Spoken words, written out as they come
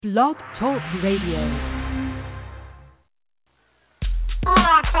Blog Talk Radio.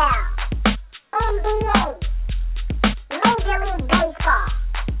 NFL, NBA, Major League Baseball,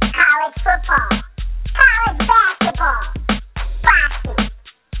 college football, college basketball, boxing,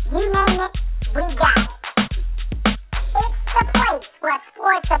 you name it, we got it. It's the place where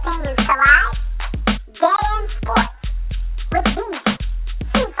sports opinions collide. Dead End Sports with Beast,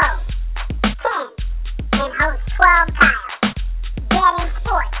 Tifo, Ken, and host 12 Kyle. Dead End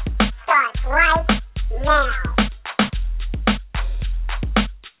Sports starts right now.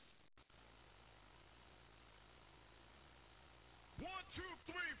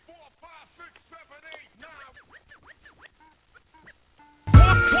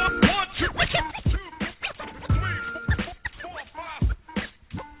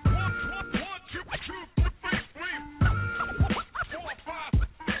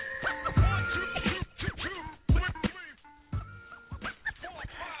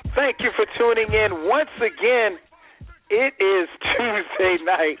 Thank you for tuning in once again. It is Tuesday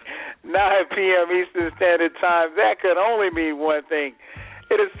night, 9 p.m. Eastern Standard Time. That could only mean one thing.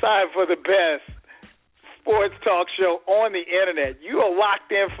 It is time for the best sports talk show on the internet. You are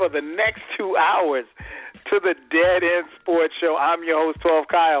locked in for the next 2 hours to the Dead End Sports Show. I'm your host, 12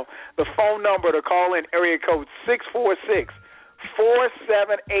 Kyle. The phone number to call in, area code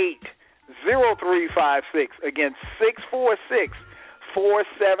 646-478-0356. Again,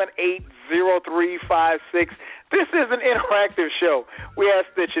 646-478-0356. This is an interactive show. We ask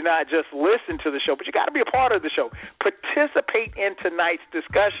that you not just listen to the show, but you got to be a part of the show. Participate in tonight's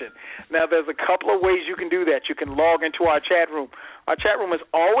discussion. Now, there's a couple of ways you can do that. You can log into our chat room. Our chat room is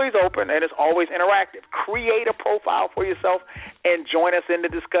always open and it's always interactive. Create a profile for yourself and join us in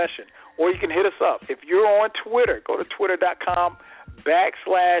the discussion. Or you can hit us up. If you're on Twitter, go to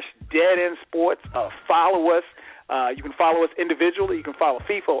twitter.com/deadendsports. Follow us. You can follow us individually. You can follow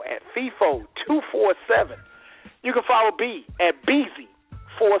FIFO at FIFO247. You can follow B at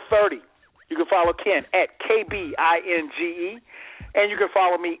Beezy430. You can follow Ken at KBINGE. And you can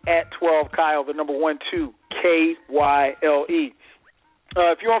follow me at 12Kyle, the number 12KYLE.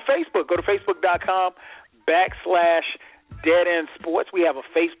 If you're on Facebook, go to Facebook.com/deadendsports. We have a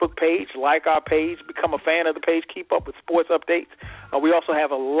Facebook page. Like our page. Become a fan of the page. Keep up with sports updates. We also have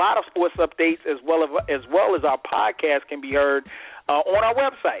a lot of sports updates as well as our podcast can be heard on our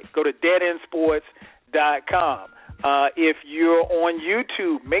website. Go to deadendsports.com. If you're on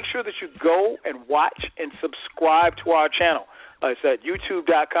YouTube, make sure that you go and watch and subscribe to our channel. It's at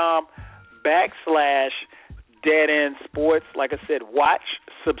youtube.com/deadendsports. Like I said, watch,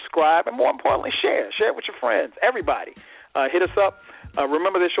 subscribe, and more importantly, share. Share it with your friends, everybody. Hit us up.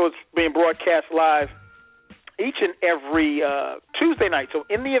 Remember, this show is being broadcast live each and every Tuesday night. So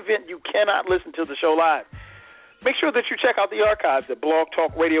in the event you cannot listen to the show live, make sure that you check out the archives at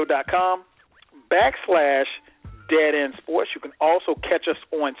blogtalkradio.com/deadendsports. You can also catch us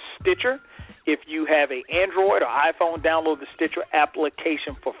on Stitcher. If you have an Android or iPhone, download the Stitcher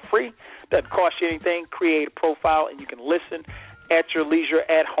application for free. Doesn't cost you anything. Create a profile, and you can listen at your leisure,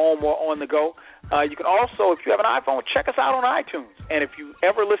 at home, or on the go. You can also, if you have an iPhone, check us out on iTunes. And if you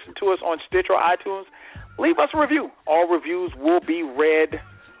ever listen to us on Stitcher or iTunes, leave us a review. All reviews will be read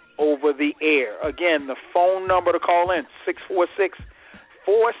over the air. Again, the phone number to call in,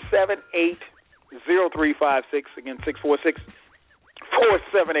 646-478-0356. Again,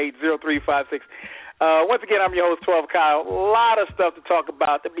 646-478-0356. Once again, I'm your host, 12 Kyle. A lot of stuff to talk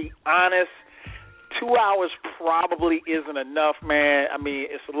about. To be honest, 2 hours probably isn't enough, man. I mean,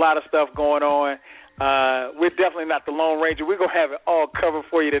 it's a lot of stuff going on. We're definitely not the Lone Ranger. We're going to have it all covered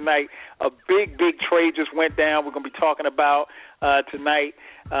for you tonight. A big trade just went down. We're going to be talking about tonight.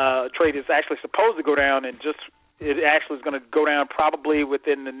 Trade is actually supposed to go down, and it actually is going to go down probably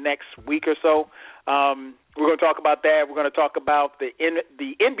within the next week or so. We're going to talk about that. We're going to talk about the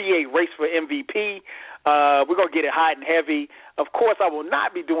NBA race for MVP. We're going to get it hot and heavy. Of course, I will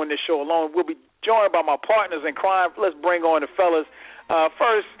not be doing this show alone. We'll be joined by my partners in crime. Let's bring on the fellas.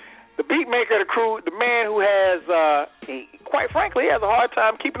 First, the beat maker of the crew, the man who has, quite frankly, he has a hard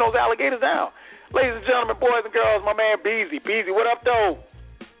time keeping those alligators down. Ladies and gentlemen, boys and girls, my man Beezy. Beezy, what up, though?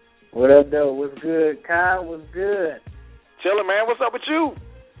 What up, though? What's good? Kyle, what's good? Chilling, man. What's up with you?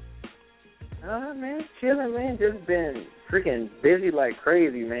 Man, chilling, man. Just been freaking busy like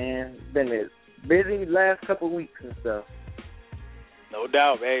crazy, man. Been busy last couple of weeks and stuff. No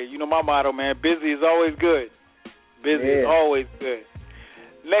doubt. Hey, you know my motto, man. Busy is always good. Busy is always good.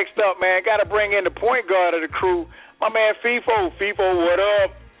 Next up, man, got to bring in the point guard of the crew, my man FIFO. FIFO, what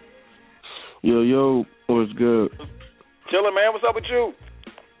up? Yo, what's good? Chilling, man. What's up with you?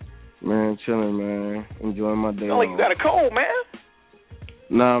 Man, chilling, man. Enjoying my day. Oh, you got a cold, man.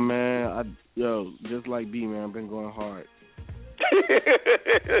 Nah, man. Just like B, man. I've been going hard.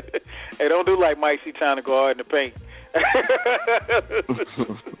 Hey, don't do like Mike C. trying to go hard in the paint.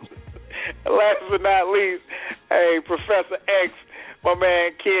 Last but not least, hey, Professor X, my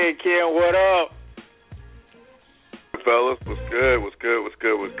man Ken. Ken, what up? Fellas, what's good? Chillin', what's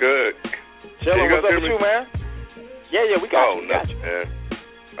up with you, man? Yeah, we got you. Nothing, man.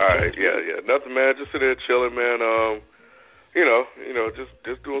 All right, yeah, nothing, man. Just sitting there chilling, man.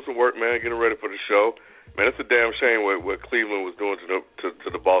 Just doing some work, man. Getting ready for the show. Man, it's a damn shame what Cleveland was doing to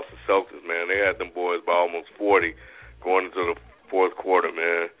the Boston Celtics, man. They had them boys by almost 40 going into the fourth quarter,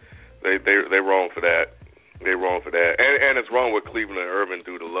 man. They wrong for that. They wrong for that. And it's wrong what Cleveland and Urban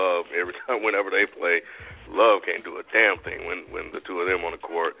do to Love. Every time, whenever they play, Love can't do a damn thing when the two of them on the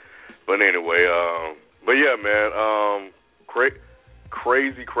court. But anyway, but yeah, man,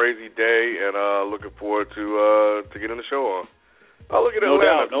 crazy day, and looking forward to getting the show on. Oh, look at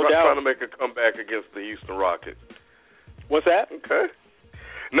Atlanta trying to make a comeback against the Houston Rockets. What's that? Okay.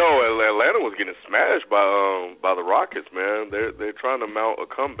 No, Atlanta was getting smashed by the Rockets, man. They're trying to mount a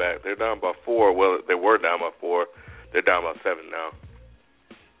comeback. They're down by 4. Well, they were down by 4. They're down by 7 now.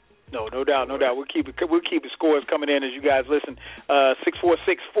 No doubt. We'll keep the scores coming in as you guys listen.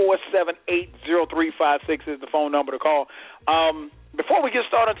 646-478-0356 is the phone number to call. Before we get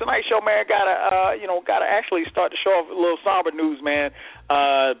started on tonight's show, man, gotta actually start the show off with a little somber news, man.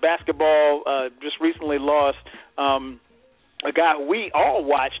 Basketball just recently lost a guy who we all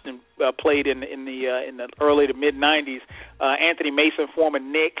watched and played in the early to mid '90s. Anthony Mason, former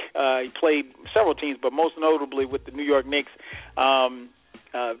Knick. He played several teams, but most notably with the New York Knicks.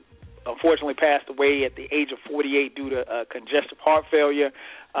 Unfortunately, passed away at the age of 48 due to congestive heart failure.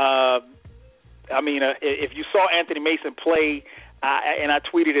 If you saw Anthony Mason play, and I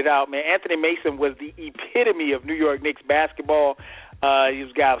tweeted it out, man, Anthony Mason was the epitome of New York Knicks basketball. He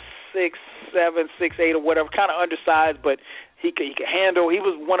was a guy 6'7", 6'8", or whatever, kind of undersized, but he could handle. He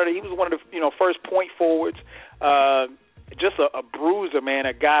was one of the first point forwards. Just a bruiser, man,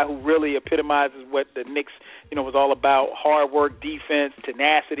 a guy who really epitomizes what the Knicks, was all about: hard work, defense,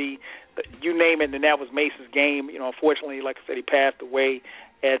 tenacity, you name it, and that was Mason's game. Unfortunately, like I said, he passed away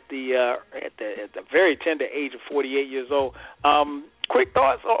at the very tender age of 48 years old. Quick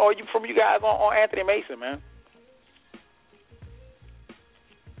thoughts from you guys on Anthony Mason, man.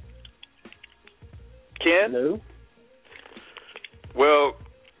 Ken? No. Well,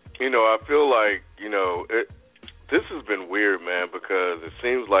 I feel like, this has been weird, man, because it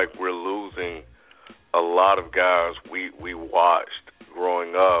seems like we're losing a lot of guys we watched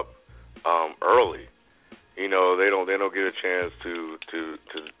growing up early. They don't get a chance to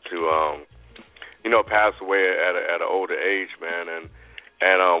pass away at an older age, man. And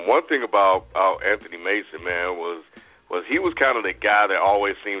one thing about Anthony Mason, man, was he was kind of the guy that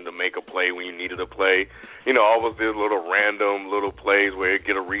always seemed to make a play when you needed a play. Always did random little plays where he'd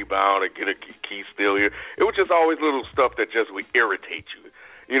get a rebound or get a key steal here. It was just always little stuff that just would irritate you.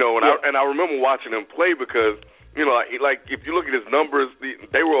 I remember watching him play because, like if you look at his numbers,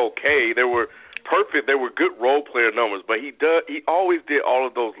 they were okay. They were perfect. They were good role player numbers, but he always did all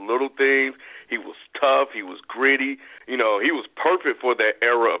of those little things. He was tough. He was gritty. He was perfect for that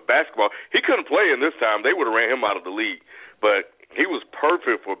era of basketball. He couldn't play in this time. They would have ran him out of the league, but he was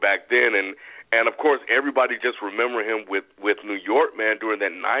perfect for back then. And of course, everybody just remember him with New York, man, during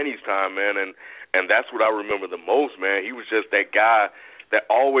that 90s time, man. And that's what I remember the most, man. He was just that guy that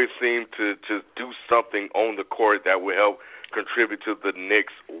always seemed to do something on the court that would help contribute to the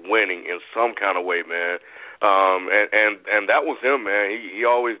Knicks winning in some kind of way, man. And that was him, man. He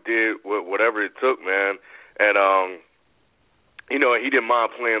always did whatever it took, man. And he didn't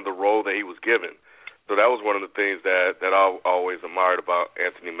mind playing the role that he was given. So that was one of the things that I always admired about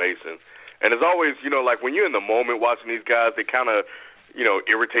Anthony Mason. And it's always, like when you're in the moment watching these guys, they kind of,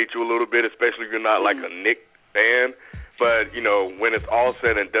 irritate you a little bit, especially if you're not like a Knicks fan. But when it's all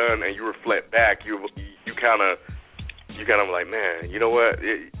said and done and you reflect back, you kind of like, man, you know what?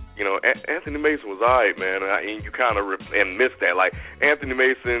 Anthony Mason was all right, man, and you kind of and miss that. Like Anthony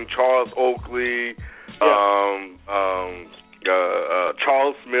Mason, Charles Oakley,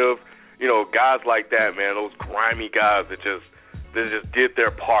 Charles Smith, guys like that, man. Those grimy guys that just did their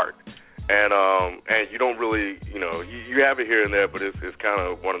part. And you don't really, you have it here and there, but it's kind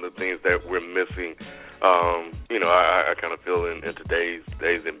of one of the things that we're missing. I kind of feel in today's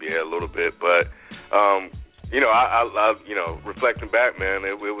NBA a little bit, but I reflecting back, man,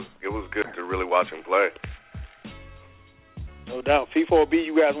 it was good to really watch him play. No doubt. FIFA or B,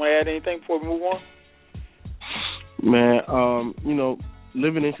 you guys want to add anything before we move on? Man,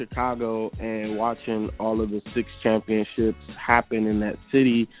 living in Chicago and watching all of the 6 championships happen in that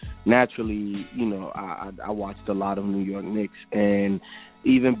city, naturally, I watched a lot of New York Knicks. And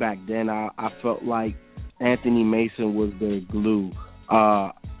even back then, I felt like Anthony Mason was their glue.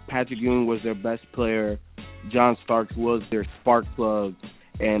 Patrick Ewing was their best player. John Starks was their spark plug,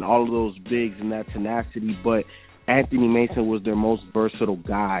 and all of those bigs and that tenacity. But Anthony Mason was their most versatile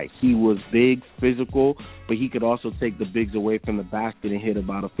guy. He was big, physical, but he could also take the bigs away from the basket and hit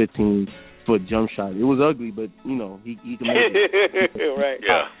about a 15-foot jump shot. It was ugly, but, he can make it. Right,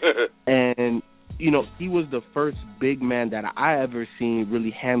 yeah. And, he was the first big man that I ever seen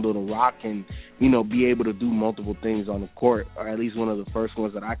really handle the rock and, be able to do multiple things on the court, or at least one of the first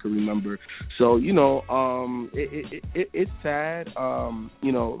ones that I could remember. So, it's sad.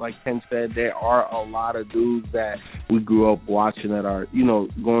 Like Ken said, there are a lot of dudes that we grew up watching that are,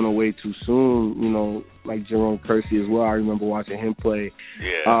 going away too soon, like Jerome Kersey as well. I remember watching him play.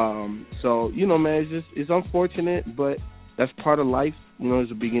 Yeah. So, man, it's unfortunate, but that's part of life.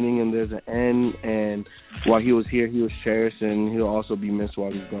 There's a beginning and there's an end, and while he was here, he was cherished, and he'll also be missed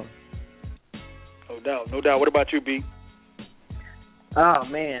while he's gone. No doubt. What about you, B? Oh,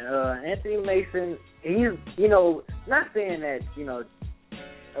 man, Anthony Mason, he's, not saying that,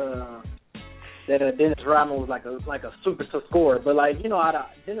 that Dennis Rodman was like a super scorer, but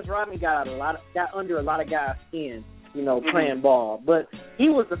Dennis Rodman got under a lot of guys' skin, playing ball. But he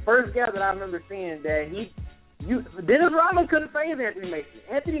was the first guy that I remember seeing that Dennis Rodman couldn't phase Anthony Mason.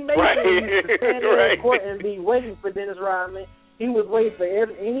 Anthony Mason used to stand in the court and be waiting for Dennis Rodman. He was waiting for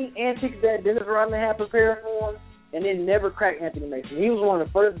any antics that Dennis Rodman had prepared for him, and then never cracked Anthony Mason. He was one of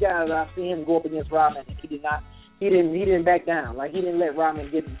the first guys that I've seen him go up against Rodman, and he didn't back down. Like, he didn't let Rodman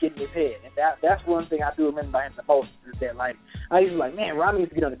get in his head. And that's one thing I do remember about him the most, is that, I used to be like, man, Rodman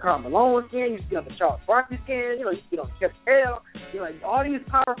used to get under Karl Malone's skin, used to get under Charles Barkley's skin, he used to get on Kevin Hale. All these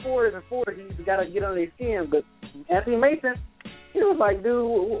power forwards and forwards, he used to got to get under their skin. But Anthony Mason, he was like, dude,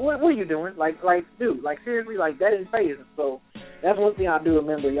 what are you doing? Dude, seriously, that didn't phase him. So that's one thing I do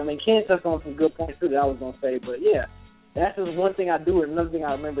remember. Ken touched on some good points, too, that I was going to say. But, yeah, that's just one thing I do. And another thing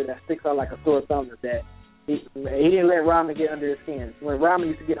I remember that sticks out like a sore thumb is that he didn't let Rodman get under his skin. When Rodman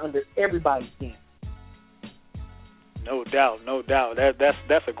used to get under everybody's skin. No doubt.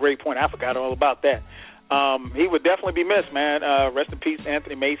 That's a great point. I forgot all about that. He would definitely be missed, man. Rest in peace,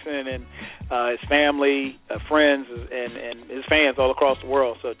 Anthony Mason, and his family, friends, and his fans all across the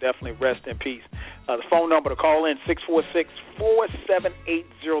world. So definitely rest in peace. The phone number to call in,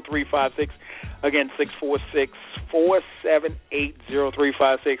 646-478-0356. Again,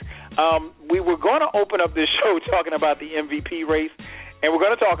 646-478-0356. We were going to open up this show talking about the MVP race, and we're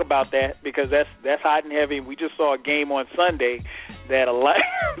going to talk about that because that's hot and heavy. We just saw a game on Sunday that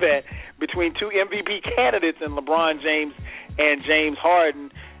between two MVP candidates in LeBron James and James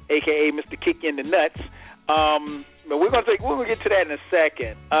Harden, a.k.a. Mr. Kick in the Nuts. But we'll get to that in a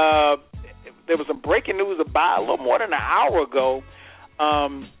second. There was some breaking news about a little more than an hour ago.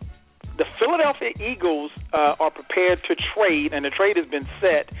 The Philadelphia Eagles are prepared to trade, and the trade has been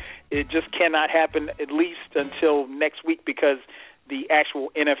set. It just cannot happen at least until next week because the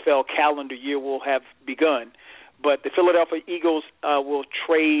actual NFL calendar year will have begun. But the Philadelphia Eagles will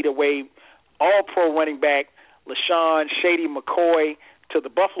trade away all-pro running back LeSean Shady McCoy to the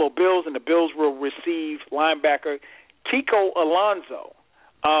Buffalo Bills, and the Bills will receive linebacker Kiko Alonso.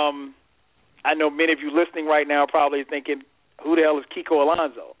 I know many of you listening right now are probably thinking, who the hell is Kiko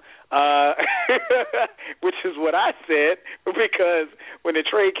Alonso? Which is what I said, because when the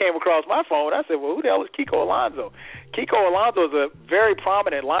trade came across my phone, I said, well, who the hell is Kiko Alonso? Kiko Alonso is a very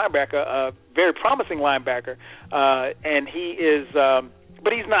prominent linebacker, a very promising linebacker, and he is,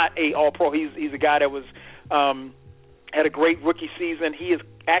 but he's not a all-pro. He's a guy that was had a great rookie season. He is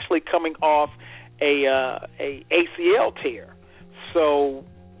actually coming off a ACL tear, so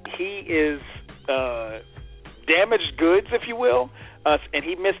he is damaged goods, if you will. And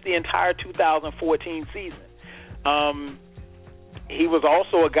he missed the entire 2014 season. He was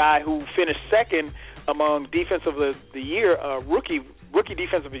also a guy who finished second among defensive of the year, rookie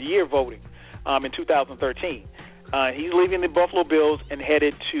defensive of the year voting in 2013. He's leaving the Buffalo Bills and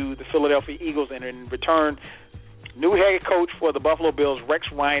headed to the Philadelphia Eagles, and in return, new head coach for the Buffalo Bills,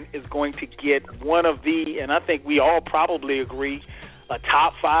 Rex Ryan, is going to get one of the, and I think we all probably agree, a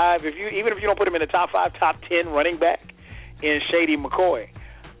top 5, even if you don't put him in the top 5, top 10 running back in Shady McCoy.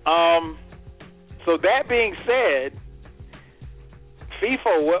 So that being said,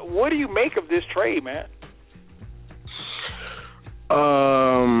 FIFO, what do you make of this trade, man?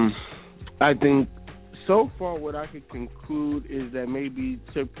 I think so far what I could conclude is that maybe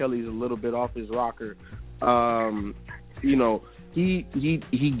Chip Kelly's a little bit off his rocker.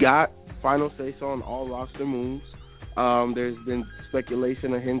 he got final say-so on all roster moves. There's been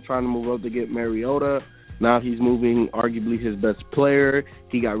speculation of him trying to move up to get Mariota. Now he's moving arguably his best player.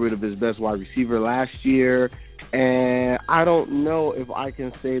 He got rid of his best wide receiver last year. And I don't know if I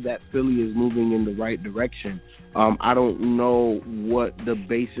can say that Philly is moving in the right direction. I don't know what the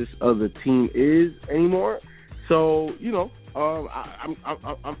basis of the team is anymore. So,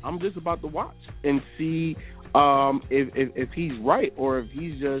 I'm just about to watch and see if he's right or if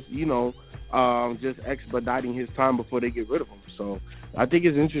he's just, just expediting his time before they get rid of him. So I think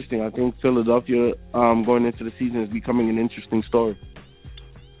it's interesting. I think Philadelphia going into the season is becoming an interesting story.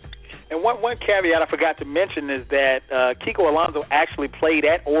 And one caveat I forgot to mention is that Kiko Alonso actually played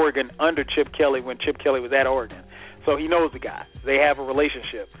at Oregon under Chip Kelly when Chip Kelly was at Oregon. So he knows the guy. They have a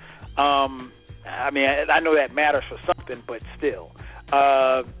relationship. I know that matters for something, but still.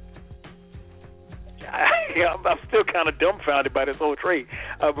 I'm still kind of dumbfounded by this whole trade.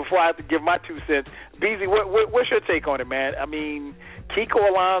 Before I have to give my 2 cents, Beezy, what's your take on it, man? I mean, Kiko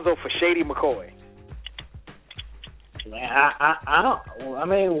Alonso for Shady McCoy. Man, I don't. I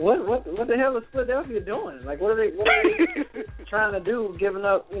mean, what the hell is Philadelphia doing? Like, what are they trying to do? Giving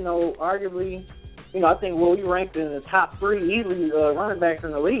up, arguably, I think we ranked in the top 3 easily running backs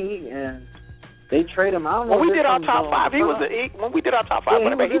in the league, and they trade him out. When we did our top 5, when we did our top 5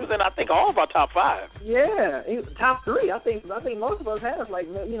 running back, he was in, I think, all of our top 5. Yeah, he was top 3. I think most of us have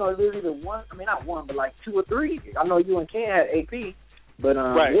there's either one. I mean, not one, but like 2 or 3. I know you and Ken had AP, but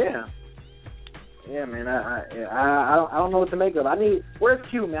right. Yeah. Yeah, man, I don't know what to make of it. Where's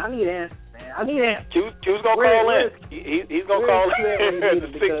Q, man? I need answers, man. Q's gonna call in. He's gonna call in. The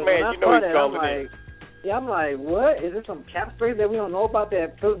 6th man, he's calling in. Yeah, I'm like, what? Is there some cap space that we don't know about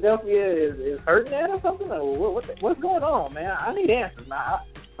that Philadelphia is hurting at or something? Or what's going on, man? I need answers, man.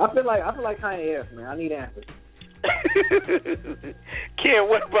 I feel like Kanye West, man. I need answers. Ken,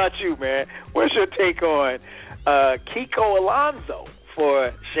 what about you, man? What's your take on Kiko Alonso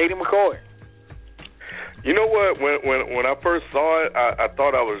for Shady McCoy? You know what? When I first saw it, I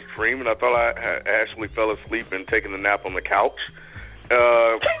thought I was dreaming. I thought I actually fell asleep and taken a nap on the couch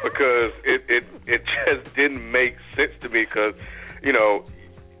because it just didn't make sense to me. Because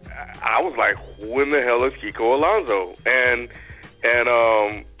I was like, who in the hell is Kiko Alonso? And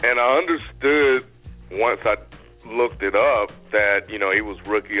I understood once I looked it up that he was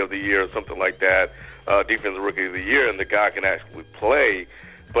Rookie of the Year or something like that, Defensive Rookie of the Year, and the guy can actually play.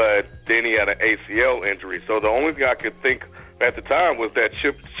 But then he had an ACL injury. So the only thing I could think at the time was that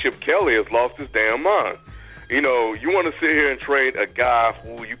Chip Kelly has lost his damn mind. You want to sit here and trade a guy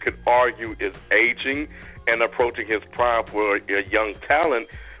who you could argue is aging and approaching his prime for a young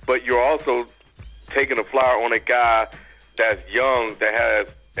talent, but you're also taking a flyer on a guy that's young that has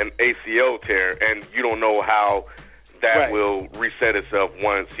an ACL tear, and you don't know how that will reset itself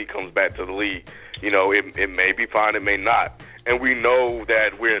once he comes back to the league. It may be fine, it may not. And we know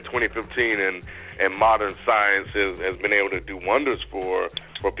that we're in 2015 and modern science has been able to do wonders for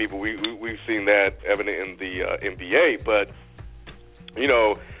people. We've seen that evident in the NBA. But,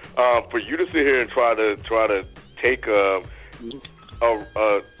 for you to sit here and try to take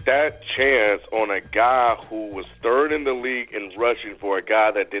that chance on a guy who was 3rd in the league in rushing for a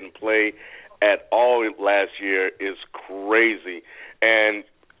guy that didn't play at all last year is crazy. And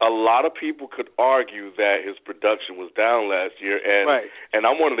a lot of people could argue that his production was down last year, and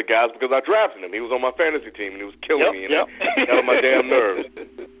I'm one of the guys because I drafted him. He was on my fantasy team, and he was killing me, and it got on my damn nerves.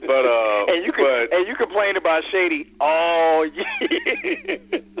 But and you complained about Shady all year.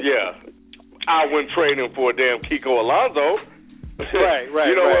 Yeah, I wouldn't trade him for a damn Kiko Alonso. Right.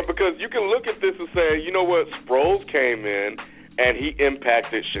 What? Because you can look at this and say, you know what? Sproles came in, and he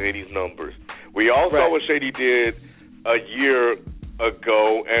impacted Shady's numbers. We all saw what Shady did a year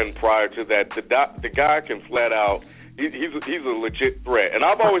ago and prior to that. The guy can flat out. He's a legit threat. And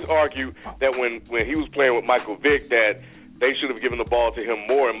I've always argued that when he was playing with Michael Vick, that they should have given the ball to him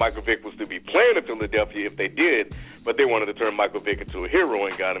more, and Michael Vick was to be playing in Philadelphia if they did. But they wanted to turn Michael Vick into a hero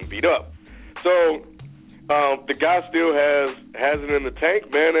and got him beat up. So the guy still has it in the tank,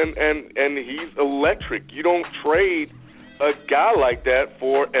 man, and he's electric. You don't trade a guy like that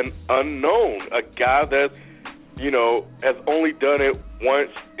for an unknown, a guy that has only done it once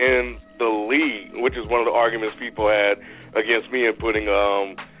in the league, which is one of the arguments people had against me in putting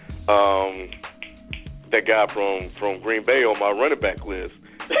that guy from Green Bay on my running back list.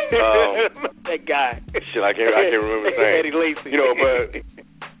 That guy. Shit, I can't remember his name. Eddie Lacy. But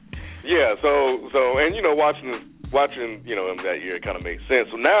yeah, so and watching him that year, it kind of made sense.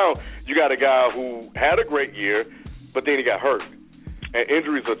 So now you got a guy who had a great year, but then he got hurt. and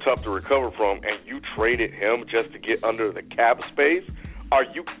injuries are tough to recover from, and you traded him just to get under the cap space? Are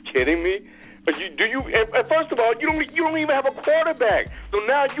you kidding me? And first of all, you don't even have a quarterback. So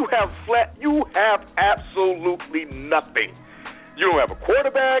now you have absolutely nothing. You don't have a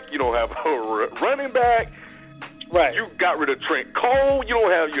quarterback. You don't have a running back. Right. You got rid of Trent Cole. You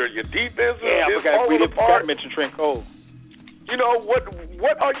don't have your defense. Yeah, I forgot to mention Trent Cole. You know, what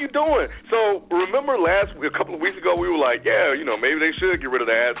are you doing? So remember a couple of weeks ago, we were like, yeah, maybe they should get rid of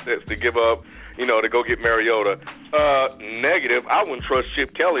the assets to give up, to go get Mariota. Negative. I wouldn't trust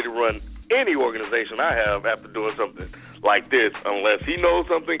Chip Kelly to run any organization I have after doing something like this, unless he knows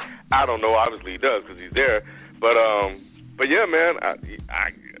something. I don't know. Obviously he does because he's there. But yeah, man,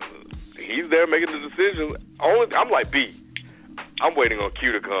 he's there making the decisions. I'm like B. I'm waiting on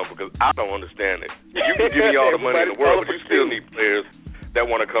Q to come because I don't understand it. You can give me all the money in the world, but you still need players that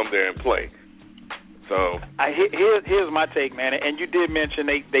want to come there and play. So here's my take, man. And you did mention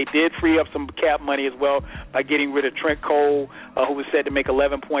they did free up some cap money as well by getting rid of Trent Cole, who was said to make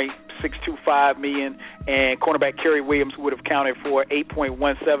 $11.625 million, and cornerback Kerry Williams, who would have counted for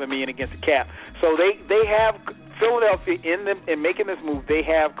 $8.17 million against the cap. So they have Philadelphia in making this move. They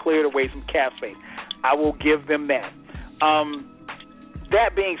have cleared away some cap space. I will give them that.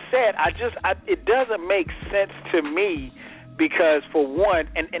 That being said, it doesn't make sense to me. Because for one,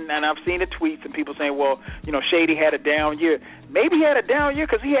 and I've seen the tweets and people saying, well, Shady had a down year. Maybe he had a down year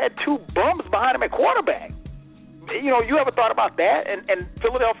because he had two bums behind him at quarterback. You ever thought about that? And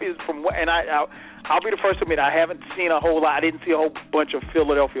Philadelphia is I'll be the first to admit I haven't seen a whole lot. I didn't see a whole bunch of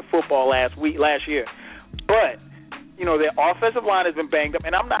Philadelphia football last year. But their offensive line has been banged up,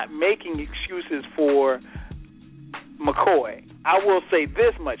 and I'm not making excuses for McCoy. I will say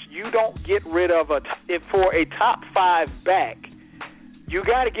this much: you don't get rid of for a top 5 back. You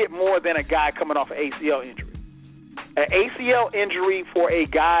got to get more than a guy coming off an ACL injury. An ACL injury for a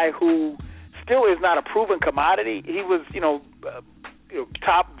guy who still is not a proven commodity. He was,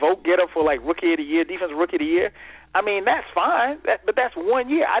 top vote getter for like Rookie of the Year, Defensive Rookie of the Year. I mean, that's fine, but that's 1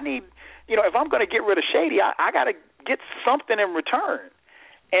 year. I need, if I'm going to get rid of Shady, I got to get something in return.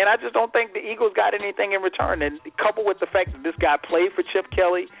 And I just don't think the Eagles got anything in return. And coupled with the fact that this guy played for Chip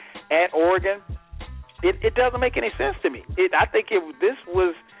Kelly at Oregon, it doesn't make any sense to me. I think this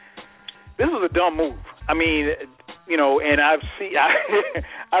was a dumb move. I mean, and I've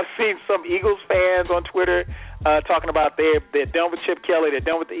seen some Eagles fans on Twitter talking about they're done with Chip Kelly, they're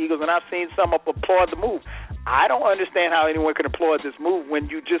done with the Eagles, and I've seen some applaud the move. I don't understand how anyone can applaud this move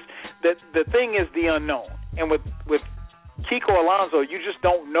when the thing is the unknown. And with Kiko Alonso, you just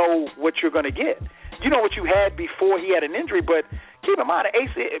don't know what you're going to get. You know what you had before he had an injury, but keep in mind, an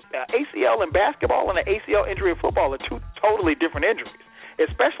ACL in basketball and an ACL injury in football are two totally different injuries,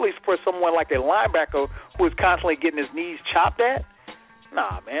 especially for someone like a linebacker who is constantly getting his knees chopped at.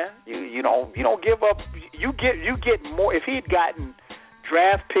 Nah, man, you don't give up. You get more. If he'd gotten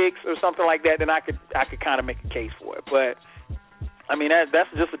draft picks or something like that, then I could kind of make a case for it. But I mean,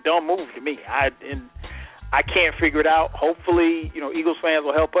 that's just a dumb move to me. I can't figure it out. Hopefully, Eagles fans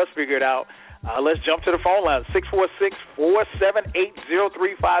will help us figure it out. Let's jump to the phone line,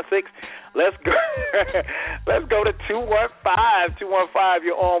 646-478-0356. Let's go. Let's go to 215.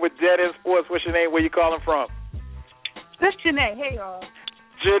 You're on with Dead End Sports. What's your name? Where you calling from? This is Janae. Hey, y'all.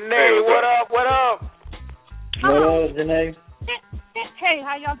 Janae, what up? What up, Janae? Hey,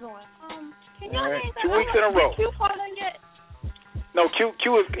 how y'all doing? Can y'all right. 2 weeks in a row. Q called in yet? No, Q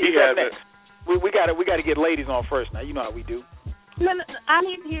is he's up next. We got to get ladies on first. Now you know how we do. No, I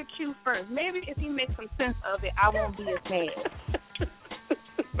need to hear Q first. Maybe if he makes some sense of it, I won't be as mad.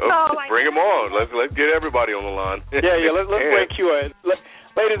 Bring him on. Let's get everybody on the line. Yeah. Let's bring Q in.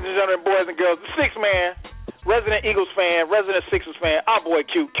 Ladies and gentlemen, boys and girls, the Sixth Man, resident Eagles fan, resident Sixers fan, our boy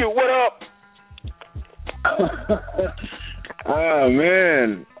Q. Q, what up? Oh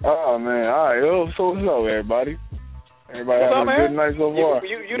man. All right. So what's up, everybody? Everybody having a good night so far.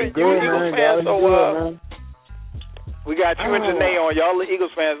 You the Eagles fans, so we got you and Janae on. Y'all the Eagles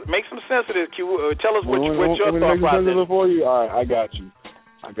fans. Make some sense of this, Q. Tell us what your thought process is. For you? All right, I got you.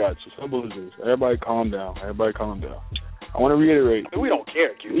 Simple as this. Everybody calm down. I want to reiterate. We don't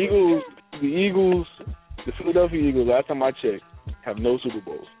care, Q. The Eagles, the Philadelphia Eagles, last time I checked, have no Super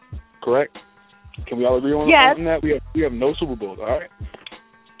Bowls. Correct? Can we all agree on that? We have no Super Bowls, all right?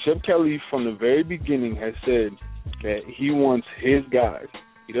 Chip Kelly, from the very beginning, has said that he wants his guys.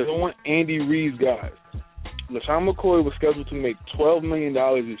 He doesn't want Andy Reid's guys. LeSean McCoy was scheduled to make $12 million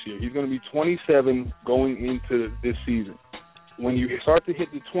this year. He's going to be 27 going into this season. When you start to hit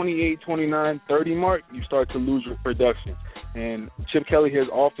the 28, 29, 30 mark, you start to lose your production. And Chip Kelly has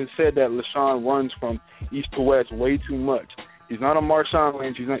often said that LeSean runs from east to west way too much. He's not a Marshawn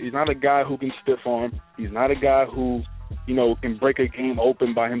Lynch. He's not a guy who can stiff arm. He's not a guy who, can break a game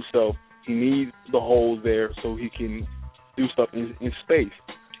open by himself. He needs the holes there so he can do stuff in space.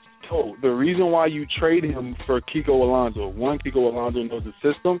 So the reason why you trade him for Kiko Alonso, one, Kiko Alonso knows the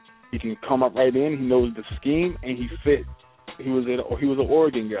system. He can come up right in. He knows the scheme, and he fits. He was an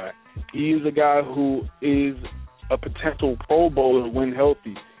Oregon guy. He is a guy who is a potential Pro Bowler when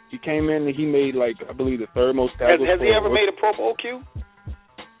healthy. He came in and he made, I believe, the third most tackles. Has he ever made a Pro Bowl, Q?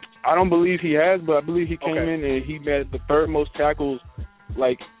 I don't believe he has, but I believe he came in and he made the third most tackles,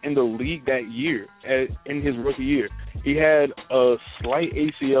 in the league that year, in his rookie year. He had a slight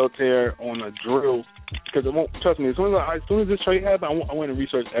ACL tear on a drill, because trust me, as soon as this trade happened, I went and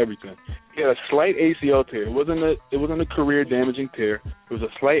researched everything. He had a slight ACL tear. It wasn't a career-damaging tear. It was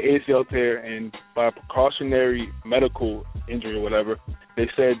a slight ACL tear, and by a precautionary medical injury or whatever, they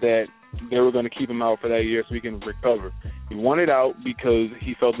said that they were going to keep him out for that year so he can recover. He wanted out because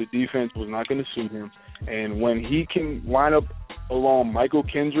he felt the defense was not going to suit him, and when he can line up along Michael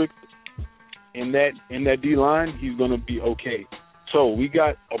Kendrick in that D-line, he's going to be okay. So we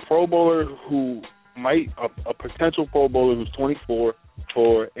got a Pro Bowler a potential Pro Bowler who's 24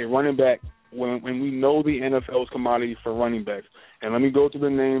 for a running back when we know the NFL's commodity for running backs. And let me go through the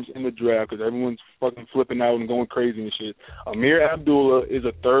names in the draft because everyone's fucking flipping out and going crazy and shit. Amir Abdullah is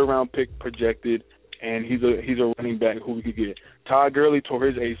a third-round pick projected, and he's a running back who we could get. Todd Gurley tore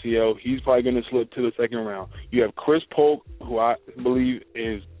his ACL. He's probably going to slip to the second round. You have Chris Polk, who I believe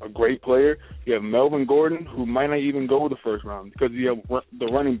is a great player. You have Melvin Gordon, who might not even go the first round because you have the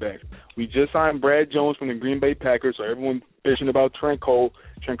running backs. We just signed Brad Jones from the Green Bay Packers, so everyone's bitching about Trent Cole.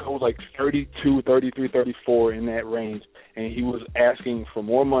 Trent Cole's 32, 33, 34 in that range, and he was asking for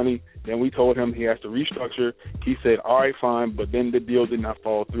more money. Then we told him he has to restructure. He said, all right, fine, but then the deal did not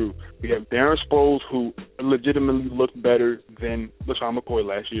fall through. We have Darren Sproles, who legitimately looked better than LeSean McCoy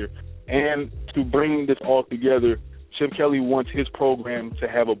last year. And to bring this all together, Chip Kelly wants his program to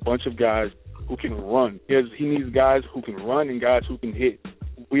have a bunch of guys who can run. He needs guys who can run and guys who can hit.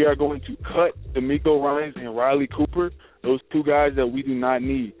 We are going to cut D'Amico Ryans and Riley Cooper, those two guys that we do not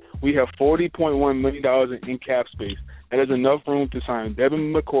need. We have $40.1 million in cap space. That is enough room to sign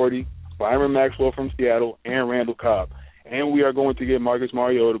Devin McCourty, Byron Maxwell from Seattle, and Randall Cobb. And we are going to get Marcus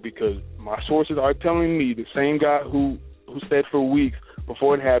Mariota because my sources are telling me the same guy who said for weeks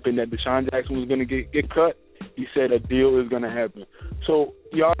before it happened that Deshaun Jackson was going to get cut, he said a deal is going to happen. So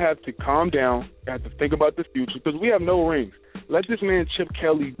y'all have to calm down. You have to think about the future because we have no rings. Let this man Chip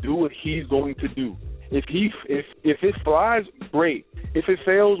Kelly do what he's going to do. If it flies, great. If it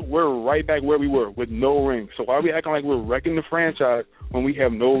fails, we're right back where we were with no rings. So why are we acting like we're wrecking the franchise when we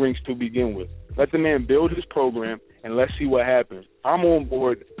have no rings to begin with? Let the man build his program, and let's see what happens. I'm on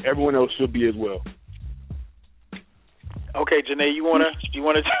board. Everyone else should be as well. Okay, Janae, you wanna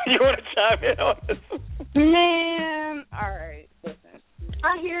chime in on this? Man, all right. Listen,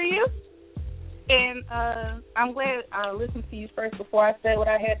 I hear you, and I'm glad I listened to you first before I said what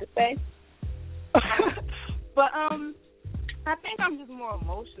I had to say. But I think I'm just more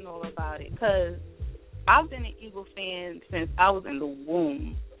emotional about it because I've been an Eagle fan since I was in the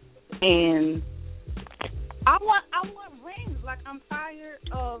womb, and I want rings. I'm tired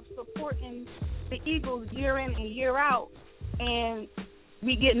of supporting the Eagles year in and year out, and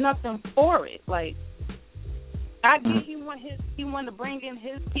we get nothing for it. I get he wanted to bring in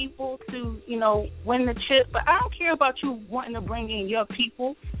his people to win the chip, but I don't care about you wanting to bring in your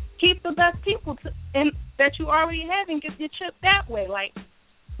people. Keep the best people that you already have and get your chip that way.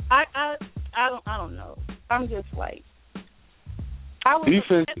 I don't know. I'm just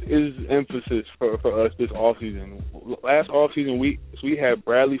defense is emphasis for us this offseason. Last offseason, we had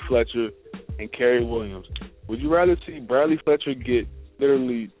Bradley Fletcher and Kerry Williams. Would you rather see Bradley Fletcher get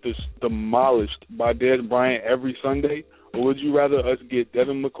literally just demolished by Dez Bryant every Sunday, or would you rather us get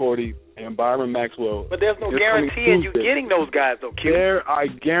Devin McCourty and Byron Maxwell? But there's no guarantee in you getting those guys, though, Q. I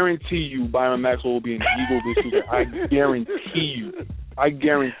guarantee you Byron Maxwell will be an Eagle this Tuesday. I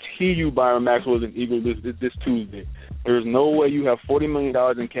guarantee you Byron Maxwell is an Eagle this Tuesday. There's no way you have $40 million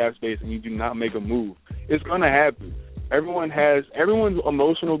in cap space and you do not make a move. It's going to happen. Everyone's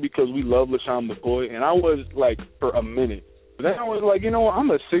emotional because we love LeSean McCoy, and I was for a minute. But then I was I'm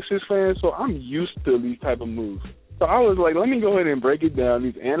a Sixers fan, so I'm used to these type of moves. So I was let me go ahead and break it down,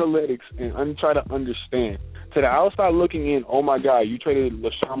 these analytics, and try to understand. To the outside looking in, oh, my God, you traded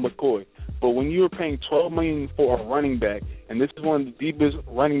LeSean McCoy. But when you were paying $12 million for a running back, and this is one of the deepest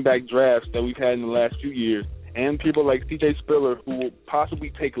running back drafts that we've had in the last few years, and people like C.J. Spiller who will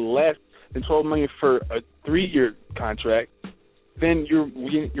possibly take less than $12 million for a 3-year contract, then you're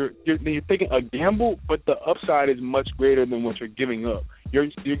taking a gamble, but the upside is much greater than what you're giving up.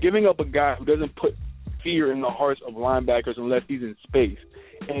 You're giving up a guy who doesn't put fear in the hearts of linebackers unless he's in space.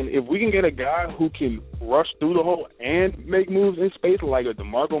 And if we can get a guy who can rush through the hole and make moves in space like a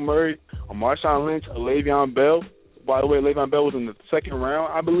DeMarco Murray, a Marshawn Lynch, a Le'Veon Bell. By the way, Le'Veon Bell was in the second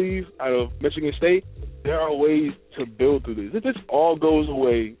round, I believe, out of Michigan State. There are ways to build through this. It just all goes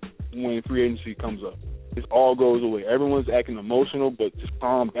away when free agency comes up. It all goes away. Everyone's acting emotional, but just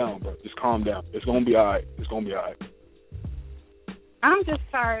calm down, bro. Just calm down. It's going to be all right. It's going to be all right. I'm just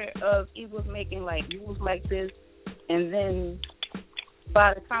tired of Eagles making, moves like this, and then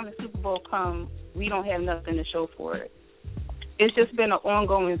by the time the Super Bowl comes, we don't have nothing to show for it. It's just been an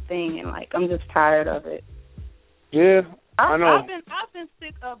ongoing thing, and, I'm just tired of it. Yeah, I know. I've been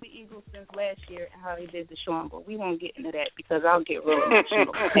sick of the Eagles since last year and how they did the showing, but we won't get into that because I'll get real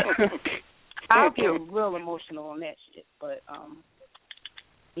emotional. I'll get real emotional on that shit, but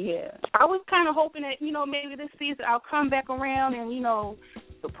yeah. I was kind of hoping that, maybe this season I'll come back around and,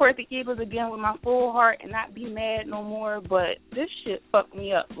 support the Eagles again with my full heart and not be mad no more, but this shit fucked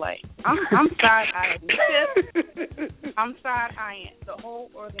me up. I'm side-eyeing. I'm side-eyeing the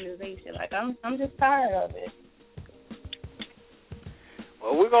whole organization. I'm just tired of it.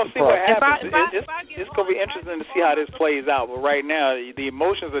 Well, we're going to see what happens. It's going to be interesting to see how this plays out, but right now the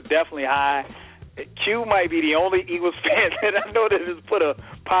emotions are definitely high. Q might be the only Eagles fan that I know that has put a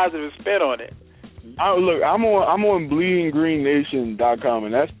positive spin on it. Look, I'm on bleedinggreennation.com,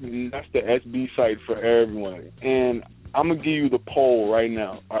 and that's the SB site for everyone. And I'm gonna give you the poll right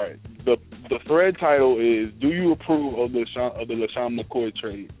now. All right, the thread title is: do you approve of the LeSean McCoy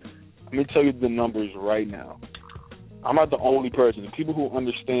trade? Let me tell you the numbers right now. I'm not the only person. The people who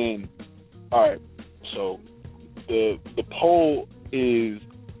understand. All right, so the poll is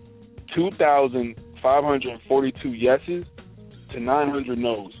 2,542 yeses to 900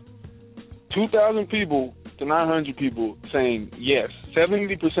 no's. 2,000 people to 900 people saying yes.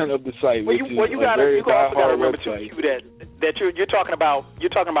 70% of the site, which is a very die-hard website. That you're talking about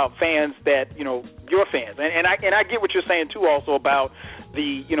fans that your fans, and I get what you're saying too. Also about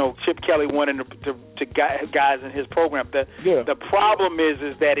the Chip Kelly wanting to guys in his program. The problem is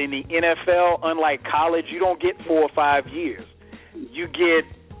that in the NFL, unlike college, you don't get 4 or 5 years. You get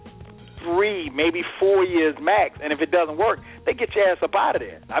 3, maybe 4 years max, and if it doesn't work, they get your ass up out of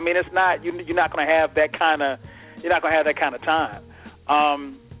there. I mean, it's not you're not going to have that kind of time.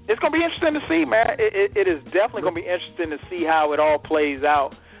 It's going to be interesting to see, man. It is definitely going to be interesting to see how it all plays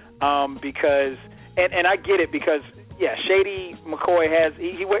out because and I get it because Shady McCoy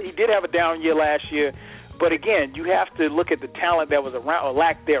he did have a down year last year, but again, you have to look at the talent that was around or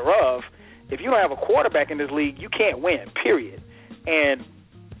lack thereof. If you don't have a quarterback in this league, you can't win. Period. And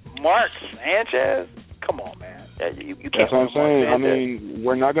Mark Sanchez, come on, man. You can't. That's what I'm saying. I mean,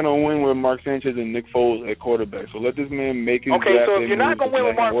 we're not going to win with Mark Sanchez and Nick Foles at quarterback. So let this man make his Okay, draft. so if you're not going to win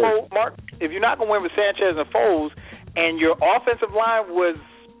with if you're not going to win with Sanchez and Foles, and your offensive line was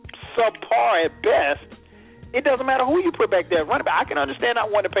subpar at best, it doesn't matter who you put back there running back. I can understand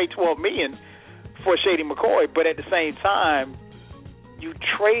not wanting to pay $12 million for Shady McCoy, but at the same time, you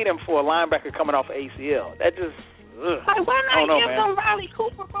trade him for a linebacker coming off of ACL. That just why not give them Riley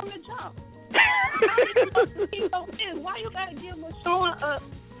Cooper from the jump? Why you gotta give LeSean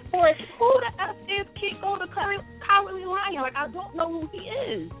for who the F is Kiko the Cowardly Lion? I don't know who he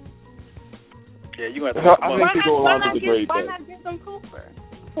is. Yeah, you have to. Why not give them Cooper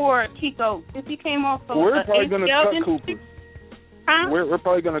for Kiko if he came off of We're probably gonna cut Cooper. Huh? We're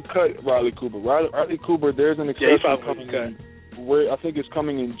probably gonna cut Riley Cooper. Riley Cooper, there's an exception coming in. I think it's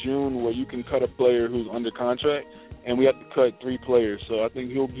coming in June where you can cut a player who's under contract. And we have to cut 3 players, so I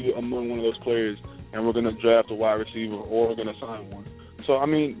think he'll be among one of those players, and we're going to draft a wide receiver, or we're going to sign one. So, I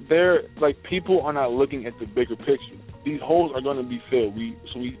mean, people are not looking at the bigger picture. These holes are going to be filled. We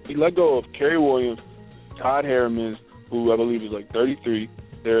let go of Kerry Williams, Todd Harriman, who I believe is 33.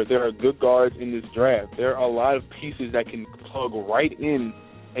 There are good guards in this draft. There are a lot of pieces that can plug right in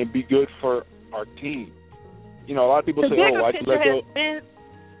and be good for our team. A lot of people say, why'd you let go?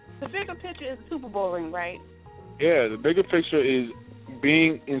 The bigger picture is the Super Bowl ring, right? Yeah, the bigger picture is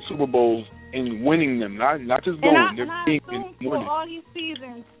being in Super Bowls and winning them, not just going. And I assume for all these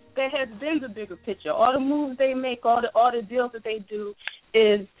seasons, that has been the bigger picture. All the moves they make, all the deals that they do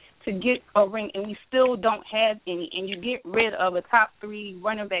is to get a ring, and we still don't have any, and you get rid of a top 3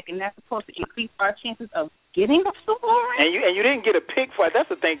 running back, and that's supposed to increase our chances of getting a Super Bowl ring? And you didn't get a pick for it. That's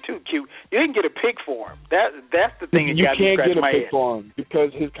the thing, too, Q. You didn't get a pick for him. That's the thing that you got me scratching my head. You can't get a pick for him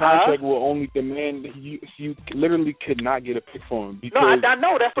because his contract will only demand you literally could not get a pick for him. No, I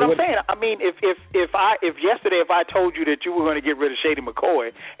know. That's what I'm saying. I mean, if yesterday if I told you that you were going to get rid of Shady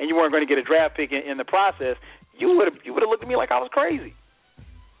McCoy and you weren't going to get a draft pick in the process, you would have looked at me like I was crazy.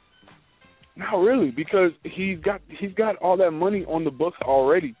 Not really, because he's got all that money on the books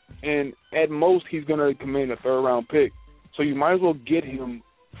already, and at most he's going to command a 3rd round pick. So you might as well get him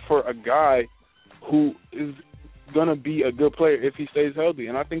for a guy who is going to be a good player if he stays healthy,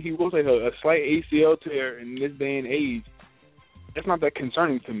 and I think he will stay healthy. A slight ACL tear in this day and age, that's not that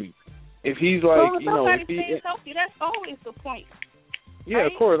concerning to me. If he's like, if stays healthy, that's always the point. Yeah,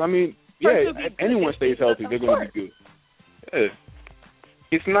 right? Of course. I mean, if anyone stays healthy, they're going to be good. Yeah.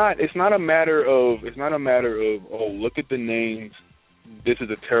 It's not a matter of look at the names, this is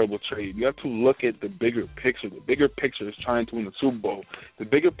a terrible trade. You have to look at the bigger picture. The bigger picture is trying to win the Super Bowl. The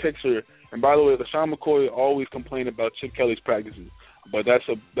bigger picture, and by the way, LeSean McCoy always complained about Chip Kelly's practices, but that's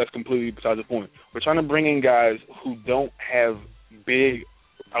completely besides the point. We're trying to bring in guys who don't have big,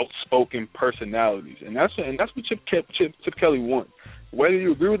 outspoken personalities, and that's what Chip Kelly wants. Whether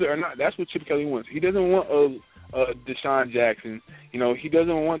you agree with it or not, that's what Chip Kelly wants. He doesn't want a Deshaun Jackson. He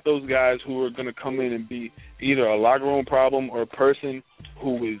doesn't want those guys who are going to come in and be either a locker room problem or a person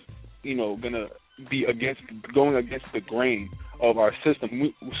who is, going to be going against the grain of our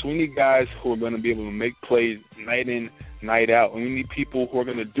system. So we need guys who are going to be able to make plays night in, night out, and we need people who are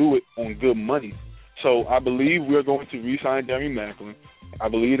going to do it on good money. So I believe we're going to re-sign Jeremy Maclin. I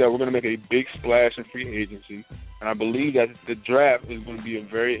believe that we're going to make a big splash in free agency, and I believe that the draft is going to be a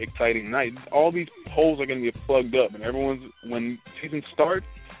very exciting night. All these holes are going to get plugged up, and when season starts,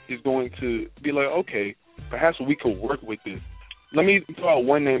 is going to be like, okay, perhaps we could work with this. Let me throw out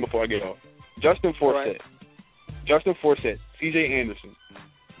one name before I get off. Justin Forsett. Right. C.J. Anderson.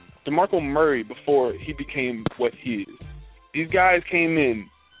 DeMarco Murray before he became what he is. These guys came in,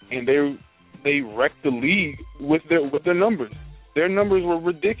 and they wrecked the league with their numbers. Their numbers were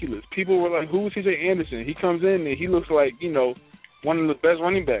ridiculous. People were like, who is C.J. Anderson? He comes in and he looks like, one of the best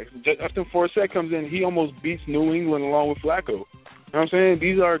running backs. Justin Forsett comes in, he almost beats New England along with Flacco. You know what I'm saying?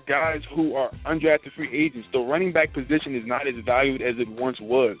 These are guys who are undrafted free agents. The running back position is not as valued as it once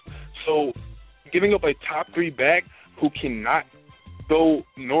was. So giving up a top 3 back who cannot go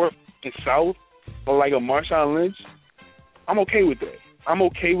north and south like a Marshawn Lynch, I'm okay with that. I'm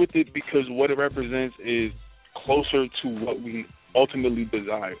okay with it because what it represents is closer to what we ultimately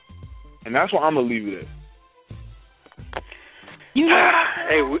desire. And that's what I'm going to leave it at. You know what I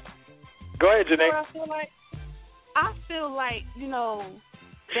feel like? Go ahead, Janae. You know what I feel like,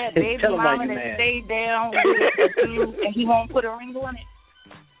 that baby mama that stayed down with a dude and he won't put a ring on it.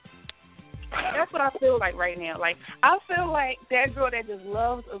 That's what I feel like right now. Like, I feel like that girl that just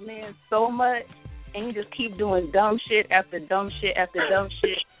loves a man so much and he just keep doing dumb shit after dumb shit after dumb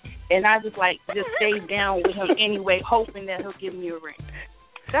shit. And I just stay down with him anyway, hoping that he'll give me a ring.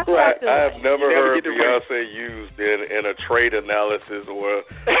 That's what I feel like. I've never heard Beyonce used in a trade analysis or a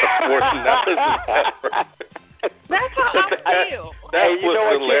sports analysis. That's how I feel. Hey, you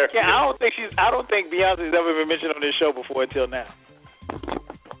know what? I don't think Beyonce's ever been mentioned on this show before until now.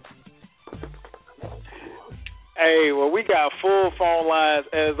 Hey, well, we got full phone lines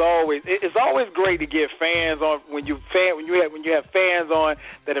as always. It's always great to get fans on when you have fans on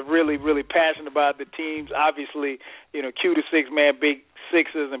that are really, really passionate about the teams. Obviously, Q the Six Man, big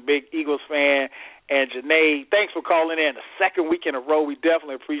Sixers and big Eagles fan, and Janae, thanks for calling in. The second week in a row, we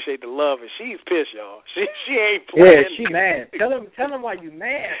definitely appreciate the love, and she's pissed, y'all. She ain't playing. Yeah, she mad. Tell him why you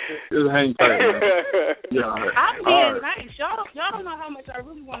mad. Just hang tight, man. Yeah. I'm being nice. Y'all don't know how much I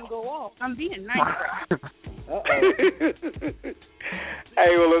really want to go off. I'm being nice. Hey,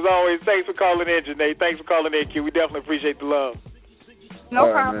 well, as always, thanks for calling in, Janae. Thanks for calling in, Q. We definitely appreciate the love.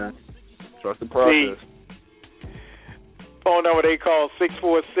 No problem. Man. Trust the process. Phone number they call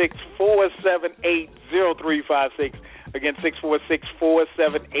 646-478-0356. Again,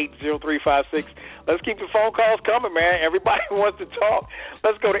 646-478-0356. Let's keep the phone calls coming, man. Everybody wants to talk.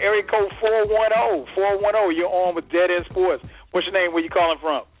 Let's go to area code 410. 410, you're on with Dead End Sports. What's your name? Where you calling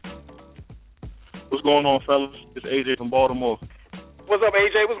from? What's going on, fellas? It's AJ from Baltimore. What's up,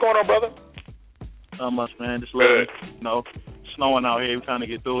 AJ? What's going on, brother? Not much, man. Just living, snowing out here. We're trying to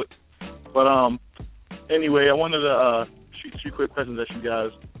get through it. But anyway, I wanted to shoot 2 quick questions at you guys.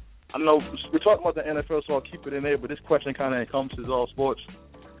 I know we're talking about the NFL, so I'll keep it in there, but this question kind of encompasses all sports.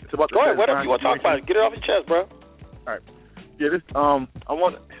 It's about Go ahead. Whatever you want to talk about, get it off your chest, bro. All right. Yeah, this I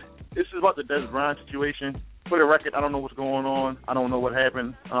want this is about the Des Bryant situation. For the record, I don't know what's going on. I don't know what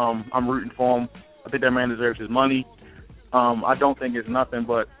happened. I'm rooting for him. I think that man deserves his money. I don't think it's nothing,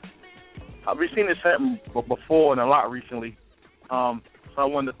 but we've seen this happen before and a lot recently. So I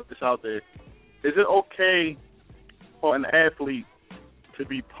wanted to put this out there. Is it okay for an athlete to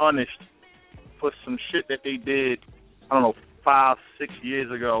be punished for some shit that they did, 5-6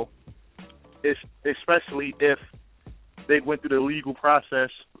 years ago, especially if they went through the legal process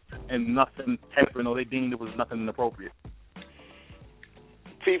and nothing happened or they deemed it was nothing inappropriate?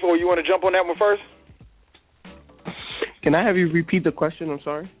 FIFO, you want to jump on that one first? Can I have you repeat the question? I'm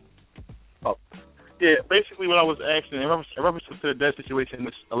sorry. Oh, yeah. Basically, what I was asking in reference to the death situation,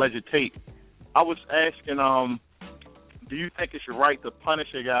 this alleged tape, I was asking, do you think it's right to punish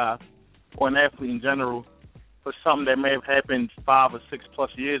a guy or an athlete in general for something that may have happened 5 or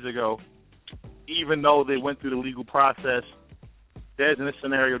 6+ years ago, even though they went through the legal process? Dez in this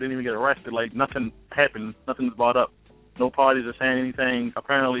scenario didn't even get arrested. Like, nothing happened. Nothing was brought up. No parties are saying anything.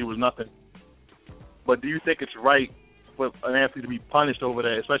 Apparently, it was nothing. But do you think it's right for an athlete to be punished over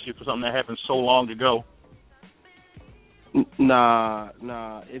that, especially for something that happened so long ago? Nah,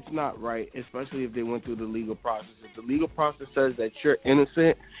 it's not right, especially if they went through the legal process. If the legal process says that you're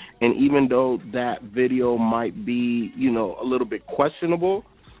innocent, and even though that video might be, a little bit questionable,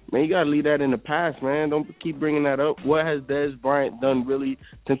 man, you got to leave that in the past, man. Don't keep bringing that up. What has Des Bryant done really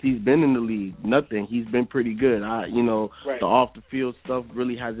since he's been in the league? Nothing. He's been pretty good. Right. The off-the-field stuff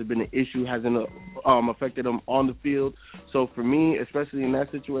really hasn't been an issue, hasn't affected him on the field. So for me, especially in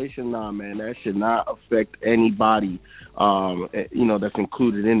that situation, nah, man, that should not affect anybody, that's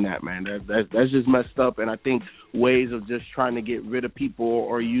included in that, man. That's just messed up, and I think ways of just trying to get rid of people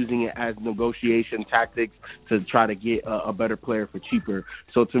or using it as negotiation tactics to try to get a better player for cheaper.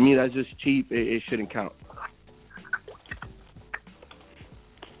 So to me, that's just cheap. It shouldn't count.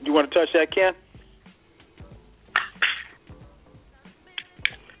 You want to touch that, Ken?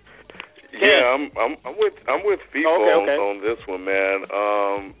 Yeah, I'm with FIFO okay. on this one, man.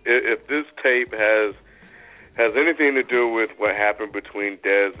 If this tape has anything to do with what happened between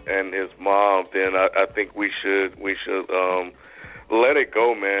Dez and his mom, then I think we should let it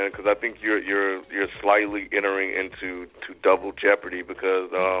go, man, because I think you're slightly entering into double jeopardy because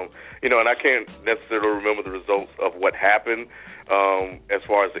and I can't necessarily remember the results of what happened as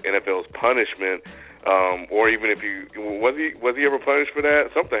far as the NFL's punishment. Or even if was he ever punished for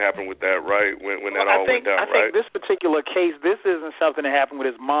that? Something happened with that, right? When that all went down, right? I think this particular case, this isn't something that happened with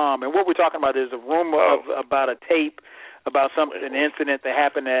his mom. And what we're talking about is a rumor about a tape about an incident that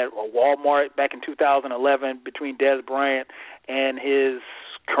happened at a Walmart back in 2011 between Des Bryant and his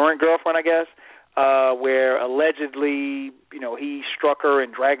current girlfriend, I guess, where allegedly, he struck her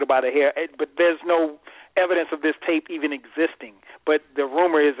and dragged her by the hair. But there's no evidence of this tape even existing. But the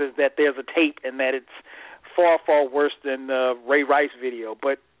rumor is that there's a tape and that it's far, far worse than the Ray Rice video.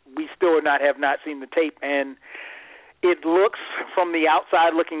 But we still have not seen the tape. And it looks, from the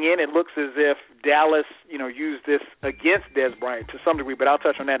outside looking in, it looks as if Dallas, used this against Des Bryant to some degree. But I'll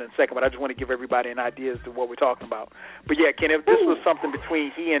touch on that in a second. But I just want to give everybody an idea as to what we're talking about. But, yeah, Ken, if this was something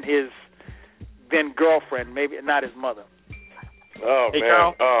between he and his then girlfriend, maybe not his mother. Oh, hey,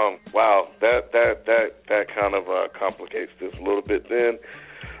 man. Carl. Wow. That kind of complicates this a little bit then.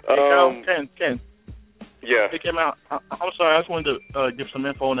 Hey, Carl, Ken. Yeah. It came out. I'm sorry. I just wanted to give some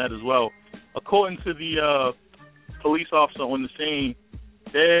info on that as well. According to the police officer on the scene,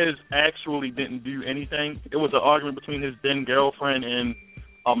 Dez actually didn't do anything. It was an argument between his then girlfriend and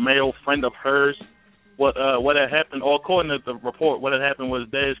a male friend of hers. What had happened, or according to the report, what had happened was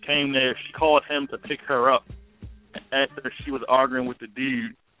Dez came there. She called him to pick her up after she was arguing with the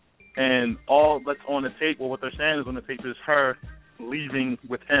dude, and all that's on the tape, or what they're saying is on the tape, is her leaving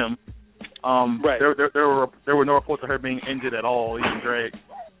with him. Right. There were no reports of her being injured at all, even dragged.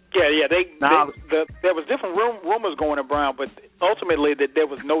 Yeah. There was different rumors going around, but ultimately that there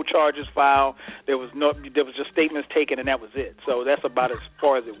was no charges filed. There was just statements taken, and that was it. So that's about as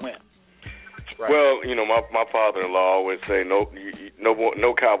far as it went. Right. Well, my father-in-law always say no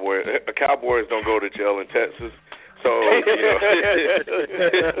cowboy. Cowboys don't go to jail in Texas. So I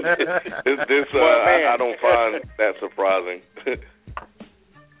don't find that surprising.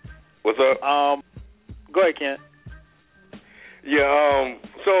 What's up? Go ahead, Kent. Yeah.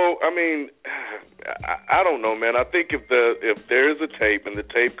 So I mean, I don't know, man. I think if there is a tape and the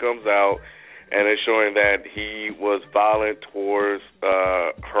tape comes out and it's showing that he was violent towards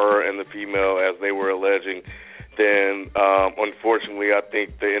her and the female as they were alleging, then unfortunately I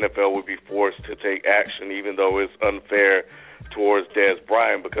think the NFL would be forced to take action, even though it's unfair towards Des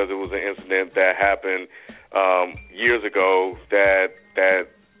Bryant because it was an incident that happened years ago that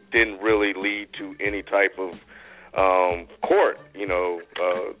didn't really lead to any type of court,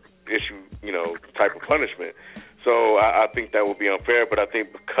 issue, type of punishment. So I think that would be unfair. But I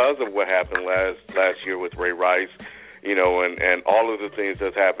think because of what happened last year with Ray Rice, and all of the things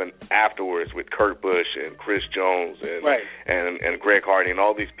that's happened afterwards with Kurt Busch and Chris Jones and Greg Hardy and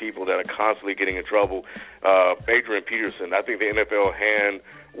all these people that are constantly getting in trouble, Adrian Peterson, I think the NFL hand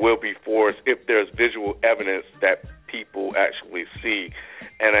will be forced if there's visual evidence that people actually see,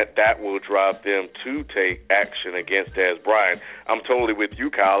 and that will drive them to take action against Dez Bryant. I'm totally with you,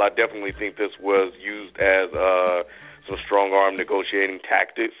 Kyle. I definitely think this was used as some strong-arm negotiating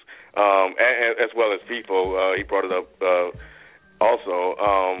tactics, as well as FIFA. He brought it up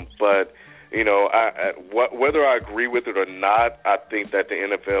also. But, whether I agree with it or not, I think that the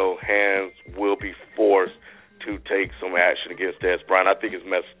NFL hands will be forced to take some action against Dez Bryant. I think it's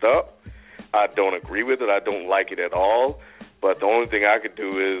messed up. I don't agree with it. I don't like it at all. But the only thing I could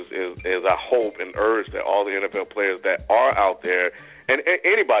do is I hope and urge that all the NFL players that are out there, and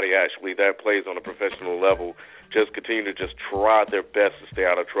anybody actually that plays on a professional level, just continue to just try their best to stay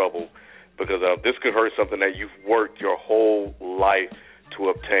out of trouble, because this could hurt something that you've worked your whole life to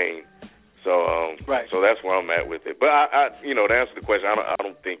obtain. So so that's where I'm at with it. But I to answer the question, I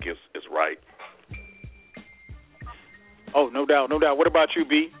don't think it's right. Oh, no doubt. What about you,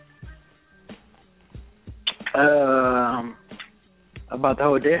 B? About the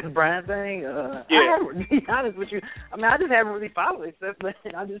whole Dez Bryant thing, to be honest with you, I just haven't really followed it, except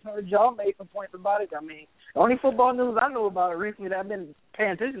I just heard y'all make some points about it. The only football news I know about it recently that I've been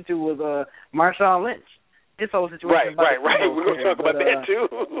paying attention to was Marshawn Lynch. This whole situation. Right. We're going to talk about that too.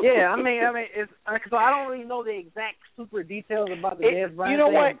 Yeah, it's so I don't really know the exact super details about the Dez Bryant thing. You know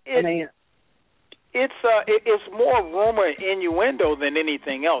what? It's more rumor innuendo than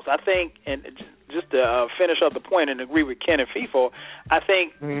anything else. I think, and just to finish up the point and agree with Ken and FIFO, I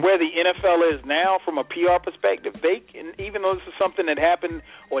think where the NFL is now from a PR perspective, they can, even though this is something that happened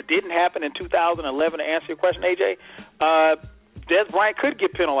or didn't happen in 2011, to answer your question, AJ, Dez Bryant could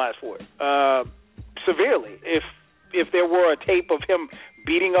get penalized for it severely. If there were a tape of him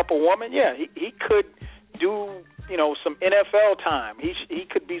beating up a woman, he could do some NFL time. He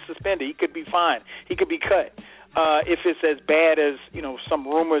could be suspended. He could be fined. He could be cut. If it's as bad as some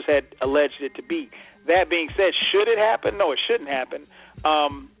rumors had alleged it to be. That being said, should it happen? No, it shouldn't happen.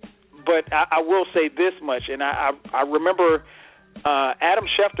 But I will say this much, and I remember Adam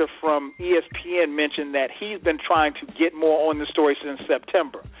Schefter from ESPN mentioned that he's been trying to get more on the story since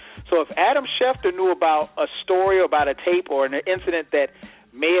September. So if Adam Schefter knew about a story, or about a tape, or an incident that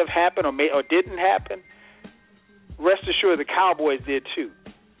may have happened or didn't happen, rest assured the Cowboys did too.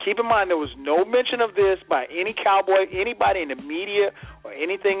 Keep in mind there was no mention of this by any Cowboy, anybody in the media, or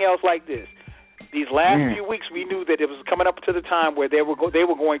anything else like this. These last few weeks, we knew that it was coming up to the time where they were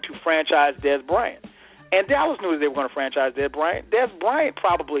going to franchise Dez Bryant, and Dallas knew that they were going to franchise Dez Bryant. Dez Bryant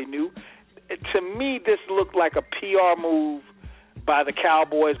probably knew. To me, this looked like a PR move by the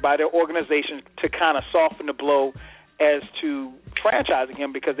Cowboys, by their organization, to kind of soften the blow as to franchising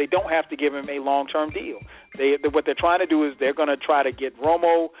him, because they don't have to give him a long-term deal. What they're trying to do is they're going to try to get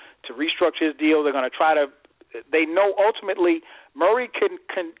Romo to restructure his deal. They're going to try to. They know ultimately Murray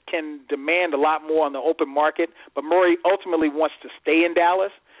can demand a lot more on the open market, but Murray ultimately wants to stay in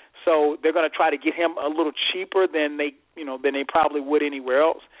Dallas, so they're going to try to get him a little cheaper than they probably would anywhere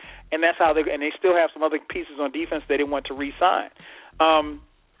else. And that's how and they still have some other pieces on defense they didn't want to re-sign.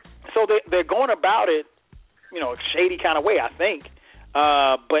 So they're going about it, a shady kind of way, I think.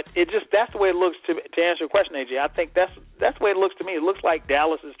 But that's the way it looks to answer your question, AJ. I think that's the way it looks to me. It looks like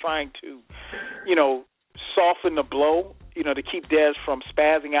Dallas is trying to, soften the blow, to keep Dez from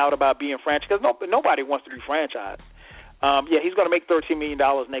spazzing out about being franchised, because nobody wants to be franchised. He's going to make $13 million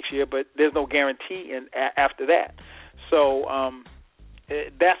next year, but there's no guarantee after that. So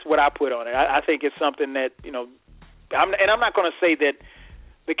that's what I put on it. I think it's something that, I'm not going to say that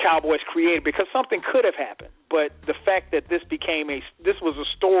the Cowboys created, because something could have happened. But the fact that this was a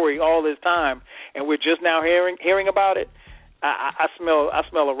story all this time, and we're just now hearing about it, I smell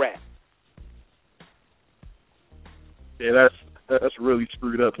a rat. Yeah, that's really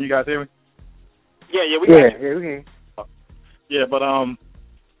screwed up. Can you guys hear me? Yeah, we got you. Yeah, okay. Yeah, but on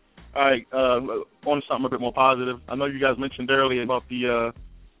something a bit more positive. I know you guys mentioned earlier about the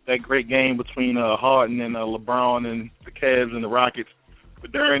that great game between Harden and LeBron and the Cavs and the Rockets.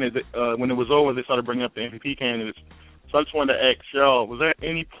 But during it, when it was over, they started bringing up the MVP candidates. So I just wanted to ask y'all, was there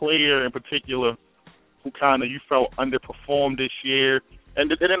any player in particular who kind of you felt underperformed this year? And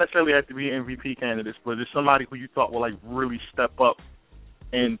they didn't necessarily have to be MVP candidates, but there's somebody who you thought will really step up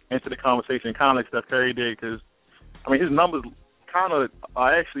and into the conversation, kind of like Steph Curry did, because his numbers kind of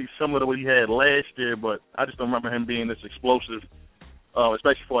actually similar to what he had last year, but I just don't remember him being this explosive,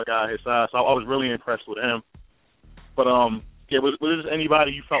 especially for a guy his size. So I was really impressed with him. But yeah, was there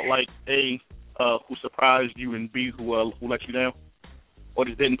anybody you felt like who surprised you, and B who let you down, or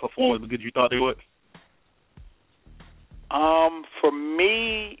just didn't perform as good as you thought they would? For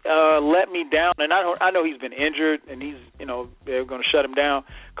me, let me down, and I know he's been injured, and he's they're going to shut him down.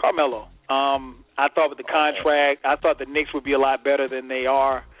 Carmelo. I thought with the contract, I thought the Knicks would be a lot better than they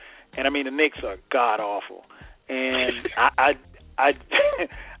are, and I mean the Knicks are god awful, and I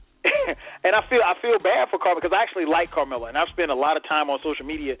and I feel bad for Carmelo because I actually like Carmelo, and I've spent a lot of time on social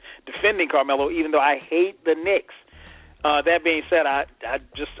media defending Carmelo, even though I hate the Knicks. That being said, I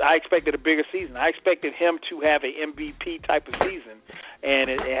expected a bigger season. I expected him to have an MVP type of season, and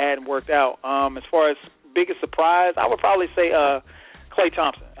it hadn't worked out. As far as biggest surprise, I would probably say Klay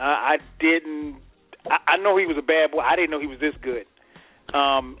Thompson. I know he was a bad boy. I didn't know he was this good.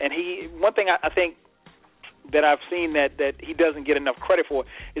 And one thing I think that I've seen that he doesn't get enough credit for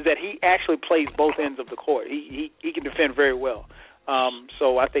is that he actually plays both ends of the court. He can defend very well.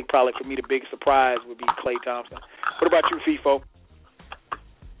 So I think probably for me the biggest surprise would be Klay Thompson. What about you, FIFO?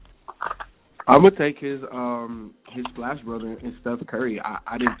 I'm gonna take his splash brother and Steph Curry.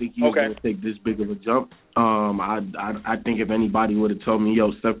 I didn't think he was gonna take this big of a jump. I think if anybody would have told me,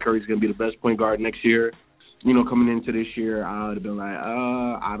 Steph Curry's gonna be the best point guard next year, coming into this year, I would have been like,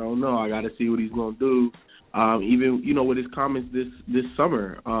 I don't know. I got to see what he's gonna do. Even with his comments this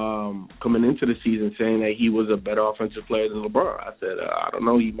summer, coming into the season, saying that he was a better offensive player than LeBron. I said, I don't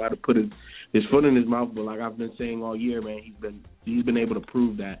know. He might have put his foot in his mouth, but like I've been saying all year, man, he's been able to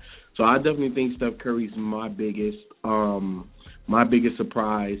prove that. So I definitely think Steph Curry's my biggest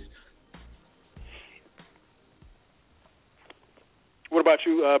surprise. What about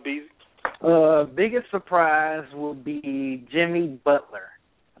you, Beezy? Biggest surprise will be Jimmy Butler.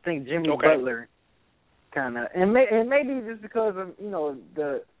 I think Jimmy Butler kind of, and maybe just because of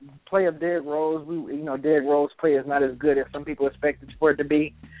the play of Derrick Rose. Derrick Rose play is not as good as some people expected for it to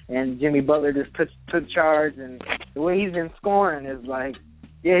be, and Jimmy Butler just took charge, and the way he's been scoring is like,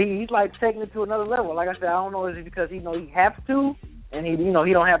 he's like taking it to another level. Like I said, I don't know, is it because he has to, and he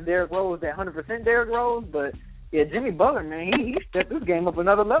don't have Derrick Rose, that 100% Derrick Rose, but yeah, Jimmy Butler, man, he stepped this game up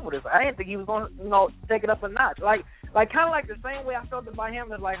another level. I didn't think he was going to take it up a notch. Like kind of like the same way I felt about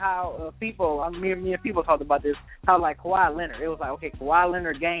him is like how me and people talked about this, how like Kawhi Leonard. It was like, okay, Kawhi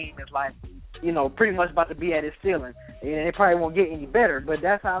Leonard game is like, pretty much about to be at his ceiling, and it probably won't get any better. But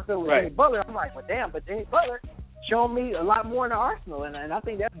that's how I feel with Jimmy Butler. I'm like, well, damn, but Jimmy Butler showing me a lot more in the arsenal, and I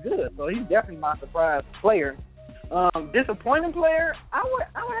think that's good. So he's definitely my surprise player. Disappointing player, I would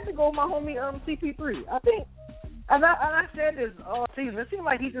have to go with my homie CP3. I think, and I said this all season, it seems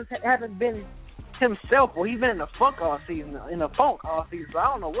like he just hasn't been himself, or he's been in the funk all season, so I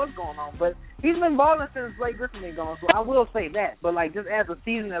don't know what's going on, but he's been balling since Blake Griffin been gone, so I will say that. But like just as a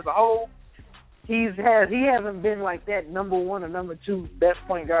season as a whole, he hasn't been like that number one or number two best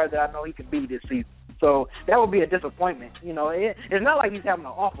point guard that I know he could be this season. So that would be a disappointment. It's not like he's having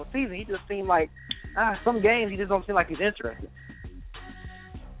an awful season. He just seemed like some games he just don't seem like he's interested.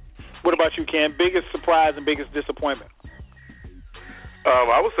 What about you, Ken? Biggest surprise and biggest disappointment?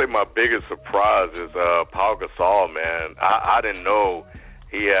 I would say my biggest surprise is Paul Gasol, man. I didn't know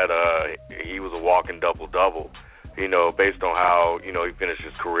he was a walking double-double, based on how, he finished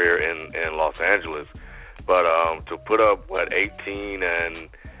his career in Los Angeles. But to put up, 18 and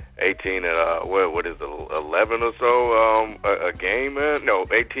what is it, 11 or so a game, man? No,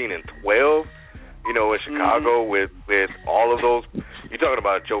 18 and 12, in Chicago with all of those. You're talking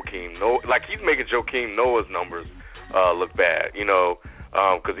about Joakim Noah. Like, he's making Joakim Noah's numbers look bad,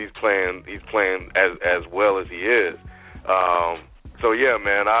 because he's playing as well as he is. So yeah,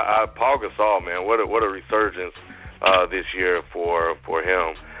 man, Paul Gasol, man, what a resurgence this year for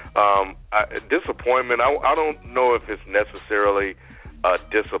him. Disappointment, I don't know if it's necessarily a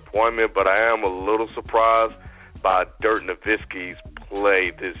disappointment, but I am a little surprised by Dirk Nowitzki's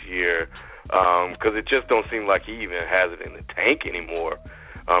play this year, because it just don't seem like he even has it in the tank anymore.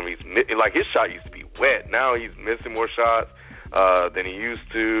 He's like, his shot used to be wet. Now he's missing more shots than he used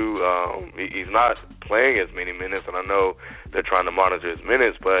to. He's not playing as many minutes, and I know they're trying to monitor his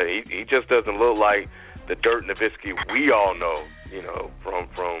minutes, but he just doesn't look like the Dirk Nowitzki we all know,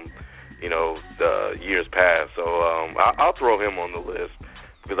 from the years past. So I'll throw him on the list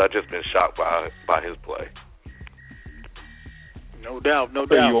because I've just been shocked by his play. No doubt.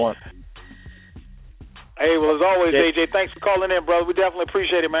 Hey, well, as always, AJ, thanks for calling in, brother. We definitely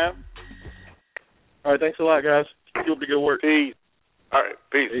appreciate it, man. All right, thanks a lot, guys. Keep up the good work. Peace. All right,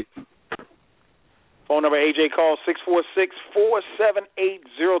 peace. Phone number AJ call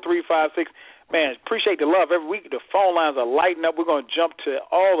 646-478-0356. Man, appreciate the love every week. The phone lines are lighting up. We're going to jump to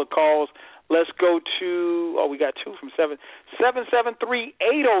all the calls. Let's go to, we got two from 773-803.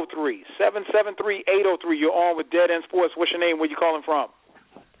 773-803. You're on with Dead End Sports. What's your name? Where you calling from?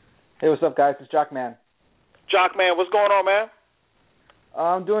 Hey, what's up, guys? It's Jockman. Jockman, what's going on, man?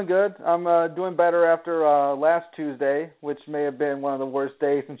 I'm doing good. I'm doing better after last Tuesday, which may have been one of the worst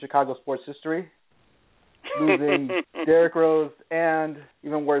days in Chicago sports history. Losing Derrick Rose and,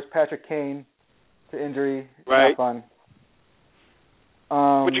 even worse, Patrick Kane to injury. Right. Not fun.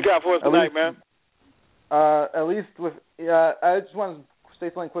 What you got for us tonight, man? At least with, I just want to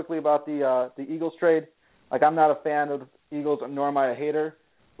say something quickly about the Eagles trade. Like, I'm not a fan of the Eagles, nor am I a hater.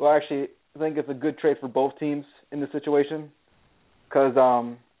 Well, actually, I think it's a good trade for both teams in this situation. Because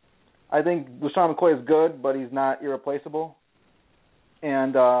I think LeSean McCoy is good, but he's not irreplaceable.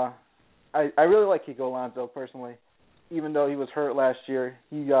 And I really like Kiko Alonso, personally. Even though he was hurt last year,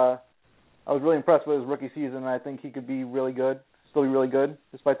 I was really impressed with his rookie season, and I think he could be really good, still be really good,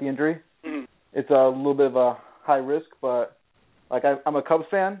 despite the injury. Mm-hmm. It's a little bit of a high risk, but like I'm a Cubs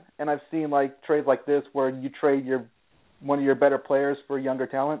fan, and I've seen like trades like this where you trade one of your better players for younger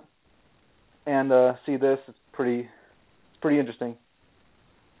talent. And see this, it's pretty interesting.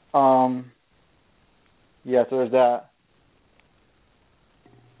 Yeah, so there's that.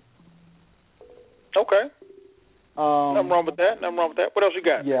 Okay. Nothing wrong with that. What else you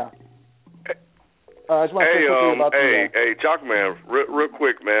got? Yeah. I just want to say quickly about hey, Jockman, real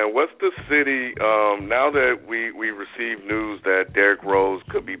quick, man. What's the city, now that we received news that Derrick Rose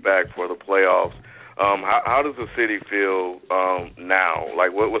could be back for the playoffs, how does the city feel now?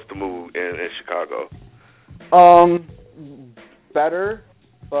 Like, what's the mood in Chicago? Better,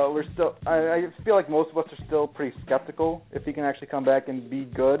 but we're still. I feel like most of us are still pretty skeptical if he can actually come back and be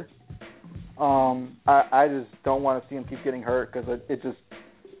good. I just don't want to see him keep getting hurt because it just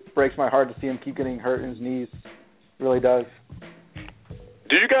breaks my heart to see him keep getting hurt in his knees. It really does.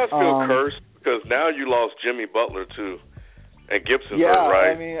 Do you guys feel cursed because now you lost Jimmy Butler too? And Gibson's hurt, right?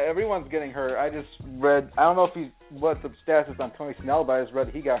 Yeah, I mean, everyone's getting hurt. I just read, I don't know what the status is on Tony Snell, but I just read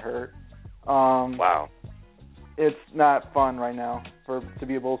he got hurt. Wow. It's not fun right now to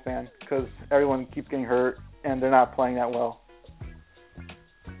be a Bulls fan because everyone keeps getting hurt and they're not playing that well.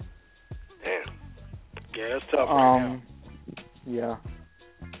 Damn. Yeah, it's tough right now. Yeah.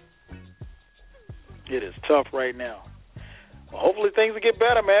 It is tough right now. Well, hopefully things will get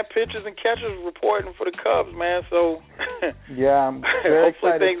better, man. Pitchers and catchers reporting for the Cubs, man. So yeah, I'm very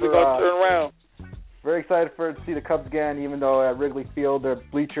hopefully excited things are going to turn around. Very excited to see the Cubs again, even though at Wrigley Field their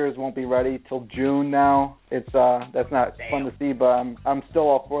bleachers won't be ready till June now. It's that's not fun to see, but I'm still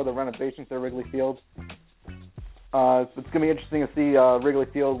all for the renovations at Wrigley Field. It's going to be interesting to see Wrigley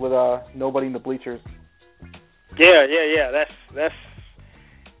Field with nobody in the bleachers. Yeah. That's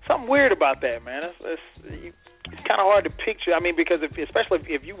something weird about that, man. It's kind of hard to picture. I mean, because especially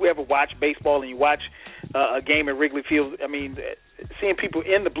if you ever watch baseball and you watch a game at Wrigley Field, I mean, seeing people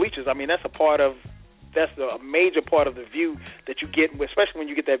in the bleachers, I mean, that's a major part of the view that you get, especially when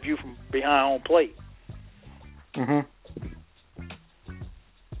you get that view from behind home plate. Mhm.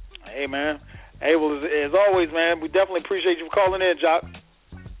 Hey, man. Hey, well, as always, man, we definitely appreciate you for calling in, Jock.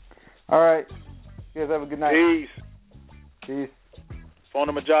 All right. You guys have a good night. Peace. Phone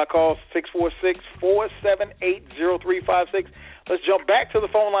number Jock calls 646-478-0356. Let's jump back to the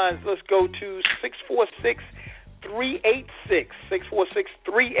phone lines. Let's go to 646-386.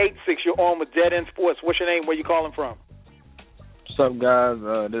 646-386. You're on with Dead End Sports. What's your name? Where you calling from? What's up, guys?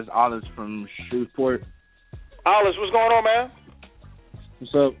 This is Alice from Shreveport. Alice, what's going on, man?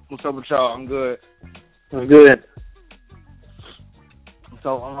 What's up with y'all? I'm good. I'm good.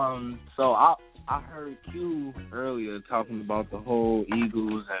 So I heard Q earlier talking about the whole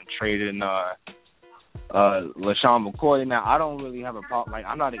Eagles and trading LeSean McCoy. Now, I don't really have a problem. Like,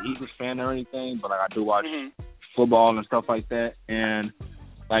 I'm not an Eagles fan or anything, but like, I do watch football and stuff like that. And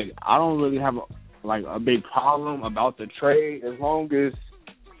like, I don't really have a big problem about the trade as long as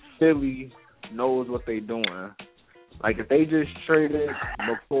Philly knows what they're doing. Like, if they just traded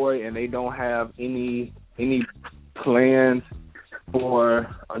McCoy and they don't have any plans for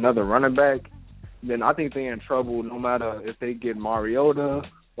another running back, then I think they're in trouble no matter if they get Mariota,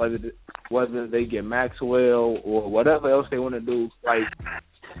 whether they get Maxwell or whatever else they want to do. Like,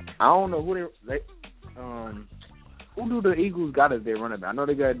 I don't know who do the Eagles got as their running back? I know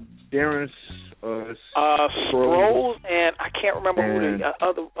they got Darren Sproles, and I can't remember who the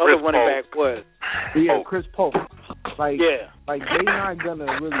other running back was. Yeah, Chris Polk. Like they're not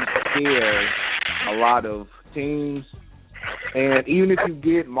gonna really scare a lot of teams. And even if you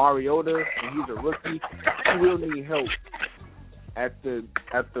get Mariota and he's a rookie, he will need help at the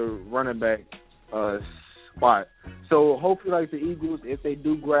running back spot. So hopefully, like the Eagles, if they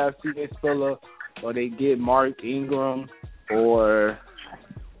do grab C.J. Spiller or they get Mark Ingram or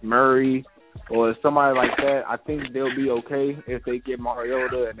Murray or somebody like that, I think they'll be okay. If they get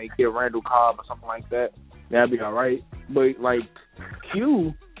Mariota and they get Randall Cobb or something like that, that'll be all right. But like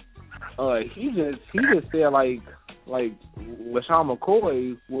Q, he just said like LeSean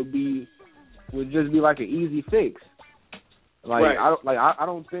McCoy would just be like an easy fix. Like right. I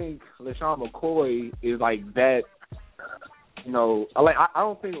don't think LeSean McCoy is like that. You know, I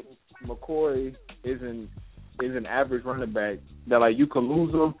don't think McCoy is an average running back that like you can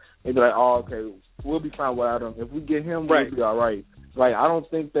lose him and be like, oh okay, we'll be fine without him. If we get him, we'll be all right. Like I don't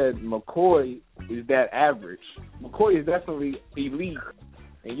think that McCoy is that average. McCoy is definitely elite,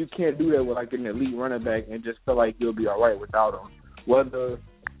 and you can't do that with like an elite running back and just feel like you'll be all right without him. Whether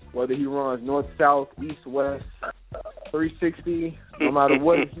he runs north, south, east, west, 360, no matter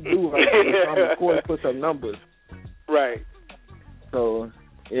what he do, like McCoy puts up numbers. Right. So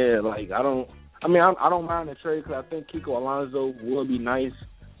yeah, like I don't mind the trade because I think Kiko Alonso will be nice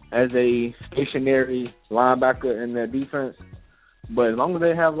as a stationary linebacker in their defense. But as long as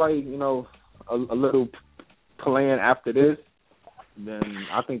they have like a little plan after this, then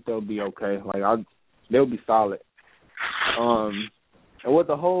I think they'll be okay. Like they'll be solid. And with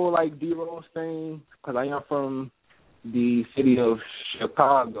the whole like D-Rose thing, because I am from the city of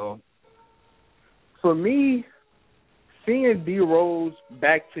Chicago, for me, seeing D-Rose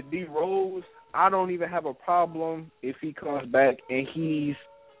back to D-Rose, I don't even have a problem if he comes back and he's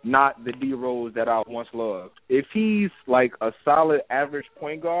not the D-Rose that I once loved. If he's like a solid average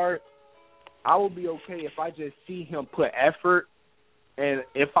point guard, I will be okay if I just see him put effort, and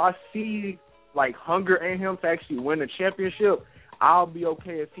if I see like hunger in him to actually win a championship, I'll be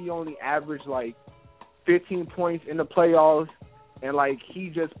okay if he only averaged like 15 points in the playoffs and like he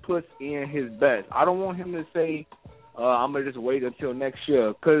just puts in his best. I don't want him to say, I'm going to just wait until next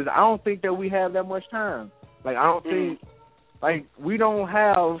year, because I don't think that we have that much time. Like, I don't think, like, we don't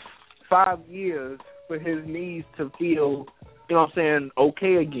have 5 years for his knees to feel, you know what I'm saying,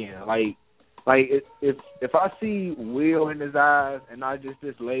 okay again. Like if I see will in his eyes and I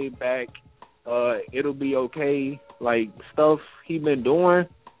just lay back, it'll be okay. Like, stuff he been doing,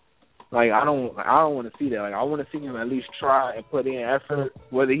 like, I don't want to see that. Like, I want to see him at least try and put in effort,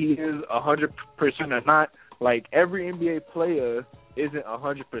 whether he is 100% or not. Like, every NBA player isn't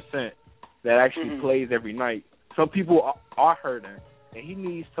 100% that actually plays every night. Some people are hurting, and he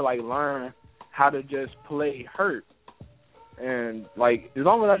needs to, like, learn how to just play hurt. And, like, as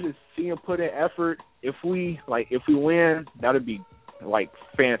long as I just see him put in effort, if we win, that'd be, like,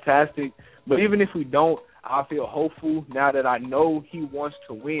 fantastic. But even if we don't, I feel hopeful now that I know he wants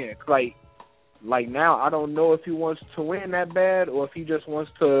to win. Like now, I don't know if he wants to win that bad or if he just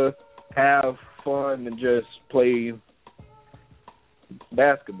wants to have fun and just play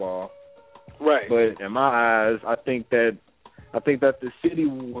basketball. Right. But in my eyes, I think that the city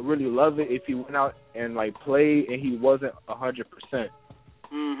would really love it if he went out and like played and he wasn't 100%. They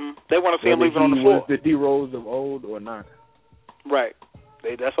want to see him leaving on the floor. Was the D-Rose of old or not? Right.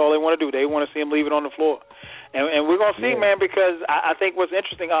 That's all they want to do. They want to see him leave it on the floor. And we're going to see, man, because I think what's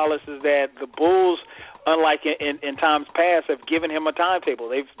interesting, Alice, is that the Bulls, unlike in times past, have given him a timetable.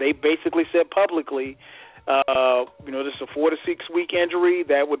 They basically said publicly, this is a 4 to 6 week injury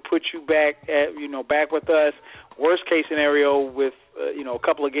that would put you back back with us. Worst case scenario with a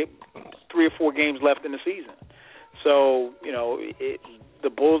couple of 3 or 4 games left in the season. So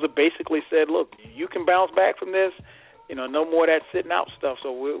the Bulls have basically said, look, you can bounce back from this. No more of that sitting out stuff.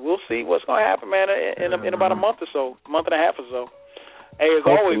 So we'll see what's going to happen, man, in about a month or so, month and a half or so. Hey, as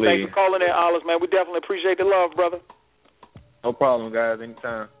always, thanks for calling in, Alice, man. We definitely appreciate the love, brother. No problem, guys.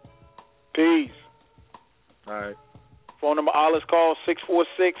 Anytime. Peace. All right. Phone number, Alice, call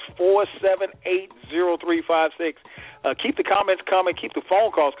 646-478-0356. Keep the comments coming. Keep the phone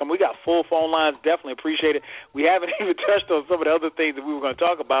calls coming. We got full phone lines. Definitely appreciate it. We haven't even touched on some of the other things that we were going to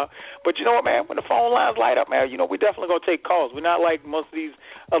talk about. But you know what, man? When the phone lines light up, man, we're definitely going to take calls. We're not like most of these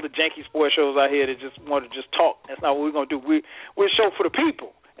other janky sports shows out here that just want to just talk. That's not what we're going to do. We're a show for the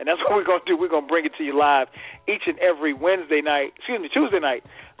people. And that's what we're going to do. We're going to bring it to you live each and every Tuesday night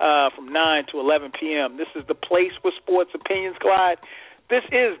from 9 to 11 p.m. This is the place with sports opinions collide. This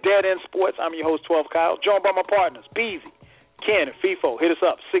is Dead End Sports. I'm your host, 12 Kyle, joined by my partners, Beezy, Ken, and FIFO. Hit us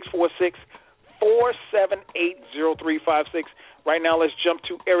up, 646-478-0356. Right now, let's jump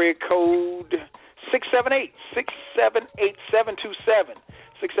to area code 678-678-727.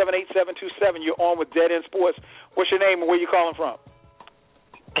 678-727. You're on with Dead End Sports. What's your name and where you calling from?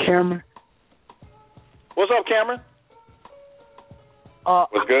 Cameron. What's up, Cameron?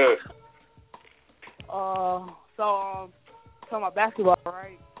 What's good? Talking about basketball,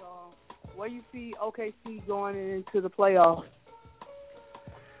 right? So, where you see OKC going into the playoffs?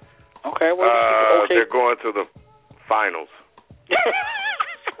 Okay, they're going to the finals.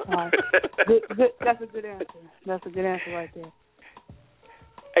 Right. Good. That's a good answer. That's a good answer right there.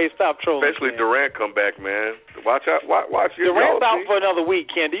 Hey, stop trolling. Especially man. Durant come back, man. Watch out! Watch your. Durant's out for another week,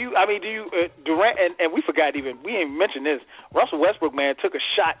 Ken. Do you Durant and we forgot we didn't even mention this. Russell Westbrook, man, took a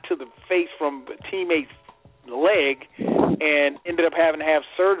shot to the face from a teammate's leg and ended up having to have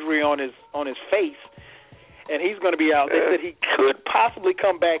surgery on his face, and he's going to be out. They said he could possibly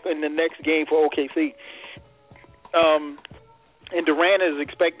come back in the next game for OKC. And Durant is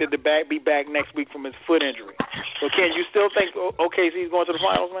expected to be back next week from his foot injury. So, Ken, you still think OKC is going to the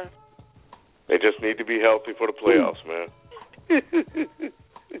finals, man? They just need to be healthy for the playoffs, man.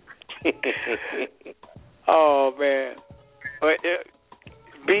 Oh, man. But,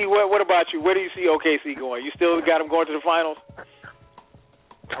 B, what about you? Where do you see OKC going? You still got them going to the finals?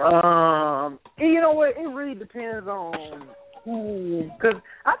 You know what? It really depends on who. Because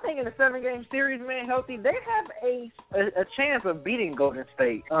I think in a 7-game series, man, healthy, they have a chance of beating Golden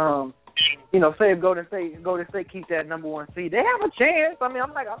State. Say if Golden State keeps that number 1 seed, they have a chance. I mean,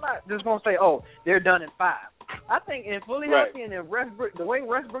 I'm not just gonna say, oh, they're done in 5. I think in fully healthy and if Westbrook, the way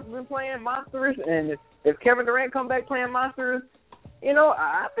Westbrook's been playing monstrous, and if Kevin Durant come back playing monstrous,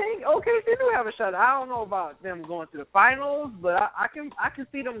 I think OKC do have a shot. I don't know about them going to the finals, but I can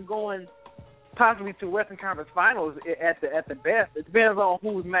see them going possibly to Western Conference Finals at the best. It depends on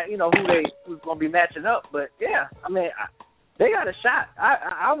who's going to be matching up. But yeah, I mean, they got a shot.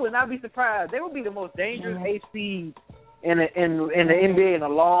 I would not be surprised. They would be the most dangerous AC in the NBA in a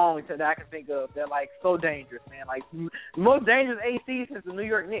long time that I can think of. They're like so dangerous, man. Like the most dangerous AC since the New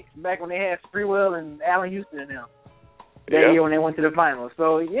York Knicks back when they had Sprewell and Allen Houston and them. That year when they went to the finals.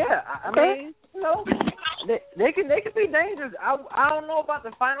 So yeah, I mean, they can be dangerous. I don't know about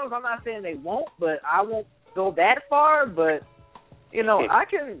the finals. I'm not saying they won't, but I won't go that far. But I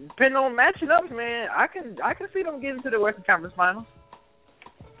can depend on matching ups, man. I can see them getting to the Western Conference Finals.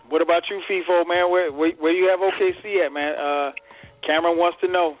 What about you, FIFO, man? Where you have OKC at, man? Cameron wants to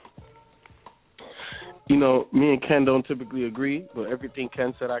know. Me and Ken don't typically agree, but everything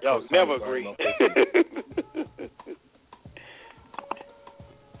Ken said, I never agree.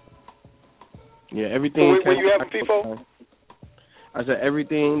 Yeah, everything. So where you have FIFO? I said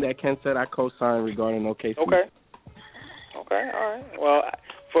everything that Ken said, I co-signed regarding OKC. Okay, all right. Well,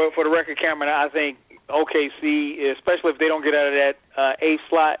 for the record, Cameron, I think OKC, especially if they don't get out of that 8th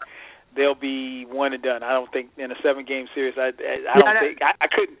slot, they'll be one and done. I don't think in a 7-game series. I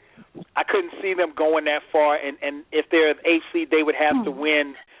couldn't see them going that far. And if they're the 8th seed, they would have to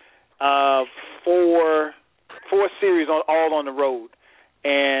win 4 series all on the road.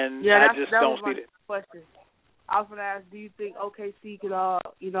 And I just don't see it. Question. I was going to ask, do you think OKC could,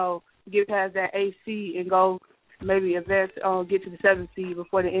 get past that 8th seed and go maybe advance, get to the 7th seed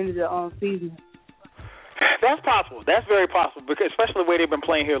before the end of the season? That's possible. That's very possible, because especially the way they've been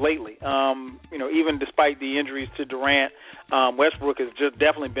playing here lately. Even despite the injuries to Durant, Westbrook has just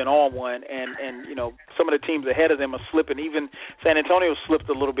definitely been on one, and some of the teams ahead of them are slipping. Even San Antonio slipped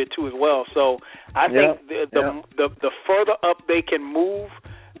a little bit too as well. So I think the further up they can move,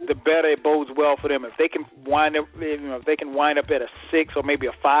 the better it bodes well for them. If they can wind up, at a 6 or maybe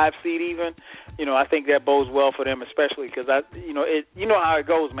a 5 seed even, I think that bodes well for them, especially because how it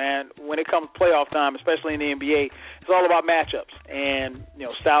goes, man. When it comes playoff time, especially in the NBA, it's all about matchups, and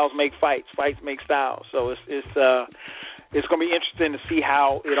styles make fights, fights make styles. So it's going to be interesting to see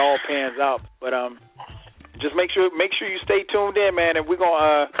how it all pans out. But just make sure you stay tuned in, man, and we're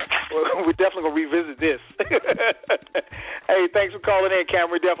definitely gonna revisit this. Hey, thanks for calling in,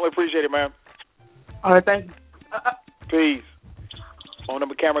 Cam. We definitely appreciate it, man. All right, thank you. Peace. Phone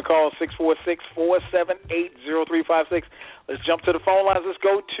number Cameron call 646-478-0356. Let's jump to the phone lines. Let's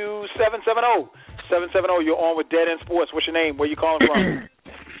go to 770. 770, you're on with Dead End Sports. What's your name? Where you calling from?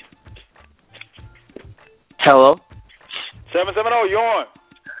 Hello. 770, you're on.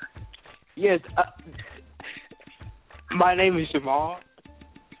 Yes. My name is Jamal.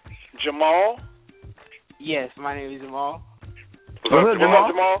 Jamal? Yes, my name is Jamal. What's up,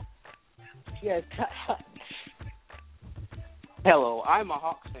 Jamal? Yes. Hello, I'm a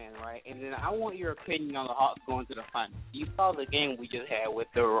Hawks fan, right? And then I want your opinion on the Hawks going to the finals. You saw the game we just had with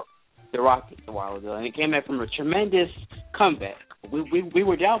the Rockets a while ago, and it came back from a tremendous comeback. We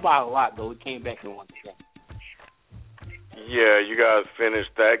were down by a lot, but we came back and won the game. Yeah, you guys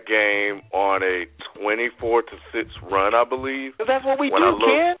finished that game on a 24-6 run, I believe. That's what we do,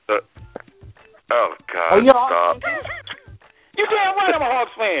 Ken. Oh God! Stop. You damn right, I'm a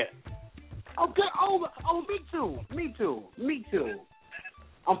Hawks fan. Okay. Me too.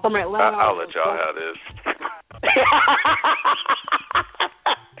 I'm from Atlanta. I'll let y'all have this.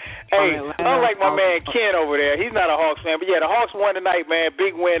 Hey, unlike my man Ken over there, he's not a Hawks fan, but yeah, the Hawks won tonight, man.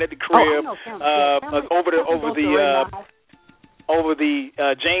 Big win at the crib over the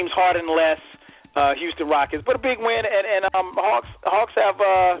James Harden-less Houston Rockets, but a big win. And Hawks have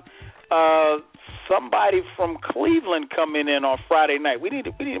somebody from Cleveland coming in on Friday night. We need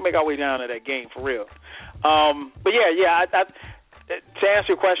to make our way down to that game for real. But yeah. To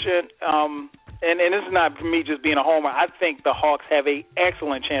answer your question. And this is not me just being a homer. I think the Hawks have an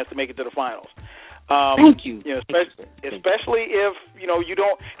excellent chance to make it to the finals. Thank you. Especially if you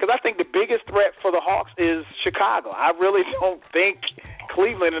don't, because I think the biggest threat for the Hawks is Chicago. I really don't think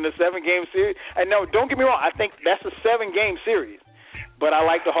Cleveland in a 7-game series. And no, don't get me wrong. I think that's a 7-game series. But I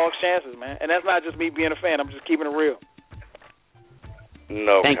like the Hawks' chances, man. And that's not just me being a fan. I'm just keeping it real.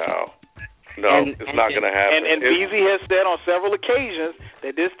 No, Kyle. No, it's not going to happen. And Beasley has said on several occasions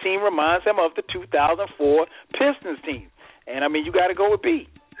that this team reminds him of the 2004 Pistons team. And, I mean, you got to go with B.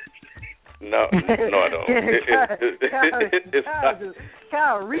 No, I don't.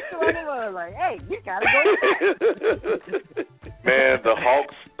 Kyle reached on the line like, hey, you got to go with that. Man, the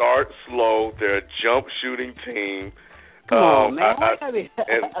Hawks start slow. They're a jump shooting team. Come on, man. I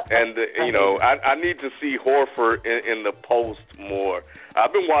need to see Horford in the post more.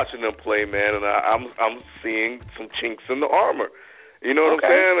 I've been watching them play, man, and I'm seeing some chinks in the armor. You know what I'm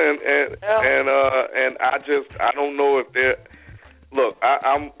saying? And I don't know if they're. Look,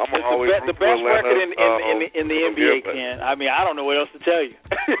 I'm always the best record in the NBA, Ken. I mean, I don't know what else to tell you.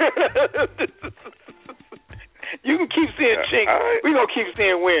 You can keep seeing chinks. Right. We're gonna keep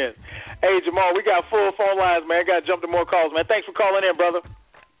seeing wins. Hey, Jamal, we got full phone lines, man. Got to jump to more calls, man. Thanks for calling in, brother.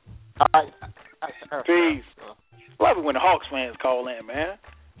 All right. Peace. Love it when the Hawks fans call in, man.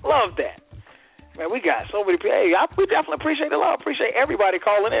 Love that. Man, we got so many people. Hey, we definitely appreciate the love. Appreciate everybody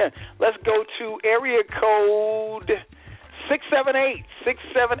calling in. Let's go to area code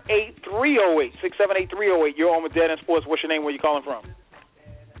 678-678-308. 678-308. You're on with Dead End Sports. What's your name? Where you calling from?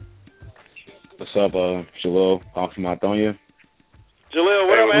 What's up, Jalil? I'm from Lithonia. Jalil,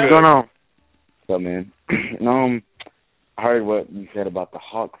 what up, man? What's going on? What's up, man? I heard what you said about the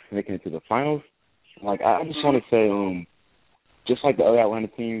Hawks making it to the finals. Like, I just want to say, just like the other Atlanta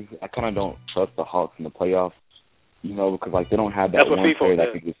teams, I kind of don't trust the Hawks in the playoffs, because, like, they don't have that one player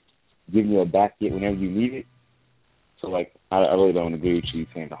that can just give you a basket whenever you need it. So, like, I really don't agree with you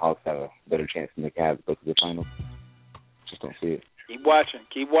saying the Hawks have a better chance than the Cavs to go to the finals. Just don't see it. Keep watching.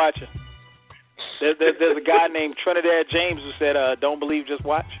 There's a guy named Trinidad James who said, don't believe, just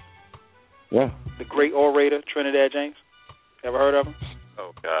watch. Yeah. The great orator, Trinidad James. Ever heard of him?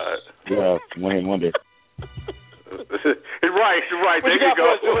 Oh, God. Yeah, one wonder. Right. What there you got go.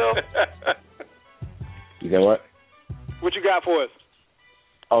 for us, Jalil? You said what? What you got for us?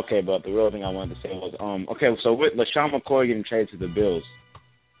 Okay, but the real thing I wanted to say was, so with LeSean McCoy getting traded to the Bills,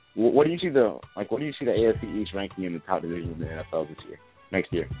 what do you see the AFC East ranking in the top division of the NFL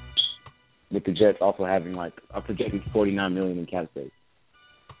next year? With the Jets also having a projected $49 million in cap space.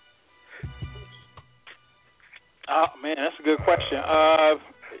 Oh man, that's a good question.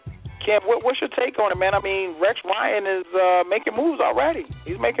 Ken, what's your take on it, man? I mean, Rex Ryan is making moves already.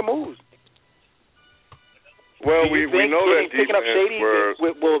 He's making moves. Well, we know that picking up Shady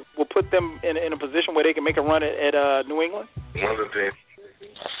will put them in a position where they can make a run at New England. One of the things.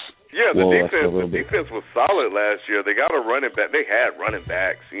 Yeah, the defense was solid last year. They got a running back. They had running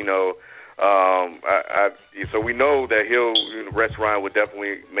backs, so we know that Rex Ryan would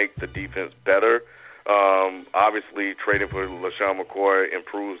definitely make the defense better. Obviously, trading for LeSean McCoy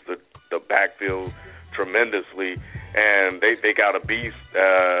improves the backfield tremendously, and they got a beast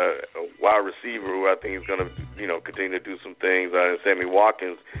wide receiver who I think is going to continue to do some things. Sammy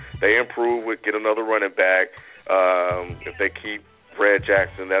Watkins, they improve with get another running back. If they keep Fred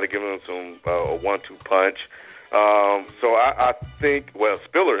Jackson, that'll give them a 1-2 punch. So I think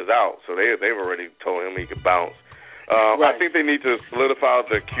Spiller is out, so they've already told him he could bounce. Right. I think they need to solidify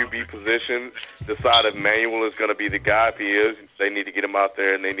the QB position, decide if Manuel is going to be the guy. If he is, they need to get him out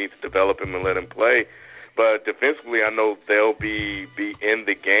there and they need to develop him and let him play. But defensively, I know they'll be in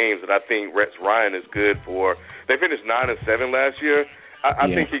the games, and I think Rex Ryan is good for. They finished 9-7 last year.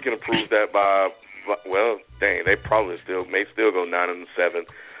 I think he can improve that by. They probably may still go 9-7.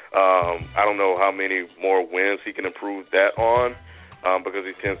 I don't know how many more wins he can improve that on. because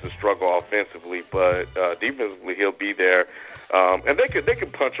he tends to struggle offensively, but defensively he'll be there. And they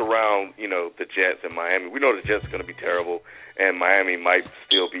could punch around, the Jets and Miami. We know the Jets are going to be terrible, and Miami might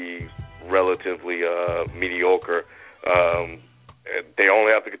still be relatively mediocre. They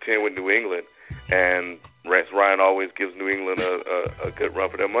only have to contend with New England, and Rex Ryan always gives New England a good run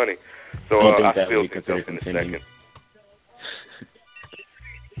for their money. So I still think they'll finish second.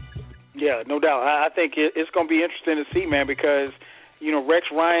 Yeah, no doubt. I think it's going to be interesting to see, man, because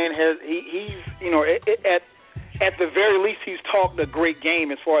Rex Ryan he's at the very least he's talked a great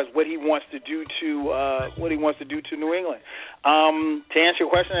game as far as what he wants to do to New England. To answer your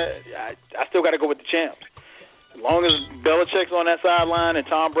question, I still got to go with the champs. As long as Belichick's on that sideline and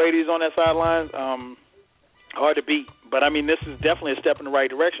Tom Brady's on that sideline, hard to beat. But, this is definitely a step in the right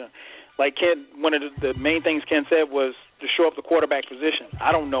direction. Like Ken, one of the main things Ken said was to shore up the quarterback position.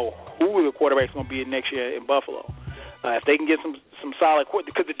 I don't know who the quarterback's going to be next year in Buffalo. If they can get some solid –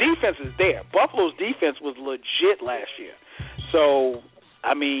 because the defense is there. Buffalo's defense was legit last year. So,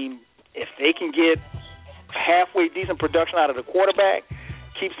 if they can get halfway decent production out of the quarterback,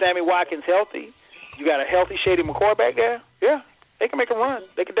 keep Sammy Watkins healthy, you got a healthy Shady McCoy back there, yeah, they can make a run.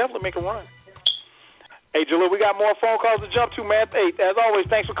 They can definitely make a run. Hey, Jalil, we got more phone calls to jump to, man. Hey, as always,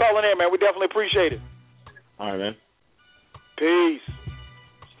 thanks for calling in, man. We definitely appreciate it. All right, man. Peace.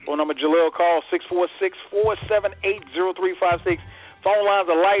 Phone number Jalil, call 646-478-0356. Phone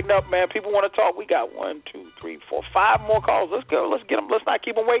lines are lighting up, man. People want to talk. We got 1, 2, 3, 4, 5 more calls. Let's go. Let's get them. Let's not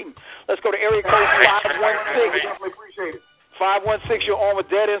keep them waiting. Let's go to area code 516. Definitely appreciate it. 516, you're on with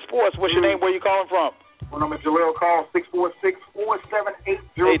Dead End Sports. What's your name? Where you calling from? Phone number Jalil, call 646-478-0356. Hey,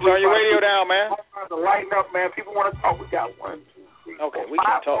 turn your radio down, man. Phone lines are lighting up, man. People want to talk. We got 1, 2, 3, 4, okay, we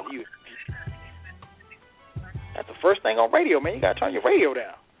can talk to you. That's the first thing on radio, man. You got to turn your radio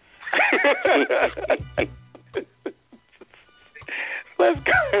down.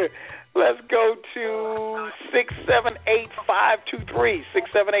 Let's go to 678-523.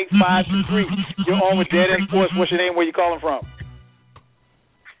 678-523. You're on with Dead End Sports. What's your name? Where you calling from?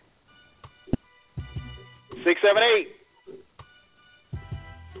 678.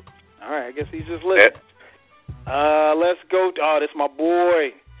 All right, I guess he's just listening. Let's go. This is my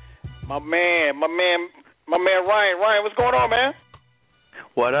boy, my man Ryan. Ryan, what's going on, man?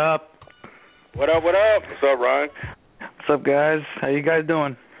 What up? What up? What's up, Ryan? What's up, guys? How you guys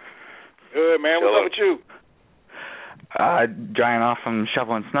doing? Good, man. What's up with you? Drying off from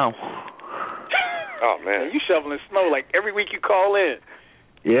shoveling snow. Oh, man. You shoveling snow like every week you call in.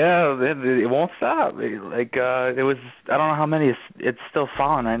 Yeah, it won't stop. It was, I don't know how many, it's still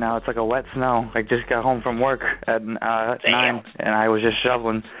falling right now. It's like a wet snow. I just got home from work at 9, and I was just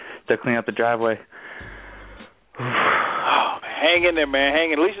shoveling to clean up the driveway. Oh, hang in there, man.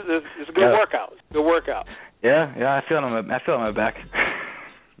 Hang in. At least it's a good workout. It's a good workout. Yeah, I feel it on my back.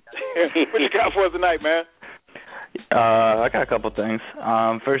 What you got for us tonight, man? I got a couple things.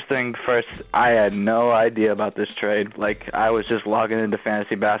 First thing first, I had no idea about this trade. Like, I was just logging into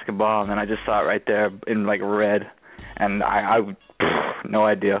fantasy basketball, and then I just saw it right there in, like, red. And I no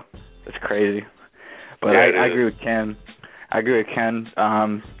idea. It's crazy. But yeah, I agree with Ken.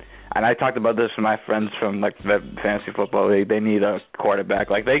 And I talked about this with my friends from, like, the fantasy football league. They need a quarterback.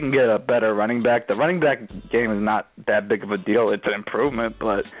 Like, they can get a better running back. The running back game is not that big of a deal. It's an improvement,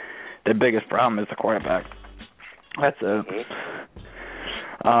 but the biggest problem is the quarterback. That's it.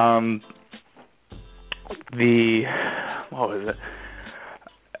 What was it?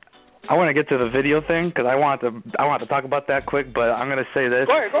 I want to get to the video thing because I want to talk about that quick. But I'm going to say this.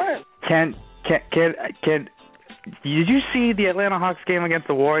 Go ahead. Can did you see the Atlanta Hawks game against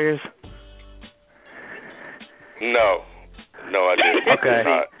the Warriors? No, I didn't.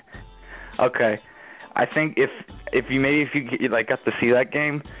 Okay. I think if you got to see that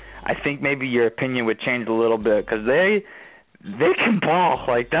game, I think maybe your opinion would change a little bit because they can ball.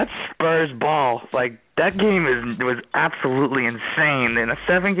 Like, that Spurs ball. Like, that game was absolutely insane. In a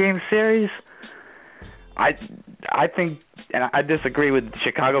 7-game series, I think, and I disagree with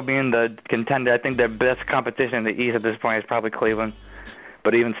Chicago being the contender. I think their best competition in the East at this point is probably Cleveland.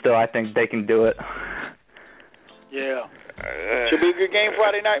 But even still, I think they can do it. Yeah. Should be a good game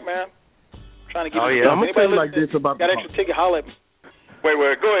Friday night, man. Trying to get I'm going to tell you like this about got extra ticket, holler at me. Wait,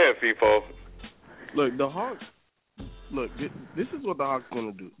 go ahead, FIFO. Look, the Hawks, this is what the Hawks are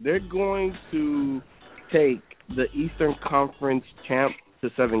going to do. They're going to take the Eastern Conference champ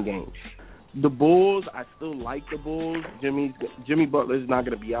to 7 games. The Bulls, I still like the Bulls. Jimmy Butler's not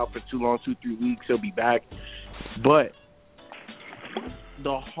going to be out for too long, 2-3 weeks. He'll be back. But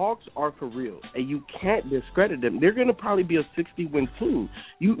the Hawks are for real, and you can't discredit them. They're going to probably be a 60-win team.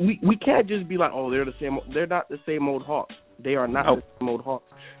 We can't just be like, oh, they're not the same old Hawks. They are not the same old Hawks.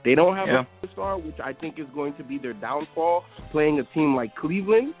 They don't have a superstar, which I think is going to be their downfall, playing a team like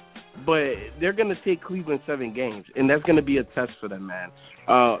Cleveland. But they're going to take Cleveland 7 games, and that's going to be a test for them, man.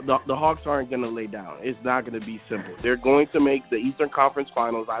 The Hawks aren't going to lay down. It's not going to be simple. They're going to make the Eastern Conference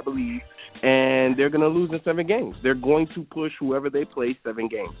Finals, I believe, and they're going to lose in 7 games. They're going to push whoever they play 7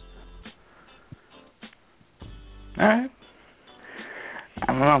 games. All right. I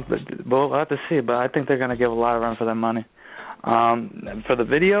don't know. We'll have to see, but I think they're going to give a lot of run for their money. For the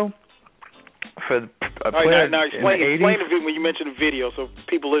video, for the players now explain in the 80s, the video when you mention the video so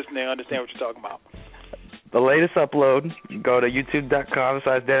people listening understand what you're talking about. The latest upload, go to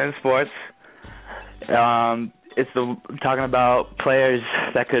youtube.com/DeadEndSports. It's talking about players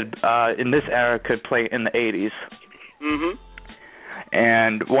that could, in this era, could play in the 80s. Mm-hmm.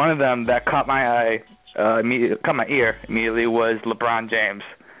 And one of them that caught my eye, caught my ear immediately was LeBron James.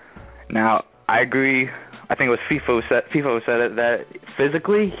 Now, I agree. I think it was FIFA who said it, that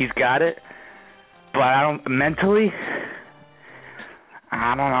physically he's got it, but mentally,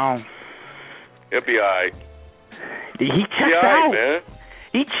 I don't know. He'll be alright. He checks out. Man.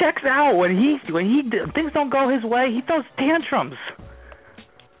 He checks out when things don't go his way. He throws tantrums.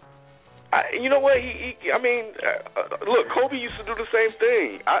 You know what? Look, Kobe used to do the same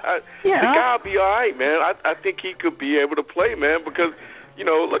thing. The guy'll be alright, man. I think he could be able to play, man, because.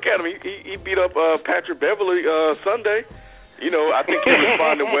 Look at him. He beat up Patrick Beverly Sunday. I think he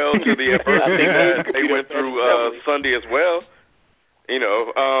responded well to the adversity that they went through Sunday as well.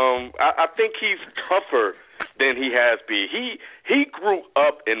 I think he's tougher than he has been. He grew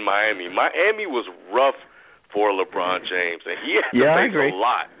up in Miami. Miami was rough for LeBron James, and he had to face a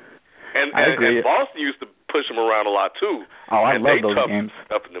lot. And Boston used to push him around a lot too. Oh, I love those games.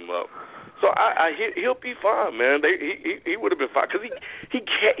 Toughened him up. So he'll be fine, man. He would have been fine because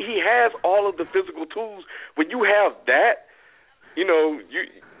he has all of the physical tools. When you have that, who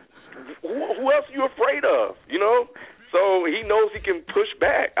else are you afraid of? So he knows he can push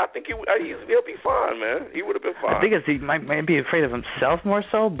back. I think he'll be fine, man. He would have been fine. I think he might be afraid of himself more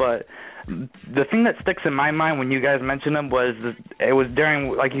so, but the thing that sticks in my mind when you guys mentioned him was it was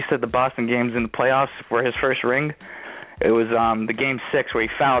during, like you said, the Boston games in the playoffs for his first ring. It was the Game 6 where he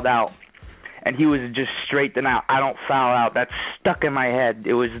fouled out. And he was just straight denial. I don't foul out. That stuck in my head.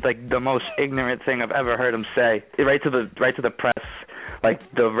 It was like the most ignorant thing I've ever heard him say. Right to the press. Like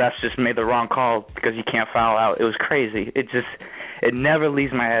the refs just made the wrong call because you can't foul out. It was crazy. It never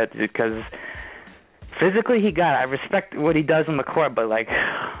leaves my head because physically he got it. I respect what he does on the court, but like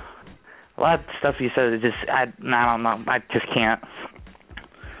a lot of stuff he says is just I don't know. I just can't.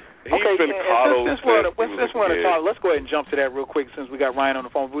 Okay, since we're on the talk, let's go ahead and jump to that real quick since we got Ryan on the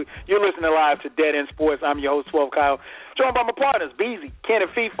phone. You're listening live to Dead End Sports. I'm your host, 12 Kyle, joined by my partners, Beezy, Ken,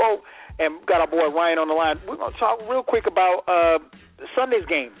 and FIFO, and got our boy Ryan on the line. We're going to talk real quick about Sunday's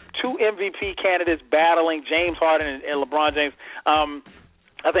game. 2 MVP candidates battling, James Harden and LeBron James.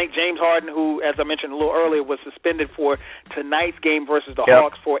 I think James Harden, who, as I mentioned a little earlier, was suspended for tonight's game versus the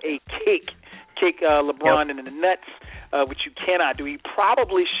Hawks for a kick LeBron in the nuts. Which you cannot do. He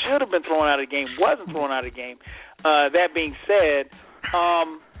probably should have been thrown out of the game, wasn't thrown out of the game. That being said,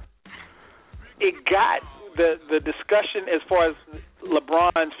 it got the discussion as far as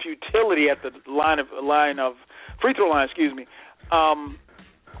LeBron's futility at the free throw line.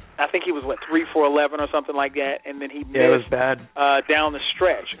 I think he was 3 for 11 or something like that, and then he missed it was bad. Down the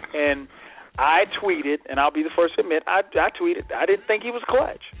stretch. And I tweeted, and I'll be the first to admit, I tweeted I didn't think he was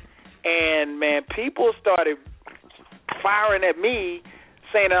clutch. And man, people started firing at me,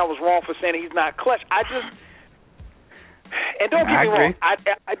 saying that I was wrong for saying he's not clutch. And don't get me wrong, I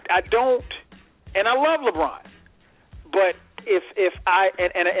don't, and I love LeBron, but if I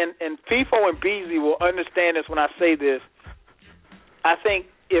and FIFO and Beasley will understand this when I say this, I think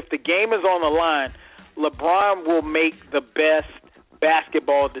if the game is on the line, LeBron will make the best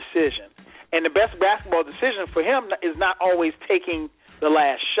basketball decision, and the best basketball decision for him is not always taking the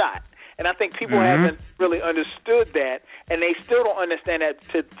last shot. And I think people haven't really understood that, and they still don't understand that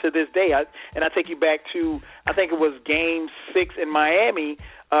to this day. I take you back to, I think it was Game 6 in Miami,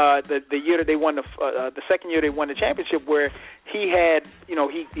 the year that they won the second year they won the championship, where he had,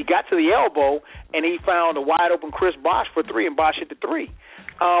 he got to the elbow and he found a wide open Chris Bosh for 3, and Bosh hit the 3.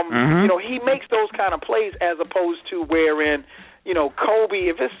 He makes those kind of plays as opposed to wherein, Kobe,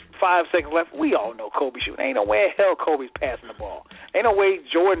 if it's 5 seconds left, we all know Kobe shooting. Ain't no way in hell Kobe's passing the ball. Ain't no way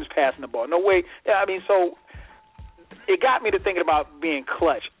Jordan's passing the ball. No way. So it got me to thinking about being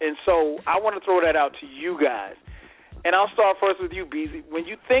clutch. And so I want to throw that out to you guys. And I'll start first with you, Beezy. When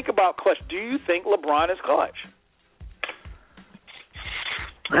you think about clutch, do you think LeBron is clutch?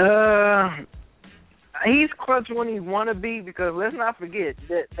 he's clutch when he want to be, because let's not forget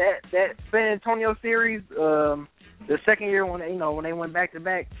that San Antonio series, the second year when they went back to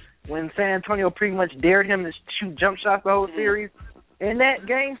back, when San Antonio pretty much dared him to shoot jump shots the whole series. In that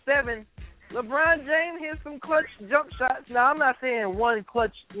Game 7, LeBron James hit some clutch jump shots. Now, I'm not saying one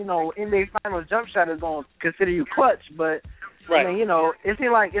clutch, NBA Finals jump shot is going to consider you clutch, but right. I mean, it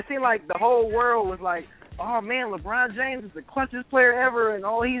seemed like the whole world was like, oh man, LeBron James is the clutchest player ever, and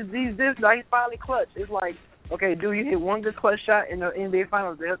he's this, now he's finally clutch. It's like, okay, dude, you hit one good clutch shot in the NBA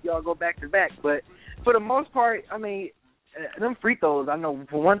Finals to help y'all go back to back. But for the most part, I mean, them free throws, I know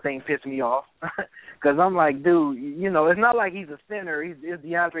for one thing, piss me off, because I'm like, dude, it's not like he's a center. It's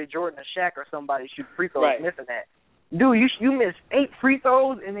DeAndre Jordan or Shaq or somebody shoot free throws missing that. Dude, you missed 8 free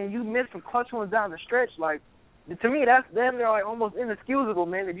throws, and then you missed some clutch ones down the stretch. Like, to me, that's damn near like almost inexcusable,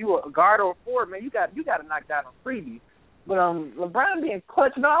 man. If you a guard or a forward, man, you got to knock down a freebie. But LeBron being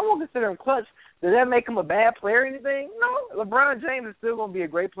clutch, no, I won't consider him clutch. Does that make him a bad player or anything? No, LeBron James is still going to be a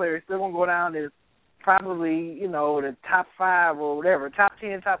great player. He's still going to go down as probably, the top 5 or whatever, top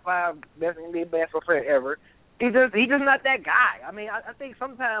 10, top 5 best NBA basketball player ever. He's just not that guy. I mean, I think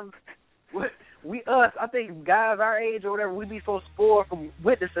sometimes I think guys our age or whatever, we be so spoiled from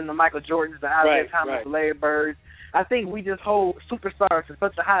witnessing the Michael Jordans, the Isaiah Thomas, the Larry Birds. I think we just hold superstars to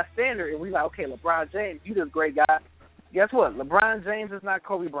such a high standard, and we like, okay, LeBron James, you this great guy. Guess what? LeBron James is not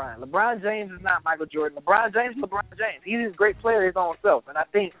Kobe Bryant. LeBron James is not Michael Jordan. LeBron James is LeBron James. He's a great player his own self, and I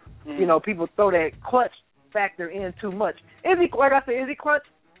think people throw that clutch factor in too much. Is he, like I said, is he clutch?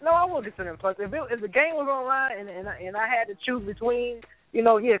 No, I won't consider him clutch. If the game was on line and I had to choose between,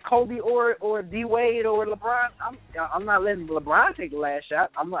 Kobe or D Wade or LeBron, I'm not letting LeBron take the last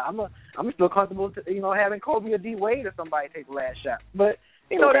shot. I'm still comfortable, having Kobe or D Wade or somebody take the last shot. But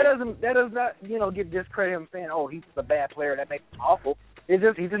that does not give discredit him saying, oh, he's a bad player, that makes him awful. He's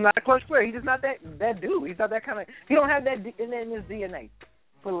just not a clutch player. He's just not that dude. He's not that kind of. He don't have that in his DNA.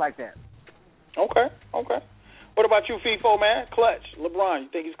 Put it like that. Okay. What about you, FIFO, man? Clutch. LeBron, you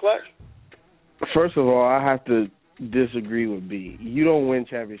think he's clutch? First of all, I have to disagree with B. You don't win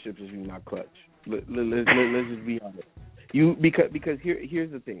championships if you're not clutch. Let's just be honest. Because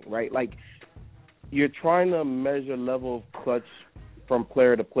here's the thing, right? Like, you're trying to measure level of clutch from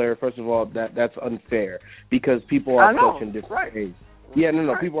player to player. First of all, that's unfair because people are clutch in different ways. Yeah,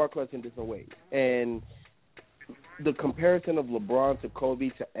 no, people are clutch in different ways. And the comparison of LeBron to Kobe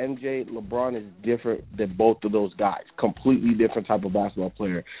to MJ, LeBron is different than both of those guys. Completely different type of basketball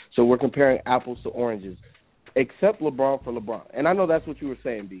player. So we're comparing apples to oranges, except LeBron for LeBron. And I know that's what you were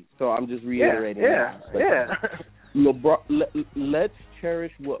saying, B. So I'm just reiterating that. LeBron, let's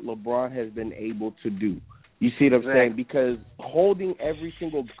cherish what LeBron has been able to do. You see what I'm saying? Because holding every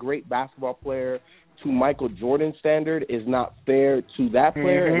single great basketball player to Michael Jordan's standard is not fair to that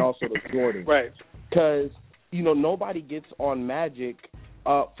player and also to Jordan. Right. Because nobody gets on Magic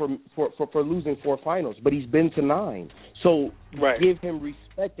for losing 4 finals, but he's been to 9. So give him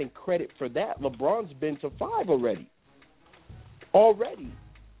respect and credit for that. LeBron's been to 5 already.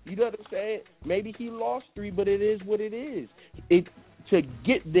 You know what I'm saying? Maybe he lost 3, but it is what it is. To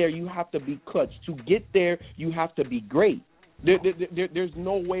get there, you have to be clutch. To get there, you have to be great. There's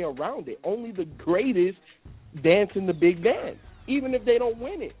no way around it. Only the greatest dance in the big dance, even if they don't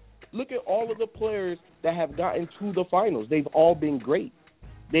win it. Look at all of the players that have gotten to the finals. They've all been great.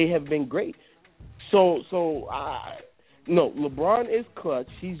 They have been great. No, LeBron is clutch.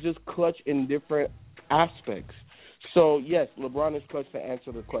 He's just clutch in different aspects. So, yes, LeBron is clutch to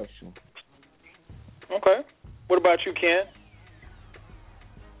answer the question. Okay. What about you, Ken?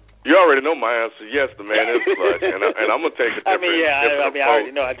 You already know my answer. Yes, the man is clutch, and I'm gonna take a different. I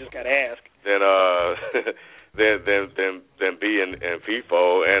already know. I just gotta ask. Than B and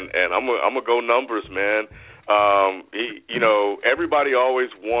FIFO, and I'm gonna go numbers, man. Everybody always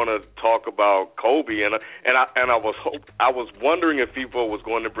want to talk about Kobe, and I was wondering if FIFO was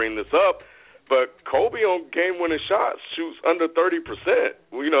going to bring this up, but Kobe on game-winning shots shoots under 30%.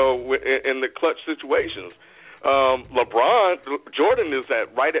 In the clutch situations. Jordan is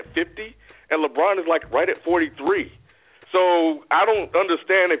right at 50, and LeBron is right at 43. So I don't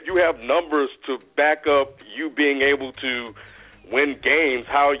understand if you have numbers to back up you being able to win games,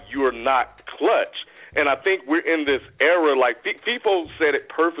 how you're not clutch. And I think we're in this era, like FIFO said it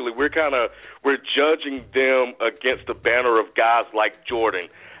perfectly. We're judging them against the banner of guys like Jordan.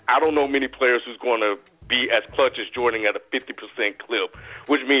 I don't know many players who's going to be as clutch as Jordan at a 50% clip,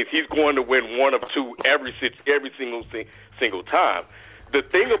 which means he's going to win 1 of 2 every single time. the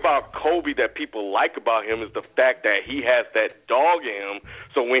thing about Kobe that people like about him is the fact that he has that dog in him.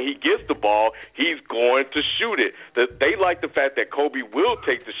 So when he gets the ball, he's going to shoot it. They like the fact that Kobe will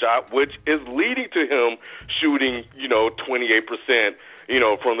take the shot, which is leading to him shooting, 28%,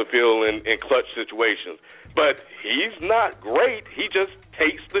 from the field in clutch situations. But he's not great. He just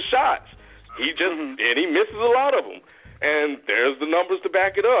takes the shots. And he misses a lot of them. And there's the numbers to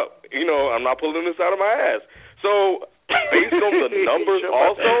back it up. I'm not pulling this out of my ass. So based on the numbers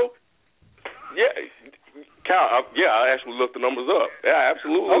also, Kyle, I actually looked the numbers up. Yeah, I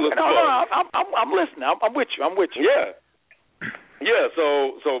absolutely looked them up. I'm listening. I'm with you. Yeah.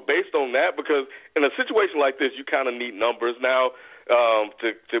 So based on that, because in a situation like this, you kind of need numbers now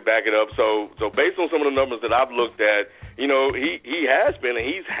to back it up. So based on some of the numbers that I've looked at, he has been, and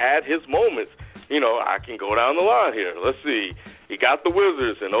he's had his moments. I can go down the line here. Let's see. He got the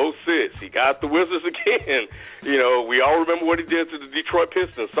Wizards in 2006. He got the Wizards again. We all remember what he did to the Detroit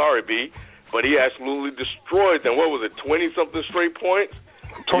Pistons. Sorry, B. But he absolutely destroyed them. What was it, 20-something straight points?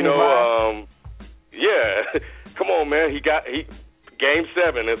 25. Come on, man. Game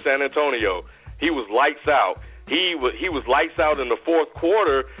 7 in San Antonio. He was lights out. He was lights out in the fourth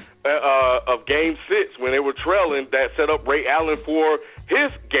quarter of Game 6 when they were trailing. That set up Ray Allen for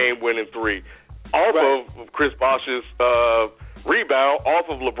his game-winning three off of Chris Bosh's rebound, off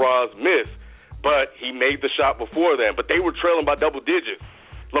of LeBron's miss. But he made the shot before then. But they were trailing by double digits.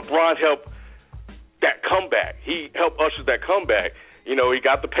 LeBron helped that comeback. He helped usher that comeback. He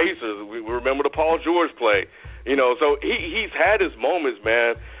got the Pacers. We remember the Paul George play. So he's had his moments,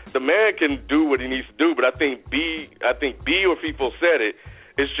 man. The man can do what he needs to do, but I think B or FIFO said it.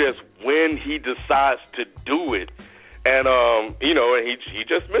 It's just when he decides to do it, and and he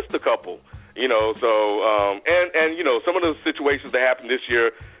just missed a couple. Some of the situations that happened this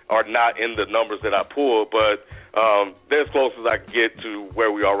year are not in the numbers that I pulled, but they're as close as I can get to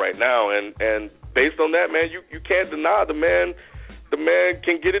where we are right now. And based on that, man, you can't deny the man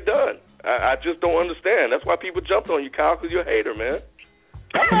can get it done. I just don't understand. That's why people jumped on you, Kyle, because you're a hater, man.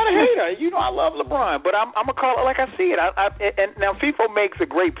 I'm not a hater. I love LeBron, but I'm gonna call it like I see it. And now FIFO makes a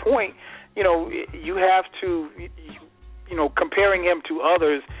great point. You have to, comparing him to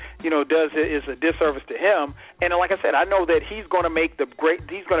others, is a disservice to him. And like I said, I know that he's going to make the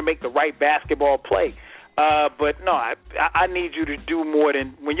right basketball play. But no, I need you to do more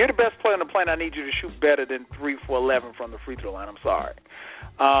than, when you're the best player on the planet, I need you to shoot better than 3 for 11 from the free throw line. I'm sorry.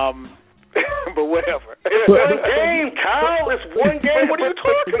 But whatever. It's one game, Kyle. It's one game. What are you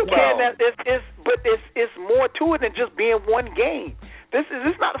talking about? It's more to it than just being one game. This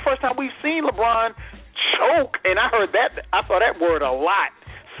is not the first time we've seen LeBron choke, and I saw that word a lot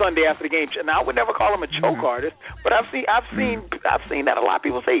Sunday after the game. Now I would never call him a choke artist, but I've seen that a lot of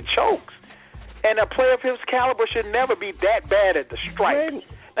people say he chokes. And a player of his caliber should never be that bad at the stripe.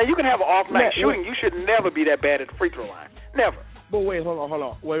 Now you can have an off night shooting. You should never be that bad at the free throw line. Never. But wait, hold on.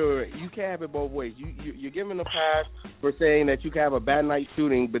 Wait. You can't have it both ways. You're giving a pass for saying that you can have a bad night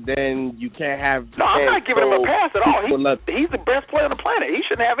shooting, but then you can't have. No, I'm not giving him a pass at all. He's the best player on the planet. He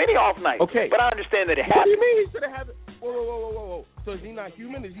shouldn't have any off night. Okay. But I understand that it happens. What do you mean he shouldn't have it? Whoa. So is he not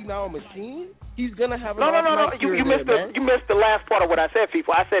human? Is he not a machine? He's gonna have an off night. You missed the last part of what I said,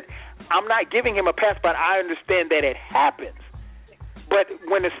 FIFO. I said I'm not giving him a pass, but I understand that it happens. But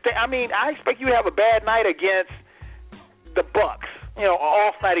when I expect you to have a bad night against the Bucks,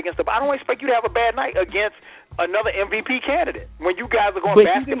 off night against I don't expect you to have a bad night against another MVP candidate when you guys are going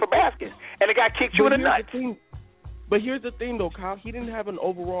basket for basket, and the guy kicked you in the nuts. But here's the thing, though, Kyle. He didn't have an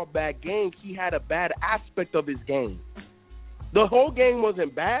overall bad game. He had a bad aspect of his game. The whole game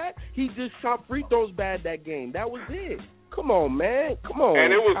wasn't bad. He just shot free throws bad that game. That was it. Come on, man. Come on.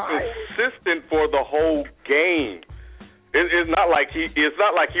 And it was consistent for the whole game. It's not like he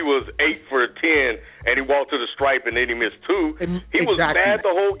was 8 for 10 and he walked to the stripe and then he missed 2. He was bad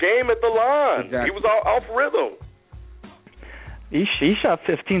the whole game at the line. Exactly. He was off rhythm. He shot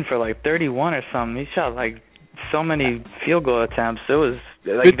 15 for like 31 or something. He shot like so many field goal attempts. It was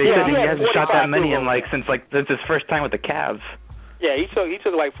like they said he hasn't shot that many since his first time with the Cavs. Yeah, he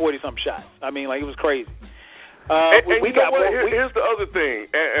took like 40 some shots. I mean, it was crazy. Here's the other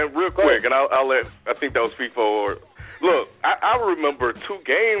thing, and real quick, and I'll let. I think that was FIFO. Look, I remember 2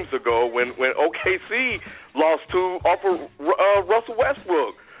 games ago when OKC lost off of Russell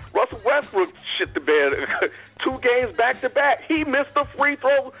Westbrook. Russell Westbrook shit the bed 2 games back to back. He missed a free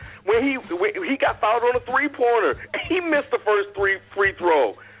throw when he got fouled on a 3-pointer. He missed the first free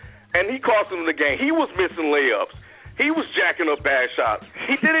throw, and he cost him the game. He was missing layups. He was jacking up bad shots.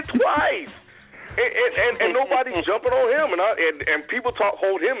 He did it twice. And nobody's jumping on him, and people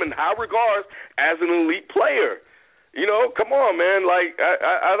hold him in high regards as an elite player. You know, come on, man. Like,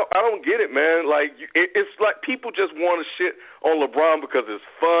 I don't get it, man. Like, it's like people just want to shit on LeBron because it's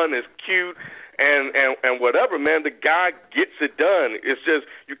fun, it's cute, and whatever, man. The guy gets it done. It's just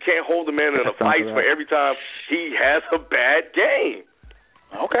you can't hold the man in a fight for every time he has a bad game.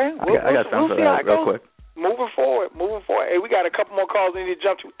 Okay, I got something for that real quick. Moving forward. Hey, we got a couple more calls we need to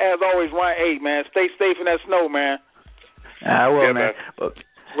jump to. As always, Ryan 8, man. Stay safe in that snow, man. I will, man. We'll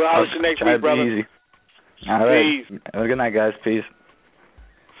see you next week, brother. Easy. All right. Peace. Have a good night, guys. Peace.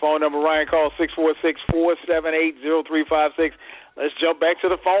 Phone number, Ryan, call 646-478-0356. Let's jump back to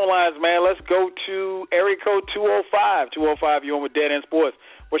the phone lines, man. Let's go to area code 205. 205, you're on with Dead End Sports.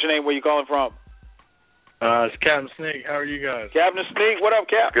 What's your name? Where you calling from? It's Captain Sneak. How are you guys? Captain Sneak. What up,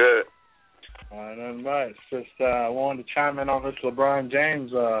 Cap? Good. Nothing much. Just wanted to chime in on this LeBron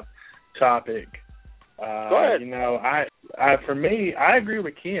James topic. Go ahead. You know, for me, I agree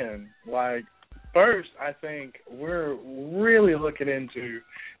with Ken. Like, first, I think we're really looking into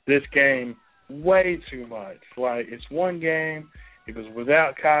this game way too much. Like, it's one game. It was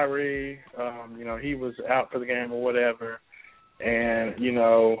without Kyrie. You know, he was out for the game or whatever. And, you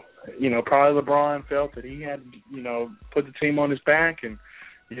know, probably LeBron felt that he had to, you know, put the team on his back and,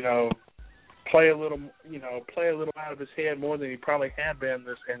 you know, play a little out of his head more than he probably had been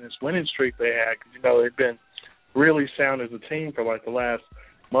in this winning streak they had. Because, you know, they've been really sound as a team for like the last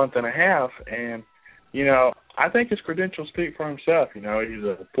month and a half. And, you know, I think his credentials speak for himself. You know, he's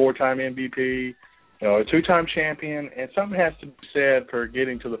a 4-time MVP, you know, a 2-time champion, and something has to be said for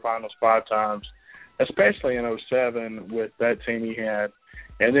getting to the finals 5 times, especially in 2007 with that team he had,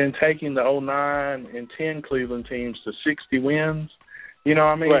 and then taking the 2009 and 10 Cleveland teams to 60 wins. You know,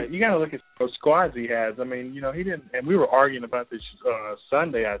 I mean, right. You got to look at those squads he has. I mean, you know, he didn't, and we were arguing about this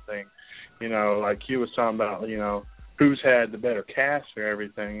Sunday, I think. You know, like he was talking about, you know, who's had the better cast or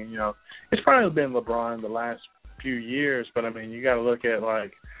everything. And, you know, it's probably been LeBron the last few years, but I mean, you got to look at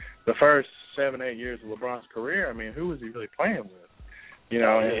like the first 7-8 years of LeBron's career. I mean, who was he really playing with? You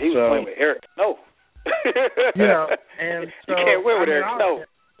know, yeah, and he was playing with Eric. No. You know, and so you can't win with Eric. No.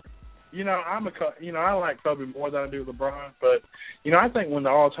 You know, I like Kobe more than I do LeBron, but you know, I think when the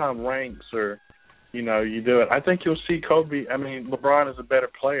all-time ranks are, you know, you do it. I think you'll see Kobe. I mean, LeBron is a better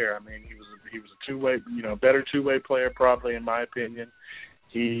player. I mean, he was a two-way, you know, better two-way player probably in my opinion.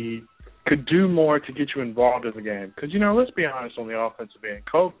 He could do more to get you involved in the game because, you know, let's be honest on the offensive end.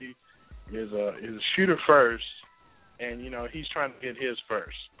 Kobe is a shooter first, and you know he's trying to get his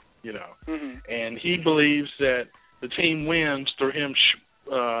first. You know, and he believes that the team wins through him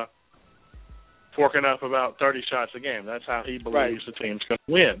forking up about 30 shots a game. That's how he believes the team's going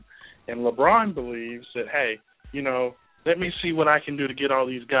to win. And LeBron believes that, hey, you know, let me see what I can do to get all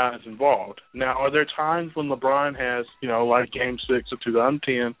these guys involved. Now, are there times when LeBron has, you know, like Game 6 of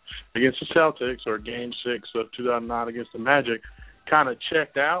 2010 against the Celtics or Game 6 of 2009 against the Magic, kind of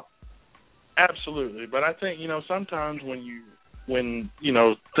checked out? Absolutely. But I think, you know, sometimes when you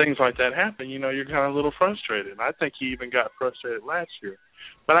know, things like that happen, you know, you're kind of a little frustrated. And I think he even got frustrated last year.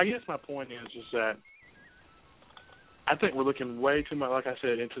 But I guess my point is that I think we're looking way too much, like I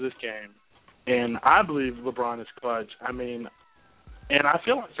said, into this game. And I believe LeBron is clutch. I mean, and I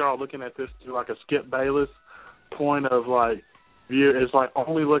feel like you're all looking at this through like a Skip Bayless point of like view. It's like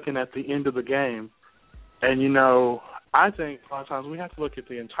only looking at the end of the game. And, you know, I think a lot of times we have to look at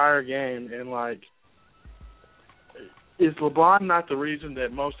the entire game and like, is LeBron not the reason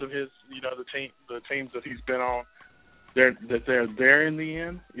that most of his, you know, the teams that he's been on, they're there in the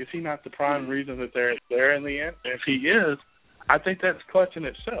end? Is he not the prime reason that they're there in the end? And if he is, I think that's clutch in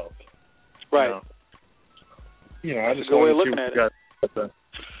itself. Right. You know, I just want to see what you guys,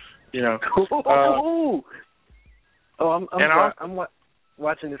 you know. I'm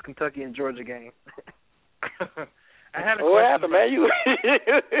watching this Kentucky and Georgia game. I had a what happened, man? You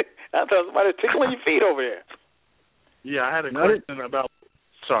I thought somebody was tickling your feet over there. Yeah, I had a question about.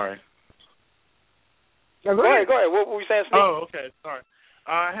 Sorry. No, go ahead. What were you saying, Steve? Oh, okay. Sorry.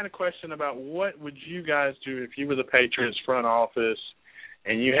 I had a question about what would you guys do if you were the Patriots front office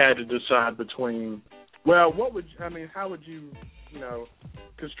and you had to decide between. Well, how would you, you know,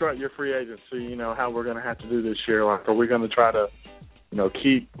 construct your free agency? You know, how we're going to have to do this year. Like, are we going to try to, you know,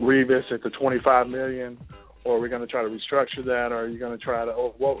 keep Revis at the $25 million? Or are we going to try to restructure that? Or are you going to try to,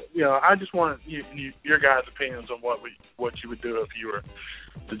 you know, I just want your guys' opinions on what you would do if you were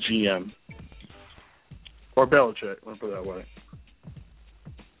the GM. Or Belichick, let's put it that way.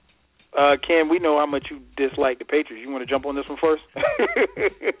 Ken, we know how much you dislike the Patriots. You want to jump on this one first?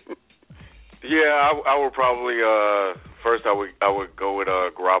 Yeah, I would probably first I would go with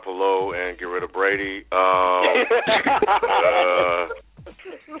Garoppolo and get rid of Brady.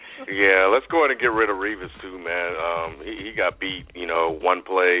 Yeah, let's go ahead and get rid of Revis too, man. He got beat, one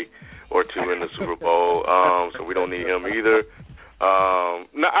play or two in the Super Bowl, so we don't need him either.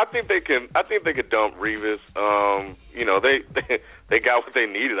 No, I think they can dump Revis. They got what they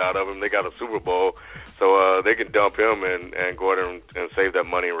needed out of him. They got a Super Bowl, so they can dump him and go ahead and save that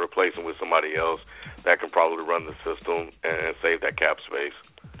money and replace him with somebody else that can probably run the system and save that cap space.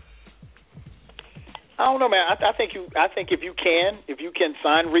 I don't know, man. I think if you can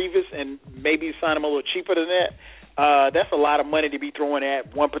sign Revis and maybe sign him a little cheaper than that, that's a lot of money to be throwing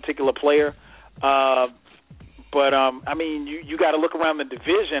at one particular player. But I mean, you got to look around the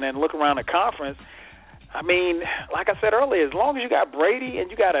division and look around the conference. I mean, like I said earlier, as long as you got Brady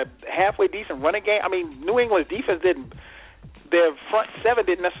and you got a halfway decent running game. I mean, New England's defense their front seven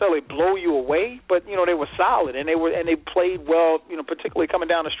didn't necessarily blow you away, but they were solid and they played well. Particularly coming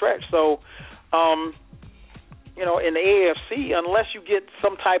down the stretch. So. In the AFC, unless you get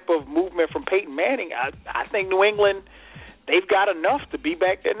some type of movement from Peyton Manning, I think New England, they've got enough to be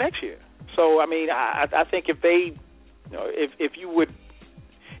back there next year. So, I mean, I think if they, if you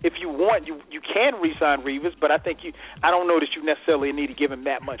want, you can re-sign Revis, but I don't know that you necessarily need to give him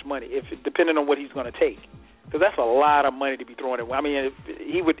that much money, depending on what he's going to take, because that's a lot of money to be thrown at. I mean,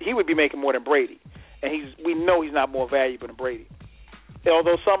 he would be making more than Brady, and we know he's not more valuable than Brady.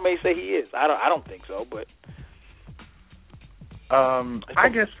 Although some may say he is, I don't think so, but. I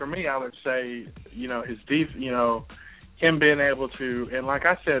guess for me, I would say, his him being able to, and like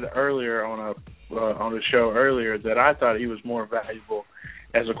I said earlier on the show earlier, that I thought he was more valuable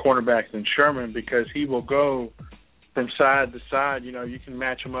as a cornerback than Sherman because he will go from side to side. You can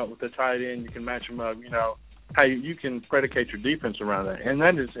match him up with the tight end. You can match him up. How you can predicate your defense around that, and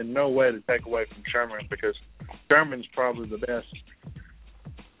that is in no way to take away from Sherman because Sherman's probably the best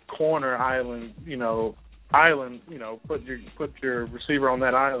corner island. Put your receiver on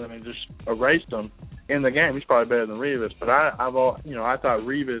that island and just erase them in the game. He's probably better than Revis, but I thought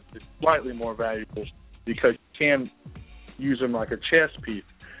Revis is slightly more valuable because you can use him like a chess piece.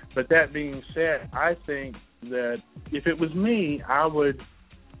 But that being said, I think that if it was me, I would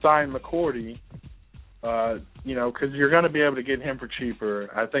sign McCoy. Because you're going to be able to get him for cheaper.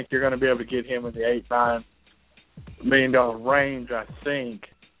 I think you're going to be able to get him in the $8-9 million range. I think,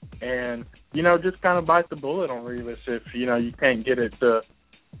 and. Just kind of bite the bullet on Revis if, you can't get it to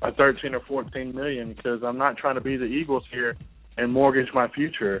a 13 or 14 million because I'm not trying to be the Eagles here and mortgage my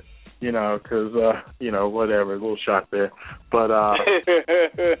future, because, whatever, a little shot there. But, I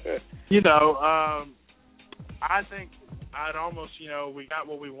think I'd almost, we got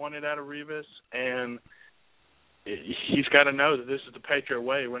what we wanted out of Revis and he's got to know that this is the Patriot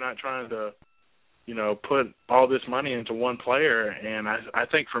way. We're not trying to, put all this money into one player. And I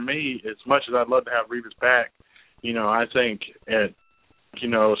think for me, as much as I'd love to have Revis back, I think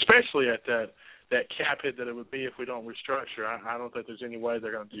especially at that cap hit that it would be if we don't restructure, I don't think there's any way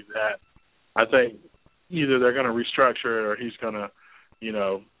they're going to do that. I think either they're going to restructure it or he's going to,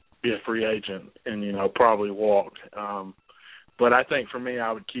 be a free agent and, probably walk. But I think for me,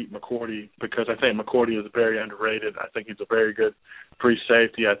 I would keep McCoy because I think McCoy is very underrated. I think he's a very good free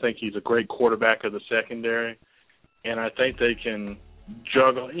safety. I think he's a great quarterback of the secondary. And I think they can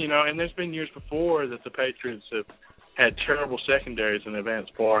juggle, and there's been years before that the Patriots have had terrible secondaries in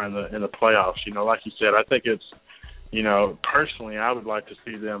advanced far in the playoffs. Like you said, I think it's, personally, I would like to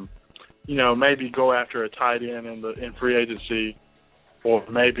see them, maybe go after a tight end in free agency or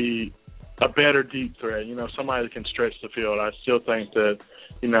maybe a better deep threat, somebody that can stretch the field. I still think that,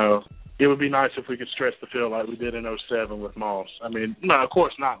 it would be nice if we could stretch the field like we did in 2007 with Moss. I mean, no, of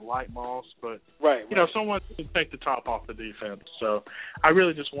course not like Moss, but, someone to take the top off the defense. So I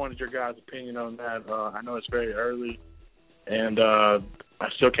really just wanted your guys' opinion on that. I know it's very early, and I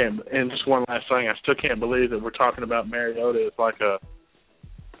still can't – and just one last thing, I still can't believe that we're talking about Mariota as like a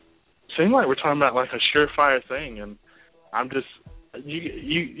 – seems like we're talking about like a surefire thing, and I'm just –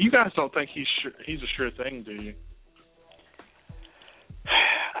 You guys don't think he's a sure thing, do you?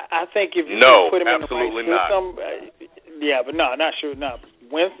 I think if you put him in the right system, but no, not sure. No,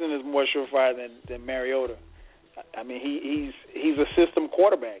 Winston is more surefire than Mariota. I mean, he's a system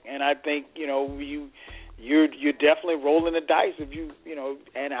quarterback, and I think you're definitely rolling the dice if you.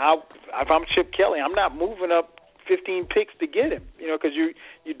 And if I'm Chip Kelly, I'm not moving up 15 picks to get him, because you're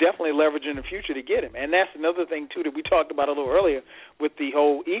definitely leveraging the future to get him. And that's another thing, too, that we talked about a little earlier with the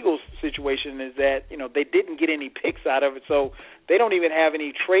whole Eagles situation is that, they didn't get any picks out of it, so they don't even have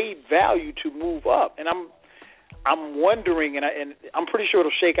any trade value to move up. And I'm wondering, and I'm pretty sure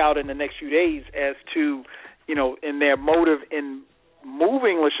it'll shake out in the next few days as to, in their motive in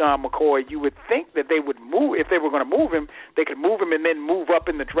moving LeSean McCoy, you would think that they would move, if they were going to move him, they could move him and then move up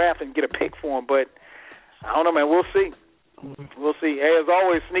in the draft and get a pick for him. But I don't know, man. We'll see. We'll see. Hey, as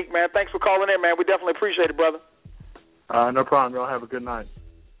always, Sneak, man, thanks for calling in, man. We definitely appreciate it, brother. No problem. Y'all have a good night.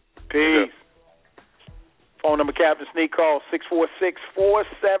 Peace. Phone number, Captain Sneak, call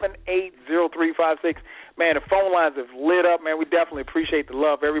 646-478-0356. Man, the phone lines have lit up, man. We definitely appreciate the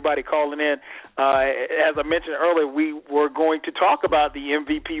love, everybody calling in. As I mentioned earlier, we were going to talk about the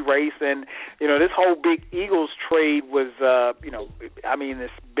MVP race, and, this whole big Eagles trade was,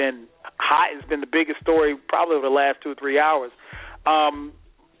 it's been hot. It's been the biggest story probably over the last 2 or 3 hours.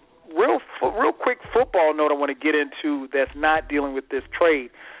 Real quick football note I want to get into that's not dealing with this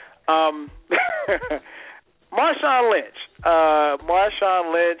trade. Marshawn Lynch,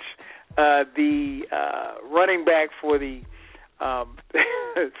 the running back for the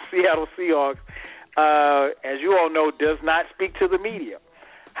Seattle Seahawks, as you all know, does not speak to the media.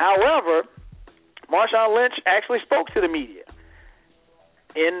 However, Marshawn Lynch actually spoke to the media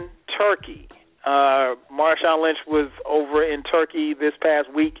in Turkey. Marshawn Lynch was over in Turkey this past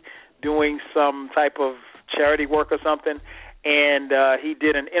week doing some type of charity work or something, and he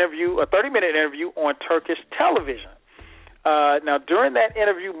did an interview, a 30-minute interview on Turkish television. Now, during that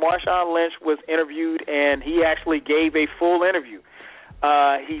interview, Marshawn Lynch was interviewed, and he actually gave a full interview.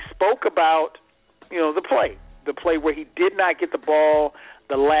 He spoke about, the play where he did not get the ball,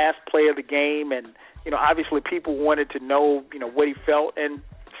 the last play of the game, and, obviously people wanted to know, what he felt. And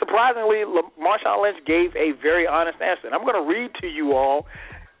surprisingly, Marshawn Lynch gave a very honest answer. And I'm going to read to you all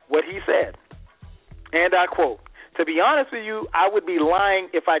what he said. And I quote, "To be honest with you, I would be lying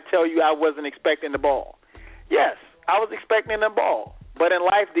if I tell you I wasn't expecting the ball. Yes, I was expecting the ball, but in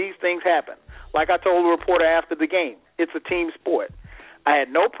life these things happen. Like I told the reporter after the game, it's a team sport. I had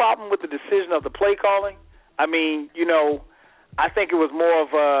no problem with the decision of the play calling. I mean, I think it was more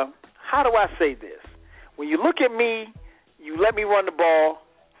of a, how do I say this? When you look at me, you let me run the ball,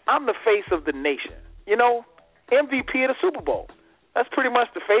 I'm the face of the nation. MVP of the Super Bowl. That's pretty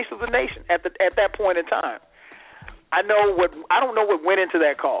much the face of the nation at that point in time. I don't know what went into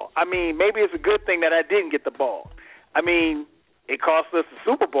that call. I mean, maybe it's a good thing that I didn't get the ball. I mean, it cost us the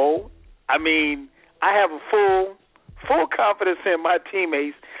Super Bowl. I mean, I have a full confidence in my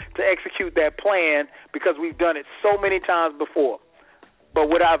teammates to execute that plan because we've done it so many times before. But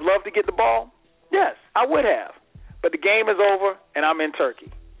would I have loved to get the ball? Yes, I would have. But the game is over, and I'm in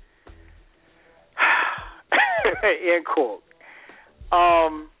Turkey." End quote.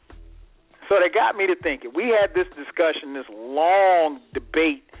 So that got me to thinking. We had this discussion, this long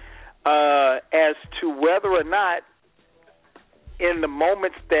debate as to whether or not, in the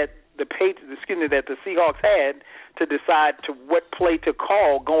moments that the Seahawks had to decide to what play to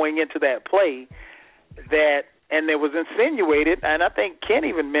call going into that play, and it was insinuated, and I think Ken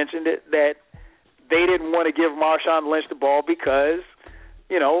even mentioned it, that they didn't want to give Marshawn Lynch the ball because,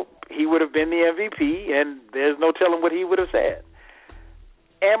 he would have been the MVP, and there's no telling what he would have said.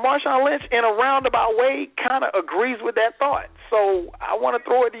 And Marshawn Lynch, in a roundabout way, kind of agrees with that thought. So I want to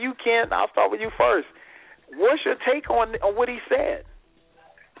throw it to you, Ken. I'll start with you first. What's your take on what he said?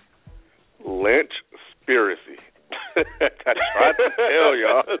 Lynch-spiracy. I tried to tell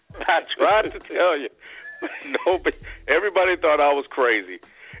y'all. No, but everybody thought I was crazy.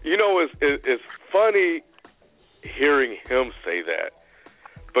 It's funny hearing him say that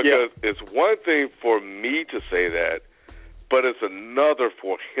because it's one thing for me to say that, but it's another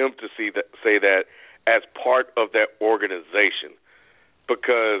for him to say that as part of that organization,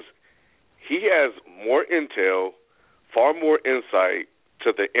 because he has more intel, far more insight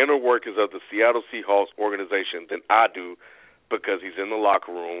to the inner workings of the Seattle Seahawks organization than I do, because he's in the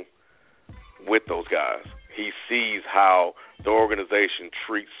locker room with those guys. He sees how the organization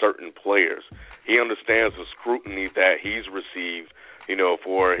treats certain players. He understands the scrutiny that he's received,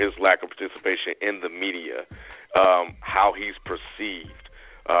 for his lack of participation in the media. How he's perceived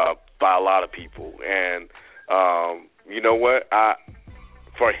by a lot of people. And you know what?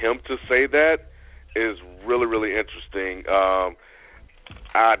 For him to say that is really, really interesting.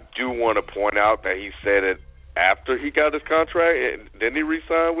 I do want to point out that he said it after he got his contract. Didn't he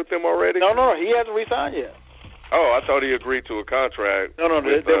re-sign with them already? No, he hasn't re-signed yet. Oh, I thought he agreed to a contract. No,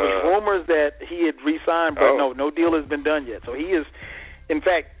 there was rumors that he had re-signed, but no deal has been done yet. So he is. In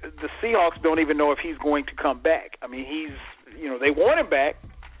fact, the Seahawks don't even know if he's going to come back. I mean, they want him back,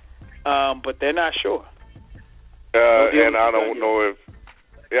 but they're not sure. And I don't know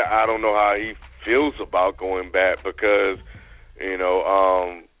I don't know how he feels about going back, because,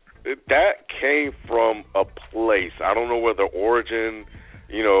 that came from a place. I don't know where the origin,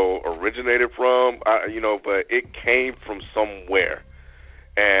 originated from, but it came from somewhere.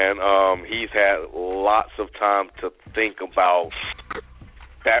 and he's had lots of time to think about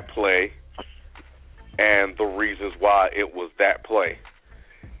that play and the reasons why it was that play.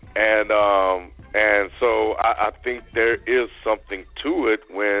 And so I think there is something to it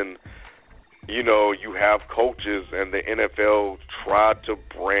when, you know, you have coaches and the NFL try to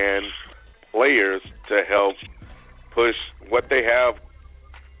brand players to help push what they have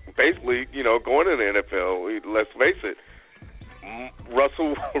basically, you know, going in the NFL. Let's face it,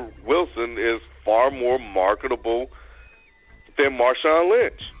 Russell Wilson is far more marketable than Marshawn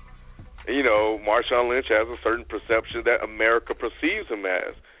Lynch. You know, Marshawn Lynch has a certain perception that America perceives him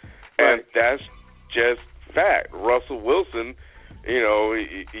as. And that's just fact. Russell Wilson, you know,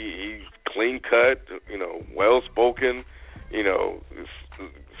 he's clean cut, you know, well spoken, you know,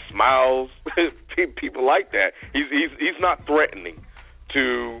 smiles. People like that. He's not threatening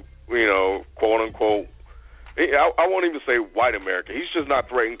to, you know, quote unquote. I won't even say white America. He's just not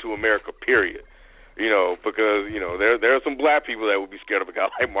threatening to America. Period. You know, because, you know, there are some black people that would be scared of a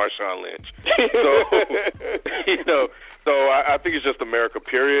guy like Marshawn Lynch. So, you know, so I think it's just America,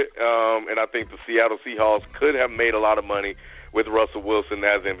 period. And I think the Seattle Seahawks could have made a lot of money with Russell Wilson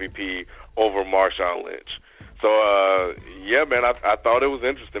as MVP over Marshawn Lynch. So, yeah, man, I thought it was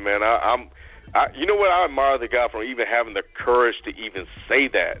interesting, man. You know what? I admire the guy for even having the courage to even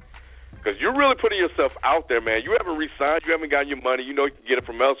say that. Because you're really putting yourself out there, man. You haven't re-signed. You haven't gotten your money. You know you can get it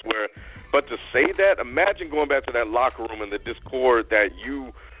from elsewhere. But to say that, imagine going back to that locker room and the discord that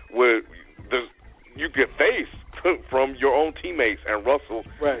you could face from your own teammates and Russell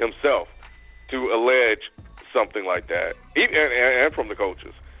himself to allege something like that, and from the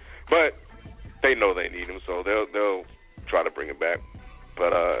coaches. But they know they need him, so they'll try to bring him back.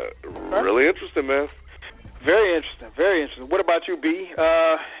 But really interesting, man. Very interesting. Very interesting. What about you, B?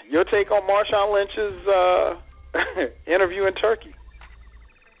 Your take on Marshawn Lynch's interview in Turkey?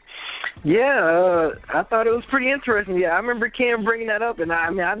 Yeah, I thought it was pretty interesting. Yeah, I remember Cam bringing that up, and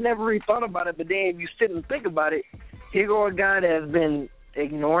I've never really thought about it, but then if you sit and think about it, here go a guy that has been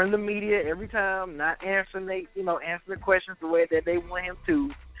ignoring the media every time, not answering the questions the way that they want him to,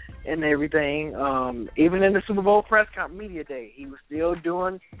 and everything. Even in the Super Bowl press conference media day, he was still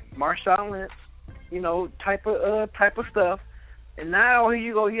doing Marshawn Lynch, type of stuff. And now here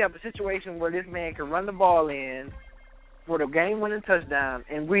you go, you have a situation where this man can run the ball in for the game-winning touchdown,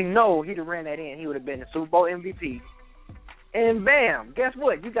 and we know he'd have ran that in. He would have been the Super Bowl MVP. And bam, guess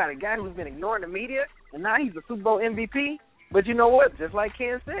what? You got a guy who's been ignoring the media, and now he's the Super Bowl MVP. But you know what? Just like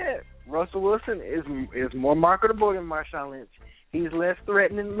Ken said, Russell Wilson is more marketable than Marshawn Lynch. He's less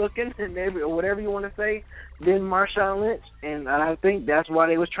threatening looking, or whatever you want to say, than Marshawn Lynch. And I think that's why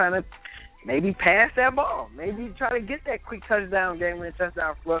they was trying to maybe pass that ball, maybe try to get that quick touchdown, game-winning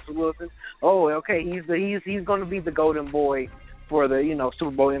touchdown for Russell Wilson. Oh, okay, he's going to be the golden boy for the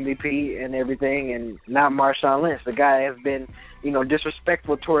Super Bowl MVP and everything, and not Marshawn Lynch. The guy has been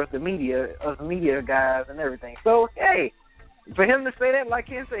disrespectful towards the media, us media guys and everything. So hey, for him to say that, like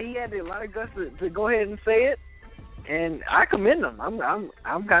Ken said, he had a lot of guts to go ahead and say it, and I commend him.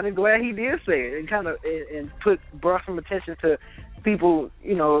 I'm kind of glad he did say it and brought some attention to people,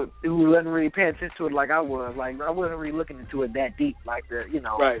 who wasn't really paying attention to it like I was. Like, I wasn't really looking into it that deep, like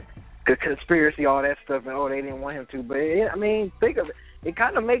the conspiracy, all that stuff, and they didn't want him to. But, think of it. It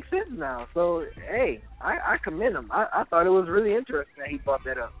kind of makes sense now. So, hey, I commend him. I thought it was really interesting that he brought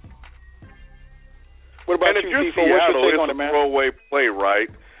that up. What about and if you're Seattle, it's a throwaway play, right?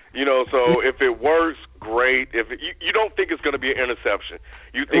 So if it works, great. If you don't think it's going to be an interception,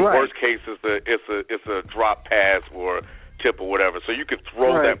 you think worst case it's a drop pass or tip or whatever. So you could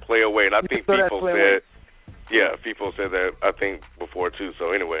throw that play away. And I think people said that I think before too.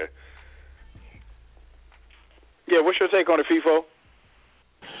 So anyway, what's your take on it, FIFO?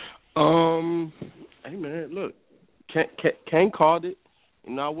 Hey man, look, Ken called it.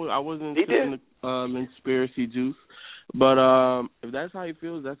 I wasn't sitting the conspiracy juice. But if that's how he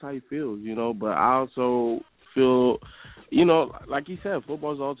feels, that's how he feels, But I also feel, like you said,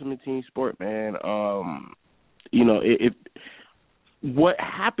 football's the ultimate team sport, man. If what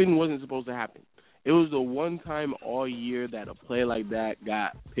happened wasn't supposed to happen. It was the one time all year that a play like that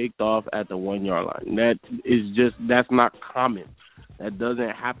got picked off at the 1 yard line. That's not common. That doesn't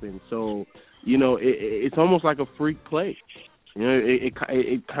happen. So, it's almost like a freak play.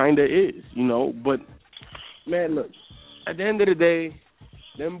 It kind of is, But man, look. At the end of the day,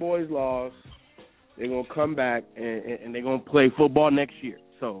 them boys lost. They're gonna come back and they're gonna play football next year.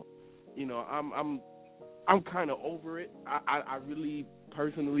 So, I'm kind of over it. I really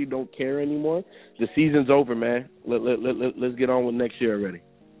personally don't care anymore. The season's over, man. Let's get on with next year already.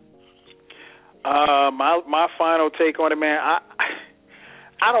 My final take on it, man.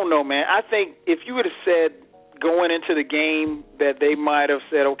 I don't know, man. I think if you would have said going into the game that they might have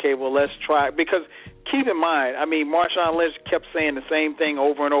said, okay, well, let's try. Because keep in mind, I mean, Marshawn Lynch kept saying the same thing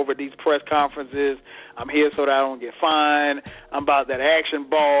over and over at these press conferences. I'm here so that I don't get fined. I'm about that action,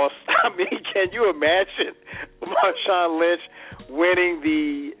 boss. I mean, can you imagine Marshawn Lynch winning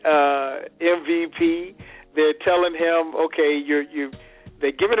the MVP? They're telling him, okay,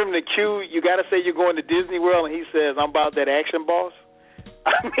 they're giving him the cue. You got to say you're going to Disney World, and he says, I'm about that action, boss.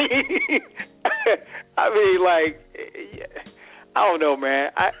 I mean, like, I don't know,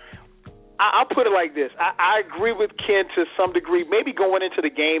 man. I'll put it like this. I agree with Ken to some degree. Maybe going into the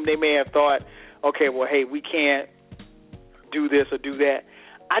game, they may have thought, okay, well, hey, we can't do this or do that.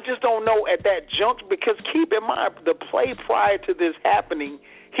 I just don't know at that juncture because keep in mind, the play prior to this happening,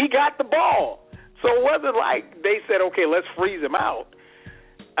 he got the ball. So it wasn't like they said, okay, let's freeze him out.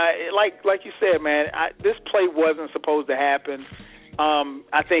 Like you said, man, this play wasn't supposed to happen.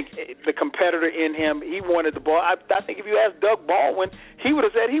 I think the competitor in him, he wanted the ball. I think if you asked Doug Baldwin, he would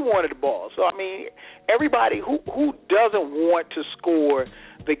have said he wanted the ball. So, I mean, everybody who doesn't want to score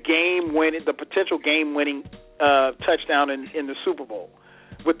the potential game-winning touchdown in the Super Bowl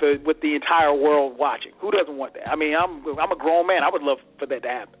with the entire world watching? Who doesn't want that? I mean, I'm a grown man. I would love for that to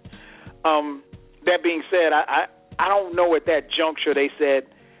happen. That being said, I don't know at that juncture they said,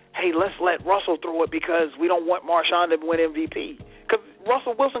 hey, let's let Russell throw it because we don't want Marshawn to win MVP. Because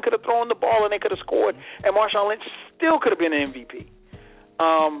Russell Wilson could have thrown the ball and they could have scored, and Marshawn Lynch still could have been an MVP.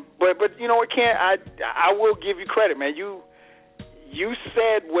 But you know, I will give you credit, man. You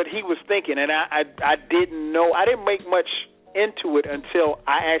said what he was thinking, and I didn't know. I didn't make much into it until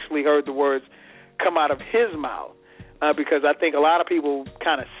I actually heard the words come out of his mouth, because I think a lot of people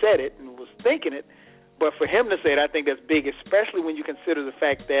kind of said it and was thinking it. But for him to say it, I think that's big, especially when you consider the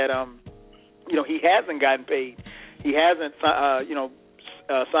fact that, he hasn't gotten paid. He hasn't,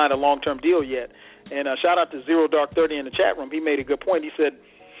 signed a long-term deal yet. And shout out to Zero Dark 30 in the chat room. He made a good point. He said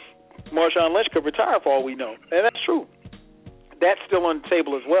Marshawn Lynch could retire for all we know. And that's true. That's still on the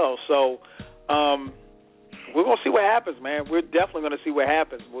table as well. So we're going to see what happens, man. We're definitely going to see what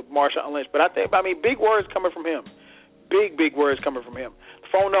happens with Marshawn Lynch. But big words coming from him. Big words coming from him. The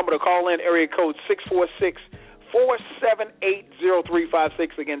phone number to call in, area code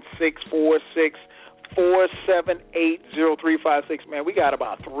 646-478-0356. Again, 646-478-0356. Man, we got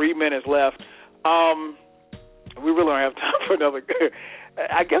about 3 minutes left. We really don't have time for another.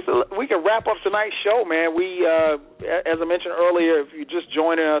 I guess we can wrap up tonight's show, man. We, as I mentioned earlier, if you're just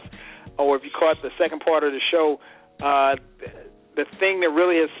joining us or if you caught the second part of the show, the thing that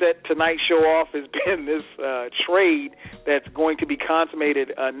really has set tonight's show off has been this trade that's going to be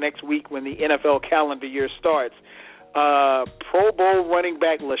consummated next week when the NFL calendar year starts. Pro Bowl running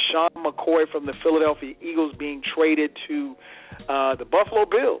back LeSean McCoy from the Philadelphia Eagles being traded to the Buffalo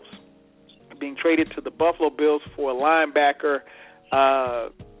Bills. Being traded to the Buffalo Bills for a linebacker. A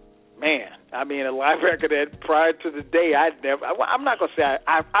linebacker that prior to the day I'm not going to say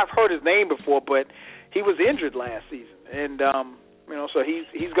I've heard his name before, but he was injured last season. And, so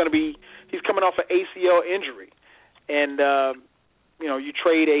he's coming off an ACL injury. And, you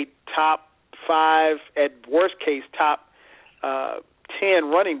trade a top 5, at worst case, top 10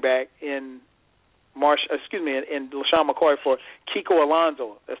 running back in LeSean McCoy for Kiko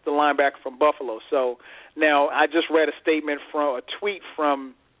Alonso. That's the linebacker from Buffalo. So now I just read a tweet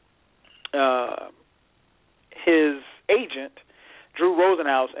from his agent, Drew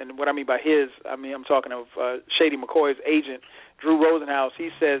Rosenhaus, and what I mean by I'm talking of Shady McCoy's agent, Drew Rosenhaus. He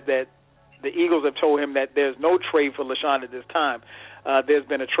says that the Eagles have told him that there's no trade for LeSean at this time. There's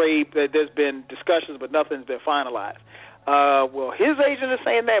been a trade, there's been discussions, but nothing's been finalized. Well, his agent is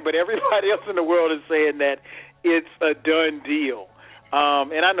saying that, but everybody else in the world is saying that it's a done deal.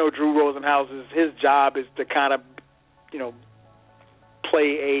 And I know Drew Rosenhaus, his job is to kind of,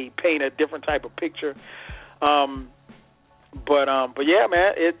 paint a different type of picture. But yeah,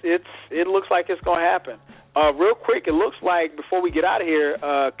 man, it looks like it's going to happen. Real quick, it looks like before we get out of here,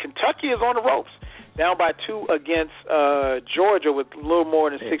 Kentucky is on the ropes, down by 2 against Georgia with a little more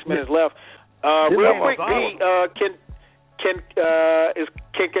than 6 minutes left. Real quick, B, can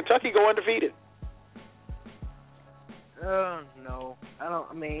Kentucky go undefeated? No, I don't.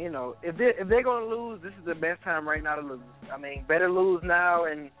 I mean, if they're going to lose, this is the best time right now to lose. I mean, better lose now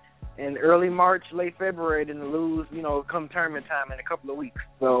in early March, late February than to lose, come tournament time in a couple of weeks.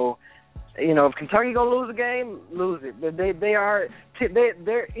 So, if Kentucky gonna lose a game, lose it. But they're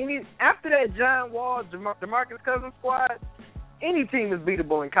after that John Wall, DeMarcus Cousins squad, any team is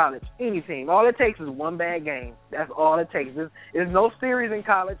beatable in college. Any team. All it takes is one bad game. That's all it takes. There's no series in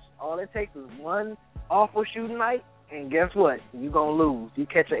college. All it takes is one awful shooting night, and guess what? You're going to lose. You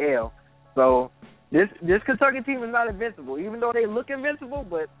catch an L. So this Kentucky team is not invincible, even though they look invincible,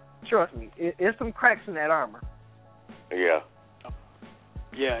 but trust me, it's some cracks in that armor. Yeah.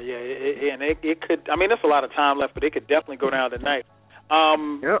 Yeah, and it could. I mean, there's a lot of time left, but it could definitely go down tonight.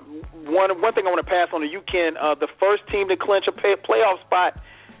 Yep. One thing I want to pass on to you, Ken. The first team to clinch a playoff spot,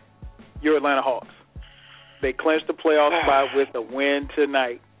 your Atlanta Hawks. They clinched the playoff spot with a win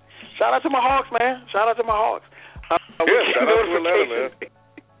tonight. Shout out to my Hawks, man. Shout out to my Hawks. Shout out to Atlanta, man.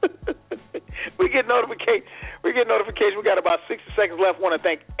 We get notification. We got about 60 seconds left. Want to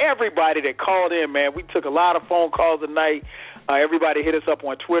thank everybody that called in, man. We took a lot of phone calls tonight. Everybody hit us up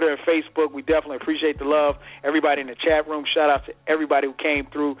on Twitter and Facebook. We definitely appreciate the love. Everybody in the chat room, shout out to everybody who came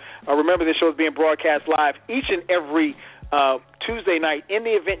through. Remember, this show is being broadcast live each and every Tuesday night. In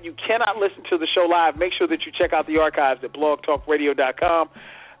the event you cannot listen to the show live, make sure that you check out the archives at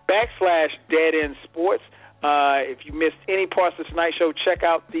blogtalkradio.com/deadendsports. If you missed any parts of tonight's show, check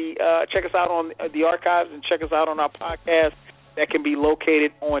us out on the archives and check us out on our podcast that can be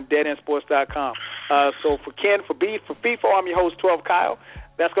located on deadendsports.com. So for Ken, for B, for FIFO, I'm your host, 12 Kyle.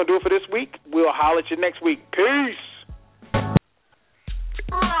 That's going to do it for this week. We'll holler at you next week. Peace.